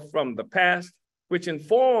people from the past, which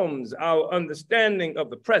informs our understanding of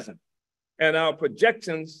the present and our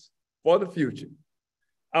projections for the future.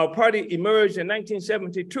 Our party emerged in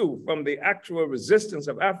 1972 from the actual resistance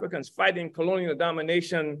of Africans fighting colonial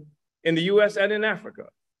domination in the US and in Africa.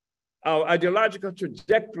 Our ideological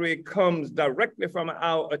trajectory comes directly from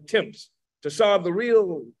our attempts to solve the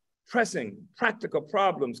real pressing practical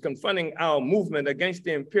problems confronting our movement against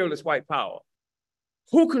the imperialist white power.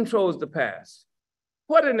 Who controls the past?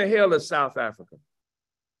 What in the hell is South Africa?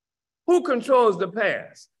 Who controls the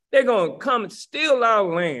past? They're gonna come and steal our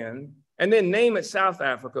land and then name it South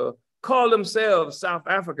Africa, call themselves South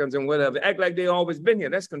Africans and whatever, act like they always been here.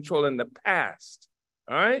 That's controlling the past,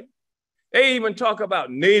 all right? They even talk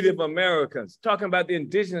about Native Americans, talking about the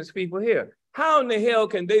indigenous people here. How in the hell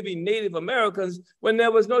can they be Native Americans when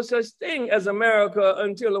there was no such thing as America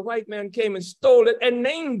until a white man came and stole it and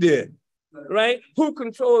named it, right? Who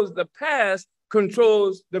controls the past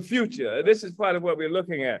controls the future. This is part of what we're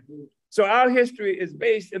looking at. So our history is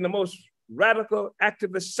based in the most radical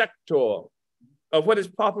activist sector of what is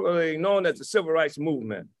popularly known as the civil rights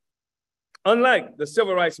movement. Unlike the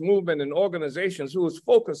civil rights movement and organizations whose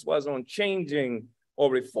focus was on changing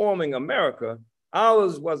or reforming America,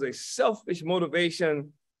 ours was a selfish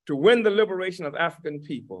motivation to win the liberation of African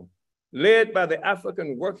people, led by the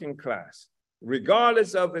African working class,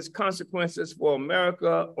 regardless of its consequences for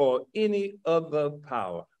America or any other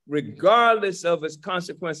power. Regardless of its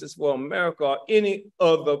consequences for America or any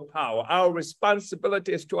other power. Our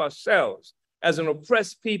responsibility is to ourselves as an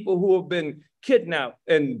oppressed people who have been kidnapped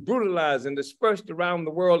and brutalized and dispersed around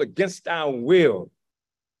the world against our will.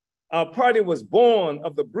 Our party was born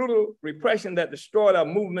of the brutal repression that destroyed our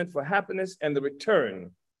movement for happiness and the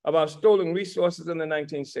return of our stolen resources in the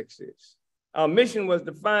 1960s. Our mission was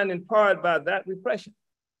defined in part by that repression.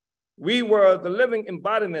 We were the living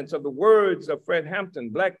embodiments of the words of Fred Hampton,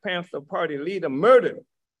 Black Panther Party leader, murdered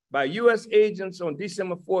by US agents on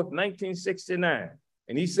December 4th, 1969.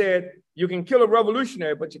 And he said, you can kill a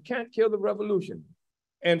revolutionary, but you can't kill the revolution.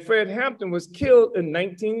 And Fred Hampton was killed in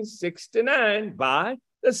 1969 by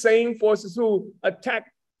the same forces who attacked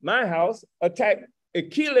my house, attacked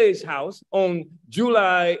Akile's house on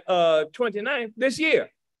July 29th this year.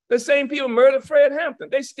 The same people murdered Fred Hampton.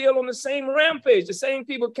 They still on the same rampage. The same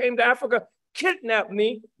people came to Africa, kidnapped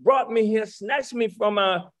me, brought me here, snatched me from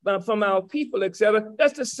our people, etc.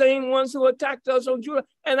 That's the same ones who attacked us on July.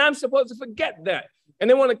 And I'm supposed to forget that. And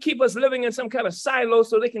they want to keep us living in some kind of silo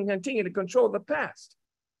so they can continue to control the past.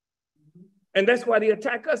 And that's why they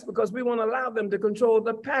attack us, because we won't allow them to control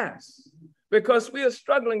the past, because we are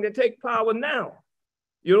struggling to take power now.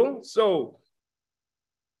 You know, so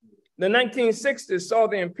the 1960s saw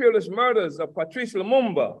the imperialist murders of Patrice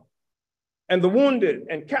Lumumba and the wounded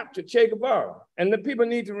and captured Che Guevara. And the people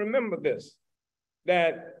need to remember this,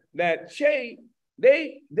 that Che,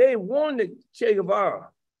 they wounded Che Guevara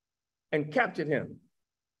and captured him.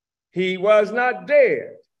 He was not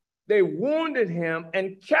dead. They wounded him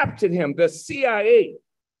and captured him. The CIA,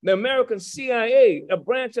 the American CIA, a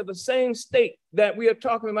branch of the same state that we are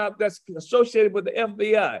talking about that's associated with the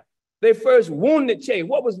FBI. They first wounded Che.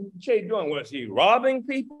 What was Che doing? Was he robbing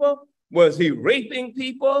people? Was he raping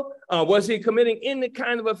people? Was he committing any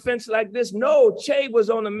kind of offense like this? No, Che was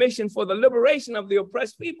on a mission for the liberation of the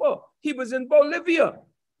oppressed people. He was in Bolivia.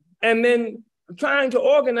 And then trying to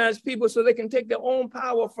organize people so they can take their own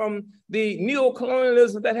power from the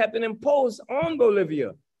neo-colonialism that had been imposed on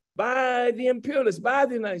Bolivia by the imperialists, by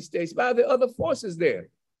the United States, by the other forces there.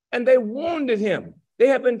 And they wounded him. They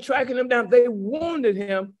have been tracking him down. They wounded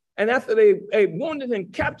him. And after they wounded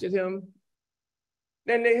him, captured him,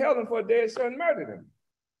 then they held him for a day or so and murdered him.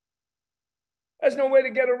 There's no way to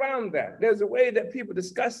get around that. There's a way that people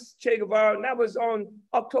discuss Che Guevara, and that was on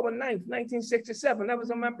October 9th, 1967. That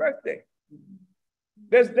was on my birthday.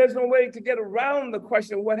 There's no way to get around the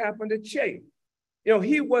question of what happened to Che. You know,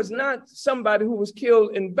 he was not somebody who was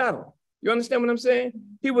killed in battle. You understand what I'm saying?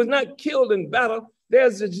 He was not killed in battle.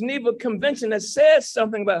 There's a Geneva Convention that says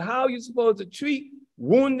something about how you're supposed to treat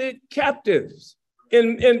wounded captives.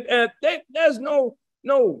 There's no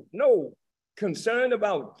concern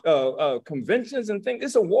about conventions and things.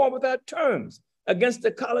 It's a war without terms against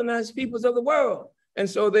the colonized peoples of the world. And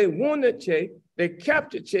so they wounded Che, they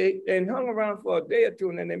captured Che and hung around for a day or two,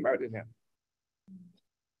 and then they murdered him.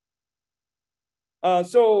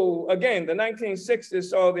 So again, the 1960s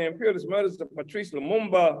saw the imperialist murders of Patrice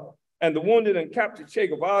Lumumba and the wounded and captured Che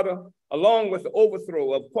Guevara, along with the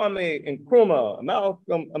overthrow of Kwame Nkrumah,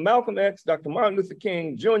 Malcolm X, Dr. Martin Luther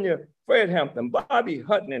King Jr., Fred Hampton, Bobby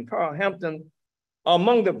Hutton, and Carl Hampton,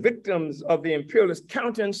 among the victims of the imperialist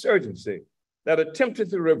counterinsurgency that attempted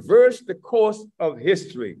to reverse the course of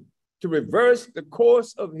history, And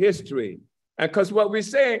because what we're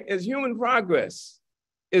saying is human progress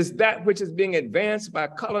is that which is being advanced by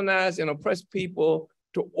colonized and oppressed people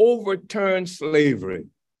to overturn slavery.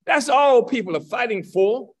 That's all people are fighting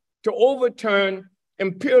for, to overturn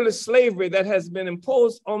imperialist slavery that has been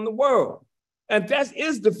imposed on the world. And that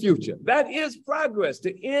is the future. That is progress,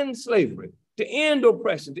 to end slavery, to end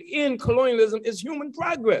oppression, to end colonialism is human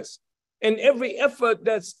progress. And every effort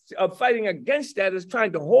that's fighting against that is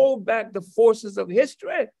trying to hold back the forces of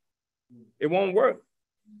history. It won't work.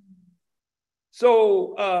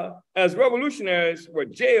 So as revolutionaries were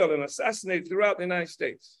jailed and assassinated throughout the United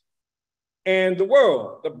States, and the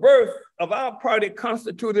world. The birth of our party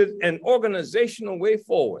constituted an organizational way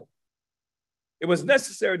forward. It was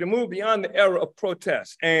necessary to move beyond the era of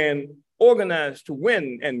protest and organize to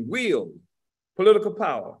win and wield political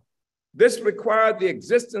power. This required the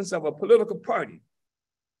existence of a political party,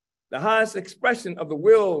 the highest expression of the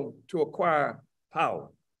will to acquire power.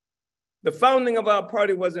 The founding of our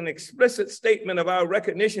party was an explicit statement of our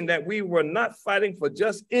recognition that we were not fighting for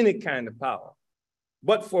just any kind of power,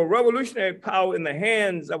 but for revolutionary power in the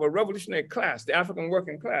hands of a revolutionary class, the African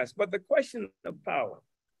working class. But the question of power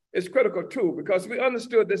is critical too, because we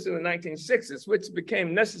understood this in the 1960s, which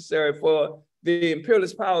became necessary for the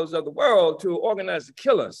imperialist powers of the world to organize to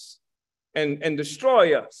kill us and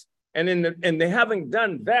destroy us. And they having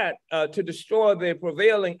done that to destroy the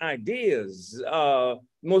prevailing ideas,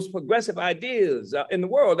 most progressive ideas in the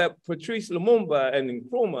world, that Patrice Lumumba and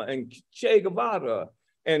Nkrumah and Che Guevara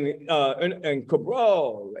and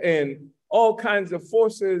Cabral and all kinds of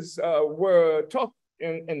forces were taught,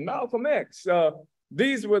 and Malcolm X.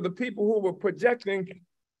 These were the people who were projecting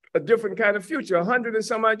a different kind of future. 100 and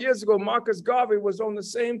some odd years ago, Marcus Garvey was on the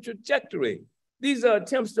same trajectory. These are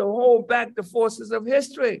attempts to hold back the forces of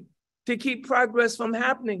history, to keep progress from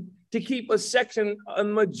happening, to keep a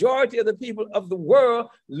majority of the people of the world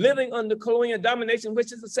living under colonial domination,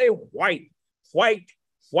 which is to say white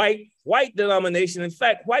denomination. In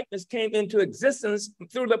fact, whiteness came into existence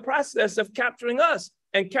through the process of capturing us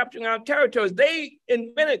and capturing our territories. They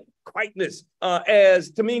invented whiteness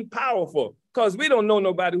as to mean powerful, because we don't know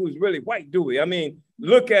nobody who's really white, do we? I mean,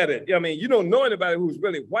 look at it. I mean, you don't know anybody who's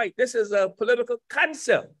really white. This is a political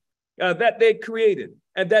concept that they created,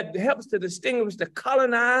 and that helps to distinguish the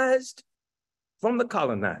colonized from the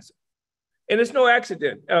colonizer. And it's no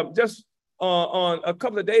accident. Just on a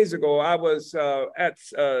couple of days ago, I was at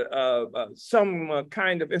some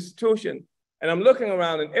kind of institution, and I'm looking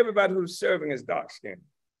around, and everybody who's serving is dark-skinned.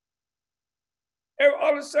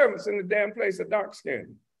 All the servants in the damn place are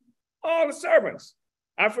dark-skinned. All the servants,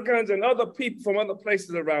 Africans and other people from other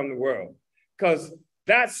places around the world, because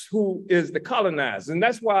that's who is the colonized. And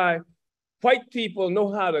that's why white people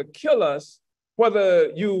know how to kill us,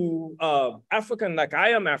 whether you are African like I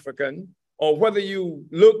am African, or whether you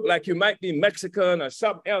look like you might be Mexican or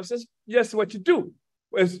something else. It's just what you do.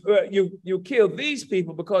 You kill these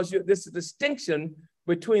people because this is a distinction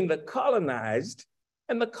between the colonized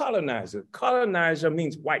and the colonizer. Colonizer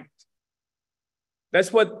means white.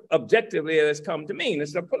 That's what objectively it has come to mean.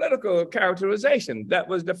 It's a political characterization that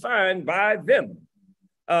was defined by them.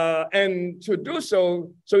 And to do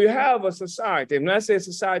so you have a society. And when I say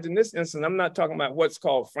society in this instance, I'm not talking about what's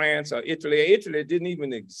called France or Italy. Italy didn't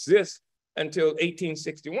even exist until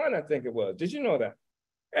 1861, I think it was. Did you know that?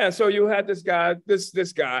 And so you had this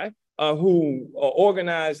guy, who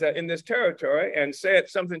organized in this territory and said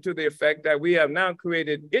something to the effect that we have now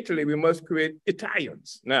created Italy, we must create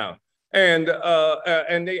Italians now. And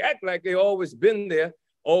they act like they always been there,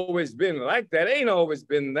 always been like that. Ain't always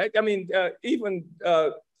been that. I mean, even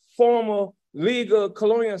formal legal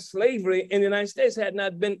colonial slavery in the United States had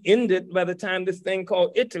not been ended by the time this thing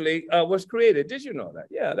called Italy was created. Did you know that?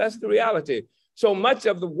 Yeah, that's the reality. So much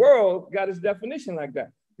of the world got its definition like that.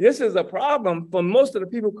 This is a problem for most of the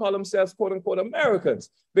people who call themselves quote unquote Americans,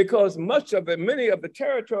 because many of the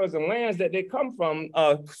territories and lands that they come from,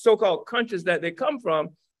 so-called countries that they come from,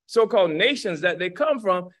 so-called nations that they come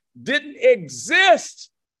from, didn't exist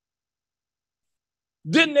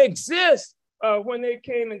when they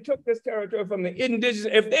came and took this territory from the indigenous.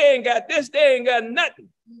 If they ain't got this, they ain't got nothing.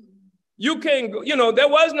 You can't go, there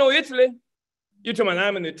was no Italy. You're talking about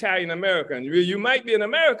I'm an Italian American. You might be an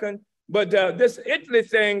American, but this Italy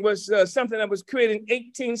thing was something that was created in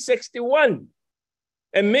 1861.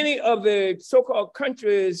 And many of the so-called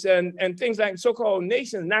countries and things like so-called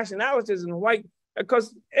nations, nationalities and white,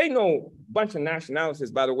 because ain't no bunch of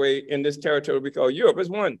nationalities, by the way, in this territory we call Europe. It's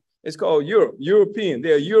one. It's called Europe, European.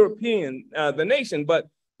 They're European, the nation, but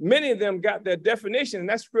many of them got their definition. And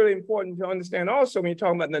that's really important to understand also when you're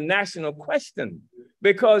talking about the national question,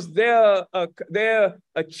 because their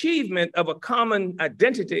achievement of a common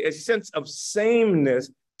identity, a sense of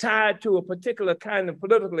sameness tied to a particular kind of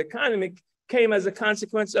political economy came as a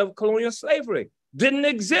consequence of colonial slavery. Didn't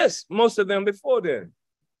exist, most of them before then.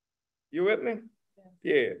 You with me?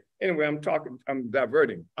 Yeah. Anyway, I'm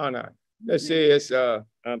diverting, aren't I? Let's see,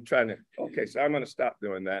 I'm trying to, okay, so I'm gonna stop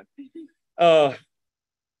doing that.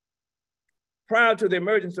 Prior to the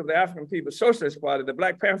emergence of the African People's Socialist Party, the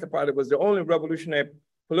Black Panther Party was the only revolutionary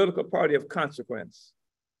political party of consequence,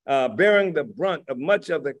 bearing the brunt of much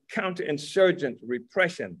of the counterinsurgent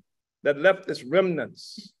repression that left its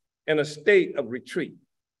remnants in a state of retreat.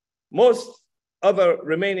 Most Other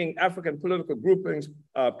remaining African political groupings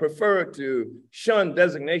preferred to shun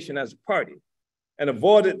designation as a party and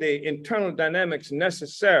avoided the internal dynamics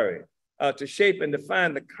necessary to shape and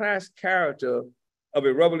define the class character of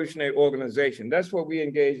a revolutionary organization. That's what we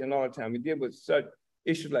engage in all the time. We deal with such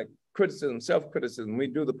issues like criticism, self-criticism. We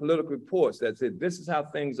do the political reports that say, this is how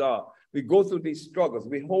things are. We go through these struggles.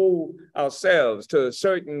 We hold ourselves to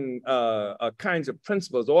certain kinds of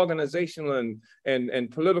principles, organizational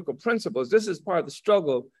and political principles. This is part of the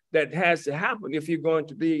struggle that has to happen if you're going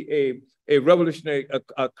to be a revolutionary,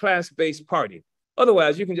 a class-based party.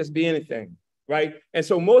 Otherwise, you can just be anything, right? And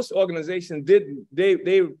so most organizations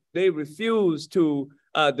they refuse to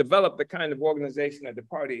develop the kind of organization that the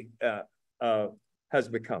party has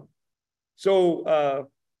become. So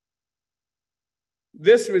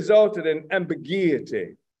this resulted in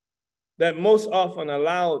ambiguity that most often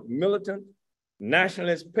allowed militant,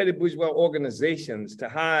 nationalist, petty bourgeois organizations to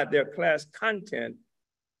hide their class content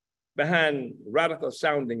behind radical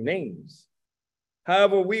sounding names.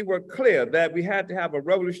 However, we were clear that we had to have a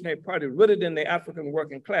revolutionary party rooted in the African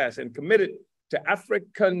working class and committed to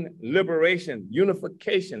African liberation,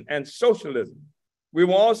 unification, and socialism. We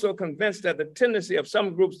were also convinced that the tendency of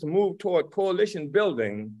some groups to move toward coalition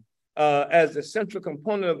building as the central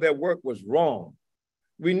component of their work was wrong.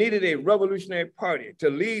 We needed a revolutionary party to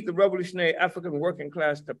lead the revolutionary African working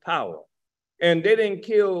class to power. And they didn't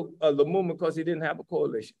kill Lumumba because he didn't have a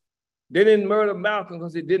coalition. They didn't murder Malcolm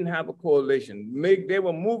because he didn't have a coalition. They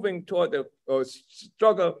were moving toward the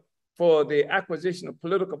struggle for the acquisition of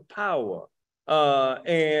political power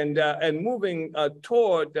and moving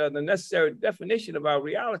toward the necessary definition of our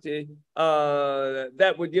reality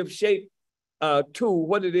that would give shape to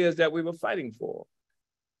what it is that we were fighting for.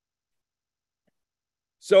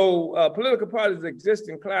 So political parties exist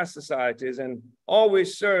in class societies and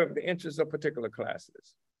always serve the interests of particular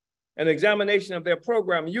classes. An examination of their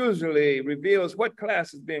program usually reveals what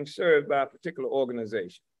class is being served by a particular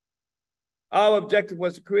organization. Our objective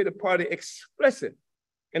was to create a party explicit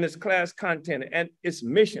in its class content and its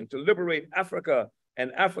mission to liberate Africa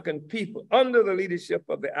and African people under the leadership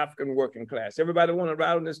of the African working class. Everybody want to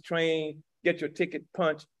ride on this train, get your ticket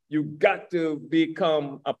punched. You got to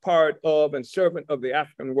become a part of and servant of the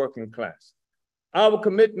African working class. Our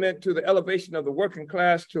commitment to the elevation of the working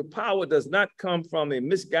class to power does not come from a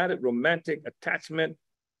misguided romantic attachment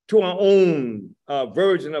to our own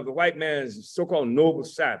version of the white man's so-called noble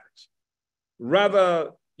savage. Rather,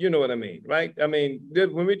 you know what I mean, right? I mean,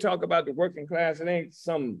 when we talk about the working class, it ain't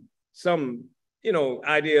some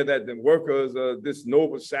idea that the workers are this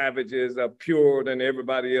noble savages are purer than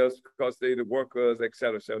everybody else because they're the workers, et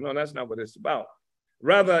cetera, et cetera. No, that's not what it's about.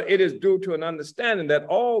 Rather, it is due to an understanding that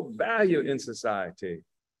all value in society,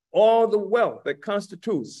 all the wealth that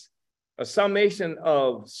constitutes a summation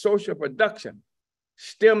of social production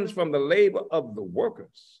stems from the labor of the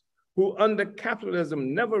workers who under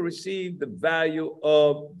capitalism never received the value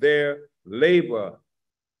of their labor.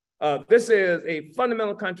 This is a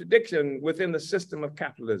fundamental contradiction within the system of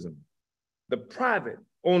capitalism. The private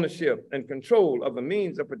ownership and control of the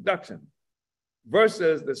means of production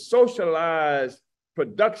versus the socialized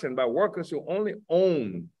production by workers who only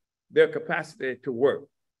own their capacity to work.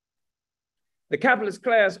 The capitalist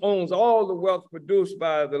class owns all the wealth produced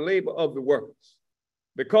by the labor of the workers.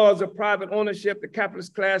 Because of private ownership, the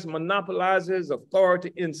capitalist class monopolizes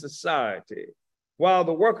authority in society, while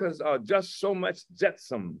the workers are just so much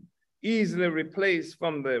jetsam, easily replaced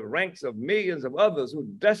from the ranks of millions of others who,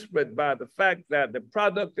 desperate by the fact that the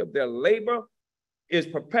product of their labor is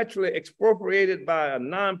perpetually expropriated by a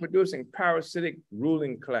non-producing parasitic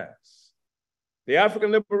ruling class. The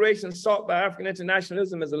African liberation sought by African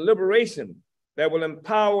internationalism is a liberation that will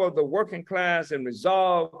empower the working class and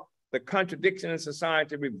resolve the contradiction in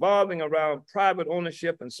society revolving around private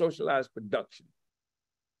ownership and socialized production.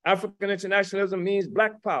 African internationalism means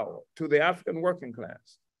Black power to the African working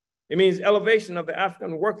class. It means elevation of the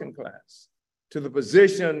African working class to the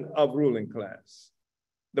position of ruling class.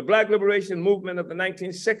 The Black liberation movement of the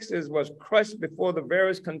 1960s was crushed before the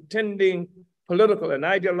various contending political and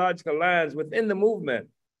ideological lines within the movement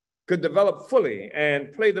could develop fully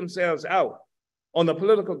and play themselves out on the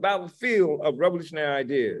political battlefield of revolutionary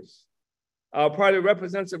ideas. Our party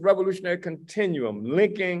represents a revolutionary continuum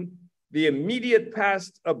linking the immediate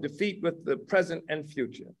past of defeat with the present and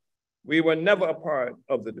future. We were never a part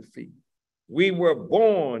of the defeat. We were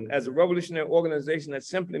born as a revolutionary organization that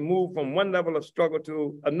simply moved from one level of struggle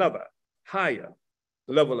to another, higher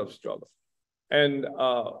level of struggle. And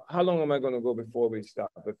how long am I going to go before we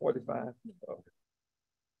stop? At 45? Okay.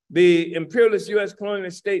 The imperialist U.S.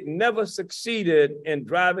 colonial state never succeeded in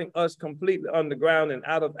driving us completely underground and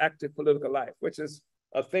out of active political life, which is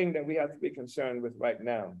a thing that we have to be concerned with right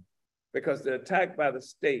now, because the attack by the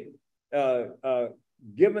state,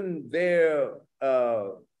 given their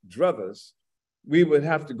druthers, we would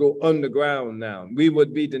have to go underground now. We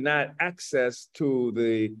would be denied access to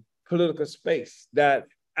the political space that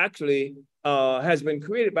actually has been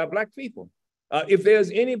created by Black people. If there's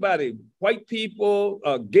anybody, white people,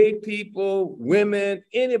 gay people, women,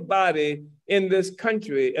 anybody in this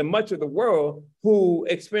country and much of the world who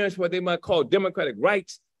experience what they might call democratic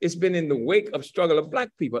rights, it's been in the wake of struggle of Black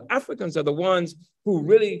people. Africans are the ones who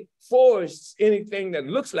really forged anything that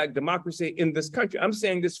looks like democracy in this country. I'm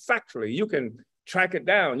saying this factually. You can track it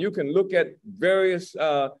down. You can look at various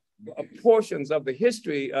portions of the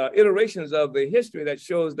history, iterations of the history that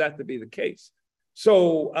shows that to be the case.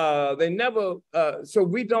 So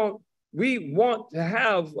we want to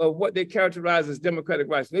have what they characterize as democratic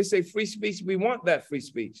rights. They say free speech, we want that free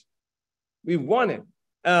speech. We want it.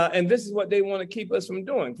 And this is what they want to keep us from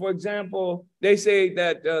doing. For example, they say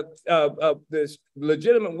that this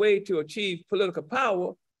legitimate way to achieve political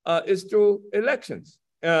power is through elections.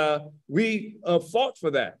 We fought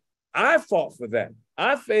for that. I fought for that.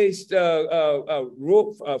 I faced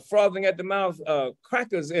frothing at the mouth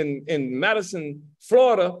crackers in Madison,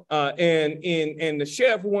 Florida, and the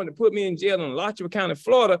sheriff who wanted to put me in jail in Alachua County,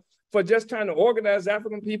 Florida, for just trying to organize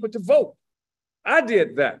African people to vote. I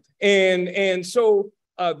did that. And so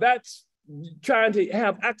that's trying to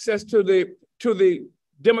have access to the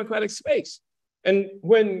democratic space. And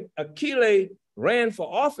when Akile ran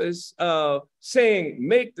for office saying,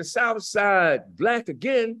 make the South Side Black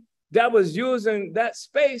again, that was using that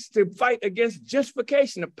space to fight against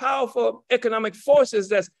gentrification, the powerful economic forces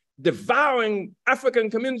that's devouring African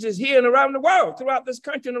communities here and around the world, throughout this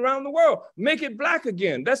country and around the world. Make it Black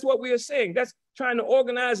again. That's what we are saying. That's trying to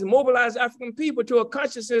organize and mobilize African people to a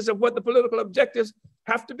consciousness of what the political objectives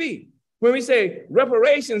have to be. When we say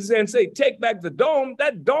reparations and say, take back the dome,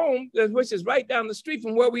 that dome, which is right down the street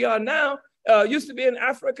from where we are now, used to be an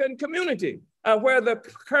African community where the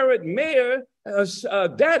current mayor,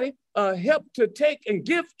 daddy, helped to take and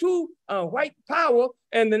give to white power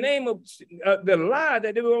in the name of the lie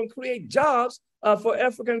that they were going to create jobs for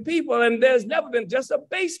African people. And there's never been just a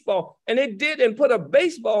baseball. And they did and put a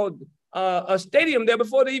baseball a stadium there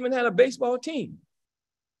before they even had a baseball team.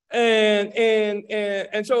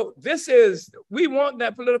 And so this is, we want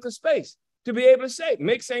that political space to be able to say,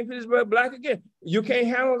 make St. Petersburg Black again. You can't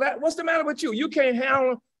handle that. What's the matter with you? You can't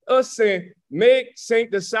handle us saying, make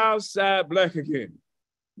the South Side Black again.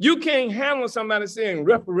 You can't handle somebody saying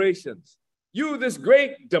reparations. You, this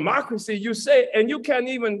great democracy, you say, and you can't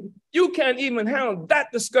even handle that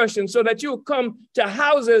discussion so that you'll come to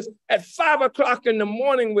houses at 5 o'clock in the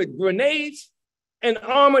morning with grenades and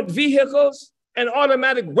armored vehicles and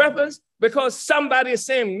automatic weapons because somebody is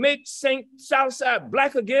saying, make South Side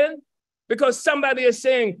Black again, because somebody is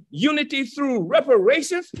saying unity through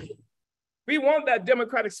reparations. We want that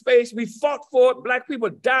democratic space. We fought for it. Black people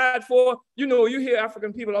died for it. You know, you hear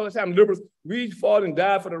African people all the time, liberals, we fought and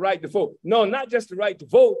died for the right to vote. No, not just the right to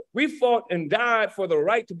vote. We fought and died for the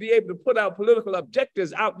right to be able to put our political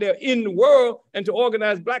objectives out there in the world and to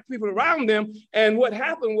organize Black people around them. And what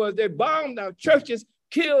happened was they bombed our churches,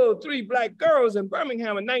 killed 3 Black girls in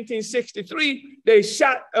Birmingham in 1963. They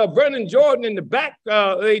shot Vernon Jordan in the back.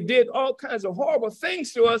 They did all kinds of horrible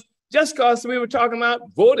things to us just because we were talking about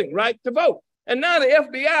voting, right to vote. And now the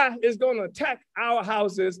FBI is going to attack our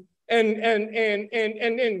houses and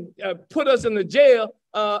then put us in the jail.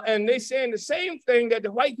 And they're saying the same thing that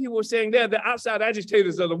the white people were saying there. The outside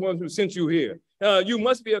agitators are the ones who sent you here. You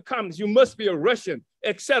must be a communist. You must be a Russian,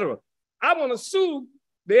 etc. I want to sue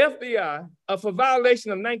the FBI for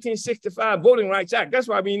violation of 1965 Voting Rights Act. That's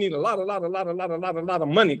why we need a lot of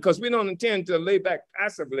money, because we don't intend to lay back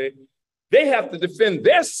passively. They have to defend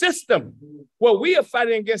their system. What we are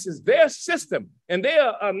fighting against is their system. And they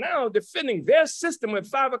are now defending their system at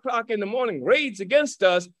 5 o'clock in the morning, raids against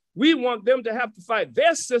us. We want them to have to fight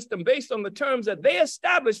their system based on the terms that they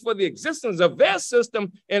established for the existence of their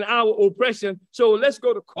system and our oppression. So let's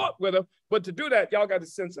go to court with them. But to do that, y'all got to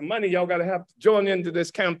send some money. Y'all got to have to join into this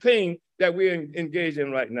campaign that we're engaged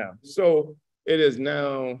in right now. So it is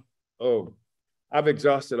now, I've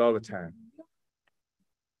exhausted all the time.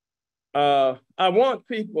 I want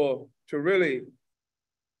people to really,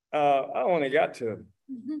 I only got to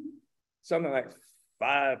something like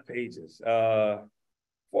 5 pages, 4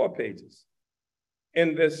 pages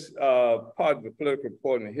in this part of the political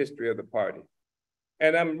report and the history of the party.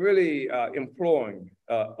 And I'm really imploring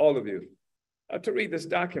all of you to read this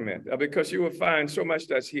document because you will find so much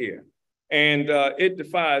that's here. And it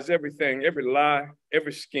defies everything, every lie,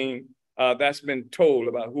 every scheme that's been told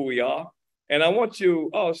about who we are. And I want you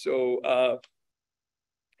also,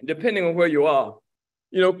 depending on where you are,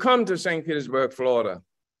 come to St. Petersburg, Florida,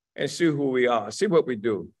 and see who we are, see what we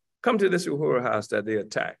do. Come to this Uhuru House that they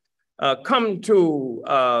attacked. Come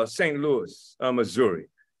to St. Louis, Missouri.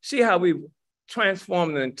 See how we've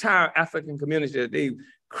transformed the entire African community that they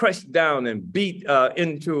crushed down and beat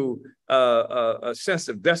into a sense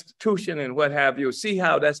of destitution and what have you. See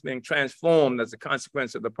how that's being transformed as a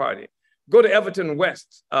consequence of the party. Go to Everton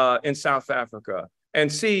West in South Africa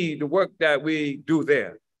and see the work that we do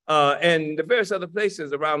there. And the various other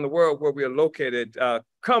places around the world where we are located.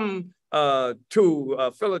 Come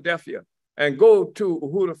to Philadelphia and go to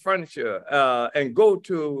Uhuru Furniture and go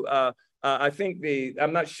to, I think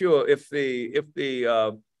I'm not sure if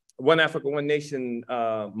the One Africa, One Nation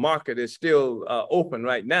market is still open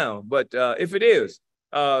right now, but if it is,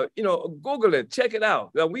 Google it, check it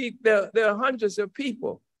out. There are hundreds of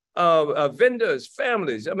people, vendors,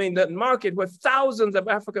 families. I mean, that market where thousands of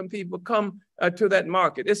African people come to that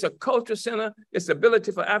market. It's a culture center. It's the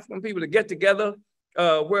ability for African people to get together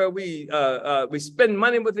where we spend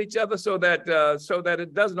money with each other so that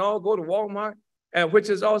it doesn't all go to Walmart, and which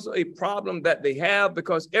is also a problem that they have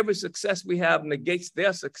because every success we have negates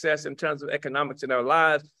their success in terms of economics in our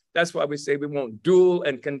lives. That's why we say we want dual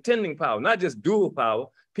and contending power, not just dual power.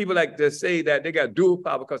 People like to say that they got dual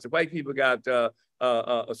power because the white people got a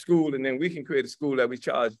school, and then we can create a school that we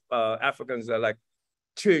charge Africans like $1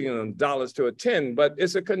 trillion to attend, but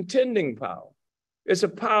it's a contending power. It's a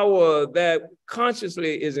power that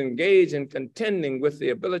consciously is engaged in contending with the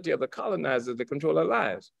ability of the colonizers to control our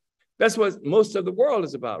lives. That's what most of the world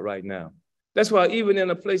is about right now. That's why even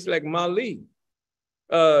in a place like Mali,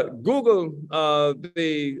 Google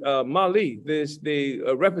Mali,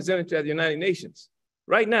 the representative of the United Nations,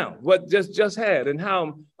 right now, what just had, and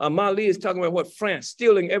how Mali is talking about what France,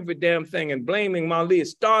 stealing every damn thing and blaming Mali,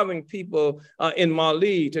 starving people in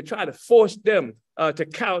Mali to try to force them to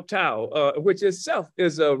kowtow, which itself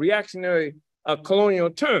is a reactionary colonial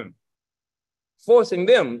term, forcing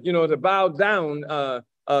them, to bow down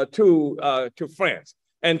to France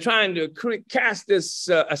and trying to cast this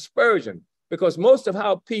aspersion, because most of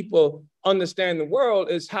how people understand the world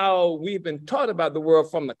is how we've been taught about the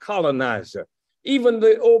world from the colonizer. Even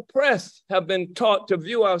the oppressed have been taught to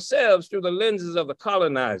view ourselves through the lenses of the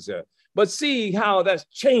colonizer. But see how that's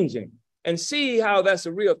changing, and see how that's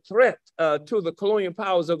a real threat to the colonial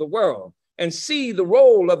powers of the world, and see the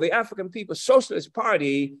role of the African People's Socialist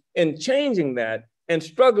Party in changing that and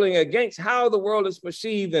struggling against how the world is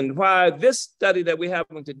perceived, and why this study that we have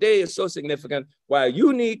today is so significant, why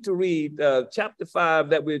you need to read chapter 5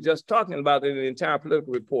 that we're just talking about in the entire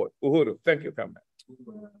political report. Uhuru, thank you, comrade.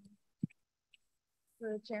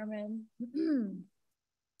 For the chairman.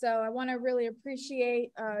 So I want to really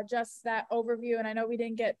appreciate just that overview. And I know we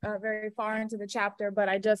didn't get very far into the chapter, but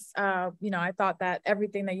I just, I thought that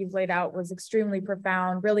everything that you've laid out was extremely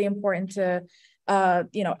profound, really important to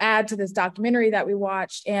add to this documentary that we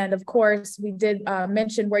watched. And of course, we did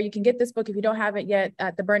mention where you can get this book if you don't have it yet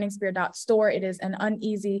at the burningspear.store. It is An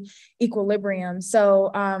Uneasy Equilibrium.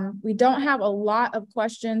 So we don't have a lot of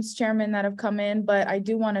questions, Chairman, that have come in, but I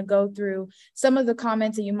do want to go through some of the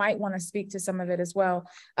comments, and you might want to speak to some of it as well.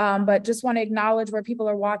 But just want to acknowledge where people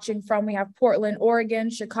are watching from. We have Portland, Oregon,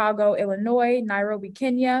 Chicago, Illinois, Nairobi,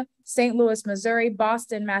 Kenya, St. Louis, Missouri,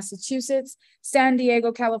 Boston, Massachusetts, San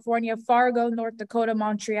Diego, California, Fargo, North Dakota,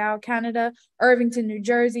 Montreal, Canada, Irvington, New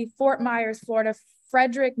Jersey, Fort Myers, Florida,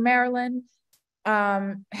 Frederick, Maryland,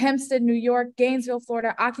 Hempstead, New York, Gainesville,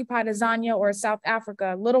 Florida, Occupied Azania or South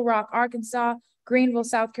Africa, Little Rock, Arkansas, Greenville,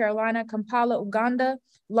 South Carolina, Kampala, Uganda,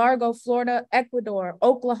 Largo, Florida, Ecuador,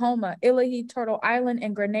 Oklahoma, Ilahi, Turtle Island,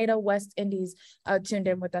 and Grenada, West Indies tuned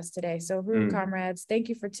in with us today. So, comrades, thank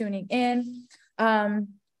you for tuning in.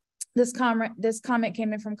 This comment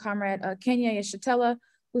came in from Comrade Omali Yeshitela,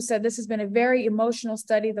 who said, "This has been a very emotional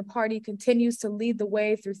study. The party continues to lead the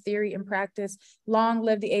way through theory and practice. Long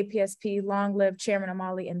live the APSP, long live Chairman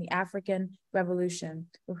Omali and the African Revolution."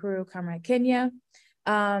 Uhuru, Comrade Kenya.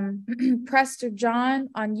 Prester John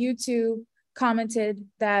on YouTube commented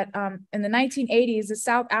that in the 1980s, the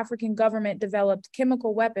South African government developed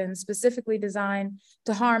chemical weapons specifically designed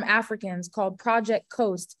to harm Africans called Project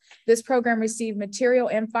Coast. This program received material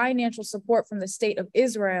and financial support from the state of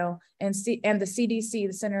Israel and the CDC,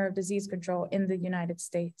 the Center of Disease Control in the United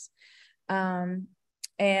States. Comrade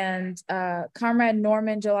Norman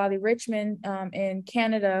Jalali Richmond in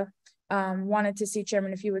Canada wanted to see,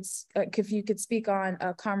 Chairman, if you could speak on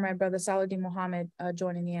Comrade Brother Saladin Muhammad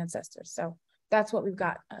joining the ancestors. So that's what we've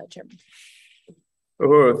got, Chairman.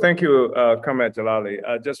 Thank you, Comrade Jalali.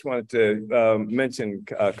 I just wanted to mention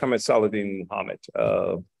Comrade Saladin Muhammad,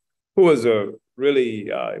 who was a really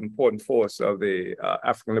important force of the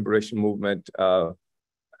African liberation movement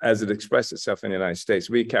as it expressed itself in the United States.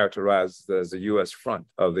 We characterized as the U.S. front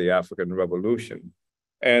of the African Revolution.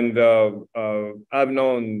 And I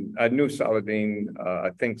knew Saladin, I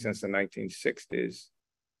think since the 1960s.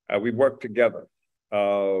 We worked together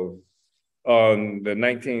on the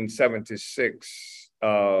 1976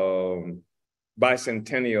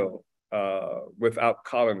 bicentennial without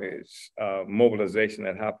colonies mobilization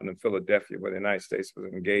that happened in Philadelphia, where the United States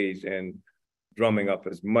was engaged in drumming up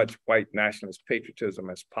as much white nationalist patriotism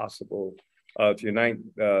as possible to unite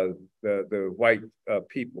the white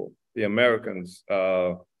people, the Americans,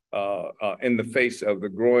 in the face of the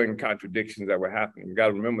growing contradictions that were happening. You got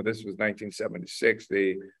to remember, this was 1976.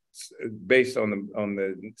 Based on the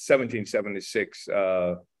 1776,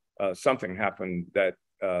 something happened that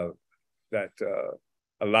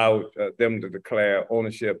allowed them to declare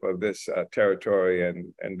ownership of this territory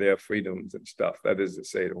and their freedoms and stuff. That is to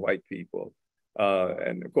say, the white people.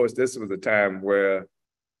 And of course, this was a time where,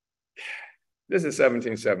 this is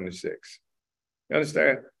 1776, you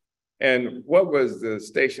understand? And what was the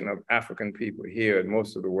station of African people here in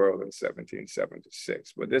most of the world in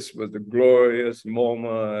 1776? But this was the glorious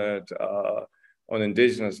moment on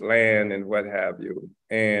indigenous land and what have you.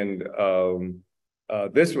 And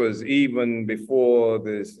this was even before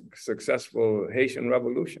the successful Haitian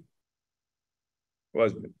Revolution,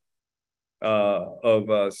 wasn't it? Of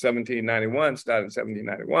 1791, started in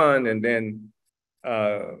 1791, and then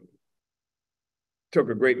took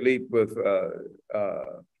a great leap with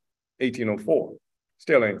 1804.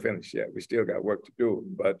 Still ain't finished yet. We still got work to do.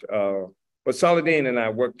 But Saladin and I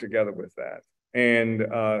worked together with that. And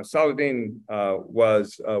Saladin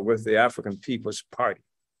was with the African People's Party.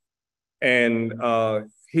 And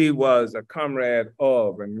he was a comrade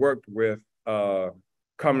of and worked with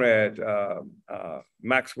Comrade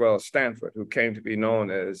Maxwell Stanford, who came to be known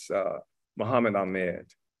as Muhammad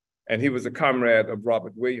Ahmed. And he was a comrade of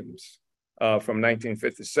Robert Williams from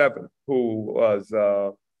 1957, who was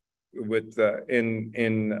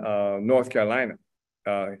in North Carolina.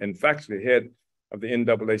 In fact, the head of the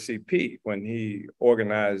NAACP when he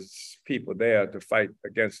organized people there to fight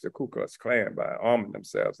against the Ku Klux Klan by arming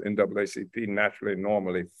themselves. NAACP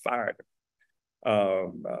normally fired him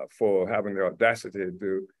for having the audacity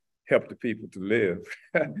to help the people to live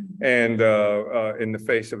and in the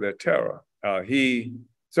face of their terror.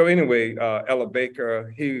 So anyway, Ella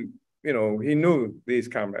Baker, he knew these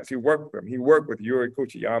comrades. He worked with them. He worked with Yuri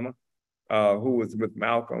Kuchiyama, who was with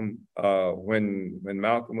Malcolm when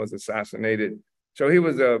Malcolm was assassinated. So he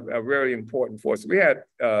was a very important force. We had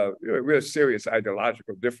real serious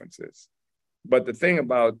ideological differences. But the thing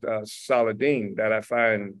about Saladin that I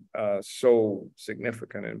find so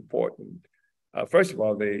significant and important, first of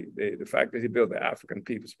all, the fact that he built the African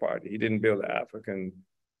People's Party. He didn't build the African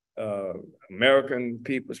American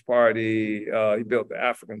People's Party. He built the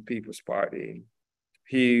African People's Party.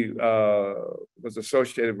 He was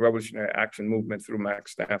associated with Revolutionary Action Movement through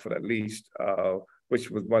Max Stanford, at least,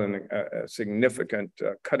 which was one of a significant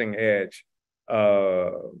cutting edge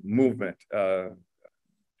movement,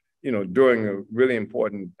 during a really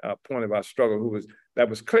important point of our struggle, that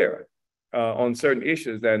was clearer on certain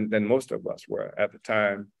issues than most of us were at the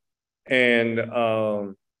time. And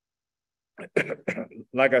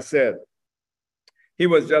like I said, he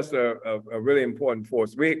was just a really important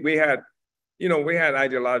force. We had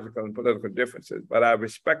ideological and political differences, but I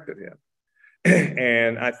respected him.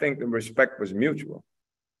 And I think the respect was mutual.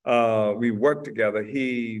 We worked together.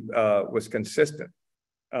 He was consistent.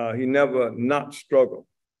 He never not struggled.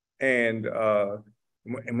 And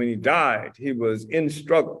when he died, he was in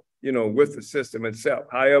struggle, with the system itself.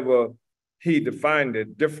 However, he defined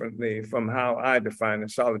it differently from how I defined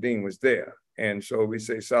it. Saladin was there. And so we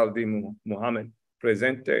say Saladin Muhammad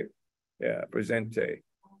presente. Yeah, presente.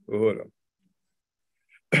 Uhuru.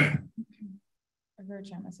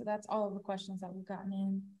 Chairman. So that's all of the questions that we've gotten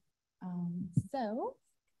in.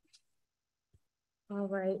 All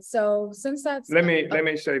right. So since that's let me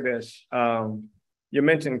say this. You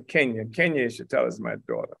mentioned Kenya. Kenya Yeshitela is my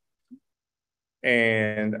daughter,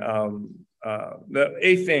 and a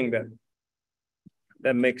thing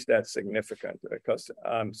that makes that significant, because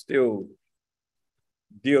I'm still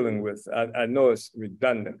dealing with. I know it's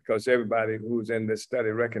redundant because everybody who's in this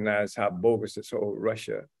study recognizes how bogus this whole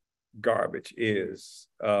Russia garbage is.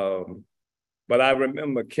 But I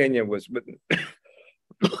remember Kenya was with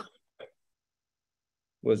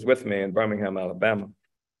me in Birmingham, Alabama.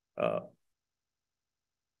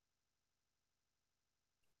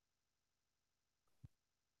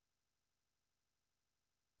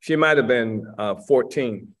 She might have been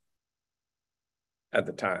 14 at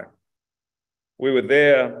the time. We were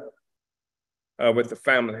there with the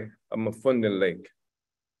family of Mafundi Lake,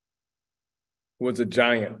 who was a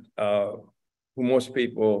giant, who most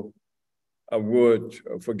people would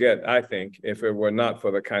forget, I think, if it were not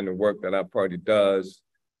for the kind of work that our party does,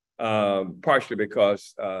 partially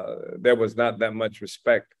because there was not that much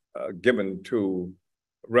respect given to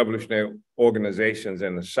revolutionary organizations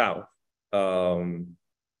in the South.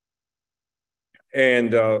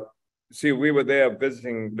 See, we were there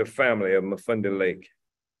visiting the family of Mafundi Lake,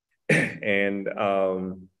 and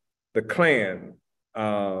the Klan,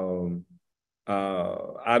 I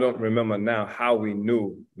don't remember now how we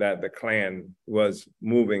knew that the Klan was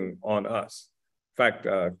moving on us. In fact,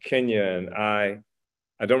 Kenya and I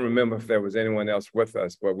don't remember if there was anyone else with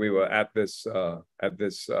us, but we were at this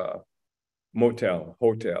hotel.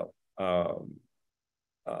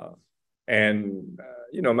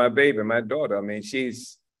 You know, my baby, my daughter, I mean,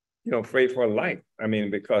 she's, you know, afraid for her life. I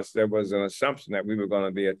mean, because there was an assumption that we were going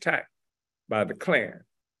to be attacked by the Klan.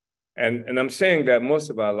 And I'm saying that most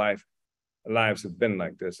of our lives have been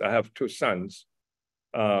like this. I have two sons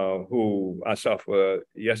who I saw for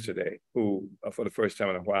yesterday, who for the first time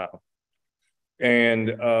in a while. And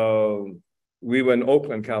we were in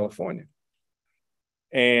Oakland, California.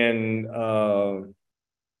 And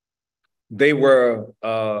they were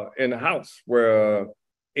in a house where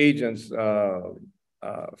agents firebombed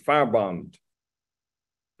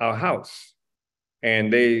our house,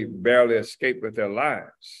 and they barely escaped with their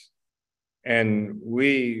lives. And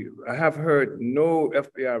we have heard no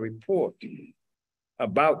FBI report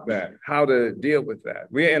about that, how to deal with that.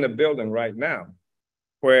 We're in a building right now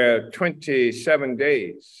where 27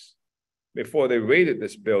 days before they raided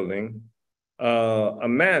this building, a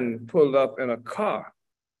man pulled up in a car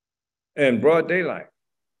in broad daylight,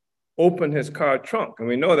 opened his car trunk. And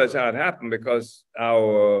we know that's how it happened because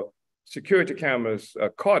our security cameras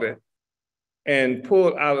caught it, and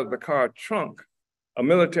pulled out of the car trunk a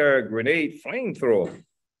military grenade flamethrower,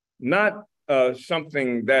 not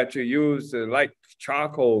something that you use to light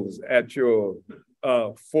charcoals at your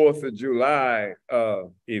 4th of July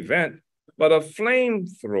event, but a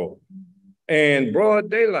flamethrower in broad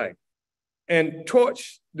daylight, and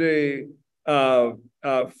torched the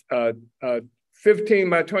 15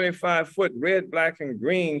 by 25 foot red, black, and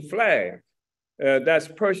green flag that's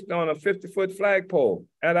perched on a 50-foot flagpole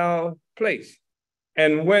at our place.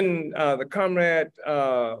 And when the comrade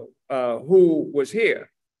who was here,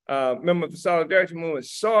 member of the Solidarity Movement,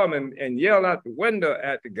 saw him and yelled out the window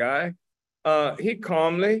at the guy, he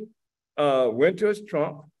calmly went to his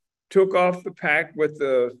trunk, took off the pack with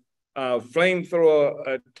the flamethrower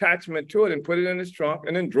attachment to it and put it in his trunk,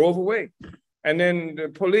 and then drove away. And then the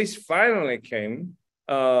police finally came,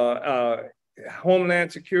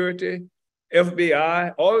 Homeland Security,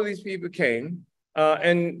 FBI, all of these people came,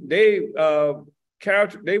 and they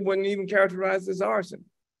wouldn't even characterize this arson.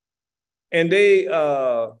 And they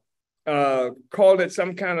called it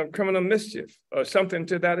some kind of criminal mischief or something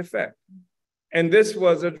to that effect. And this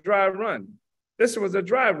was a dry run. This was a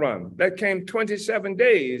dry run that came 27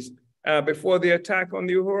 days before the attack on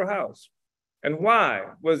the Uhuru House. And why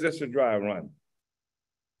was this a dry run?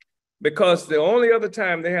 Because the only other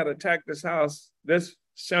time they had attacked this house, this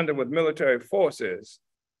center with military forces,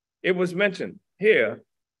 it was mentioned here,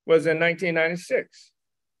 was in 1996.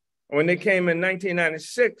 When they came in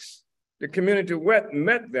 1996, the community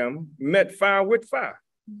met fire with fire.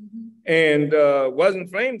 And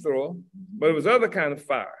wasn't flamethrower, but it was other kind of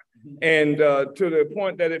fire. And to the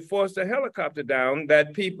point that it forced a helicopter down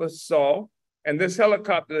that people saw. And this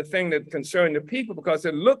helicopter, the thing that concerned the people, because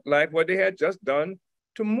it looked like what they had just done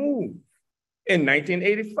to move in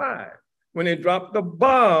 1985, when they dropped the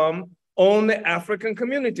bomb on the African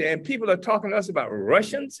community. And people are talking to us about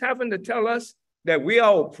Russians having to tell us that we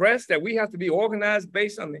are oppressed, that we have to be organized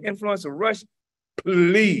based on the influence of Russia.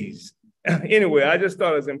 Please. Anyway, I just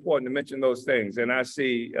thought it was important to mention those things. And I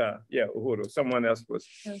see, Uhuru, someone else was.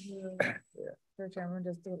 Sure, Chairman,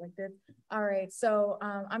 just do it like this. All right, so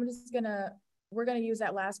we're gonna use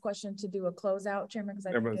that last question to do a closeout, Chairman, because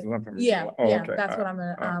I think okay. That's what I'm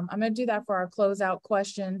gonna do that for our closeout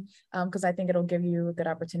question, because I think it'll give you a good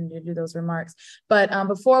opportunity to do those remarks. But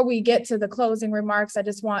before we get to the closing remarks, I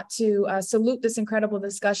just want to salute this incredible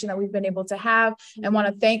discussion that we've been able to have, and want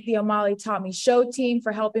to thank the Omali Taught Me Show team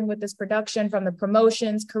for helping with this production, from the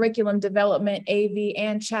promotions, curriculum development, AV,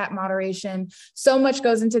 and chat moderation. So much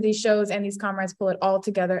goes into these shows, and these comrades pull it all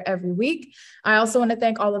together every week. I also want to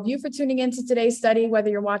thank all of you for tuning in to today's today's study, whether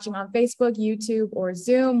you're watching on Facebook, YouTube, or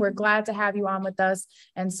Zoom. We're glad to have you on with us.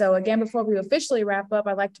 And so again, before we officially wrap up,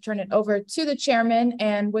 I'd like to turn it over to the chairman.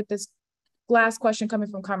 And with this last question coming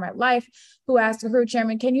from Comrade Life, who asked, Uhuru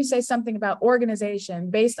Chairman, can you say something about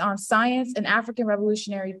organization based on science and African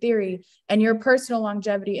revolutionary theory and your personal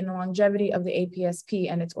longevity and the longevity of the APSP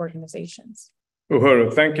and its organizations?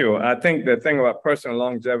 Uhuru, thank you. I think the thing about personal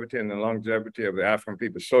longevity and the longevity of the African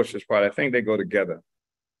People's Socialist Party, I think they go together.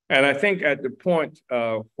 And I think at the point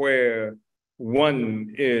where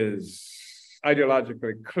one is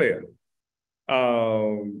ideologically clear,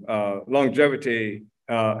 longevity,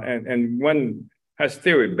 and one has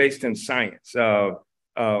theory based in science.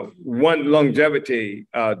 One longevity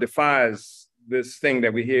defies this thing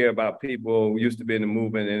that we hear about people who used to be in the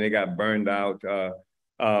movement and they got burned out.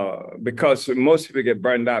 Because most people get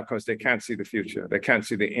burned out because they can't see the future. They can't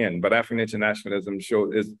see the end. But African internationalism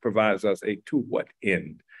provides us a to what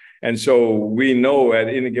end. And so we know at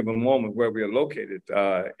any given moment where we are located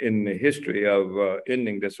in the history of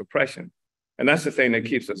ending this oppression. And that's the thing that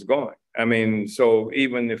keeps us going. I mean, so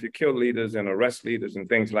even if you kill leaders and arrest leaders and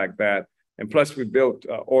things like that, and plus we built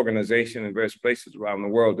organization in various places around the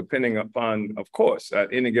world, depending upon, of course,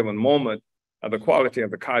 at any given moment, the quality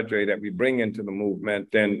of the cadre that we bring into the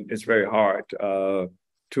movement, then it's very hard to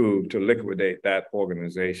liquidate that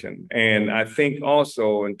organization. And I think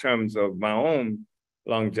also in terms of my own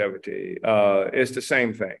longevity, it's the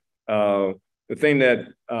same thing. The thing that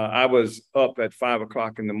I was up at 5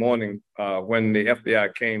 o'clock in the morning when the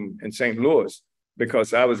FBI came in St. Louis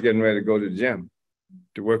because I was getting ready to go to the gym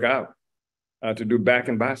to work out, to do back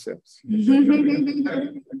and biceps.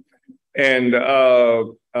 And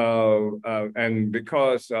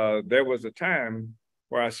because there was a time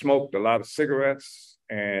where I smoked a lot of cigarettes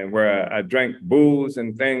and where I drank booze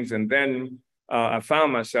and things. And then I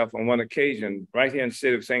found myself on one occasion right here in the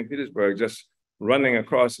city of St. Petersburg, just running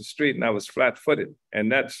across the street, and I was flat-footed.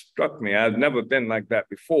 And that struck me. I've never been like that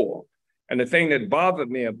before. And the thing that bothered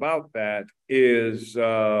me about that is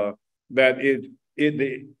that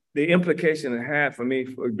the implication it had for me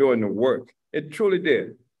for doing the work, it truly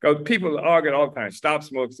did. Because people argue all the time, stop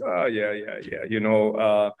smoking. Oh, yeah. You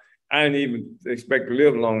know, I didn't even expect to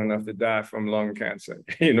live long enough to die from lung cancer.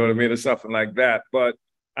 You know what I mean? Or something like that. But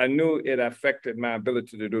I knew it affected my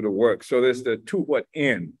ability to do the work. So there's the to what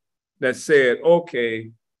end that said, okay,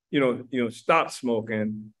 you know, stop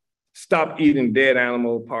smoking, stop eating dead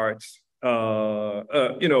animal parts,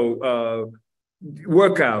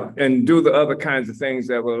 work out and do the other kinds of things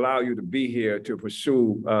that will allow you to be here to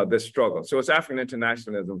pursue this struggle. So it's African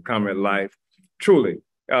internationalism, Comrade Life, truly,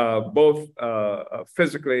 both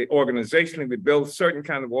physically, organizationally. We build certain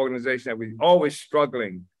kind of organization that we're always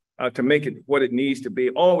struggling to make it what it needs to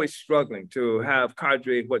be, always struggling to have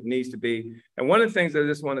cadre what it needs to be. And one of the things I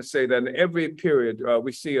just want to say that in every period,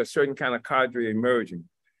 we see a certain kind of cadre emerging.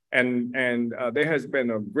 And there has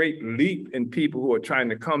been a great leap in people who are trying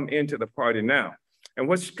to come into the party now. And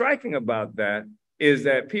what's striking about that is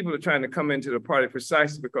that people are trying to come into the party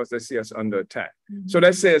precisely because they see us under attack. Mm-hmm. So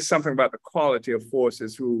that says something about the quality of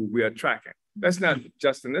forces who we are tracking. That's not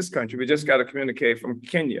just in this country. We just got to communicate from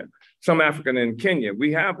Kenya. Some African in Kenya,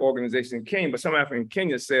 we have organization in Kenya, but some African in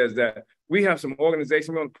Kenya says that we have some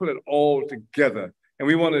organization, we want to put it all together. And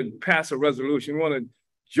we want to pass a resolution. We want to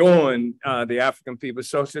join the African People's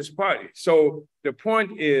Socialist Party. So the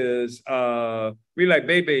point is, we like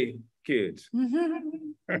baby kids.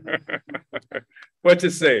 What you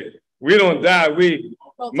say? We don't die, we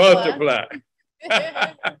multiply.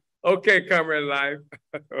 Okay, Comrade Life.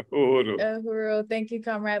 Uhuru, thank you,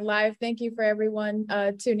 Comrade Life. Thank you for everyone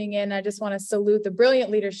tuning in. I just want to salute the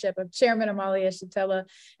brilliant leadership of Chairman Omali Yeshitela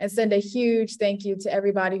and send a huge thank you to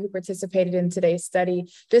everybody who participated in today's study.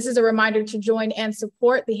 This is a reminder to join and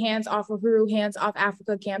support the Hands Off Uhuru, Hands Off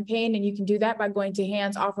Africa campaign, and you can do that by going to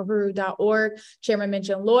handsoffuhuru.org. Chairman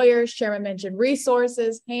mentioned lawyers, Chairman mentioned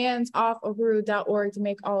resources, handsoffuhuru.org to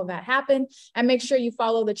make all of that happen. And make sure you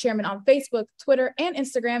follow the Chairman on Facebook, Twitter, and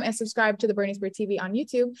Instagram, and subscribe to the Burning Spear TV on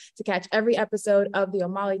YouTube to catch every episode of the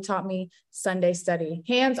Omali Taught Me Sunday Study.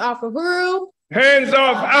 Hands off Uhuru. Hands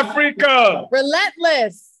off Africa.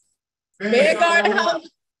 Relentless. Big on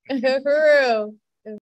Uhuru.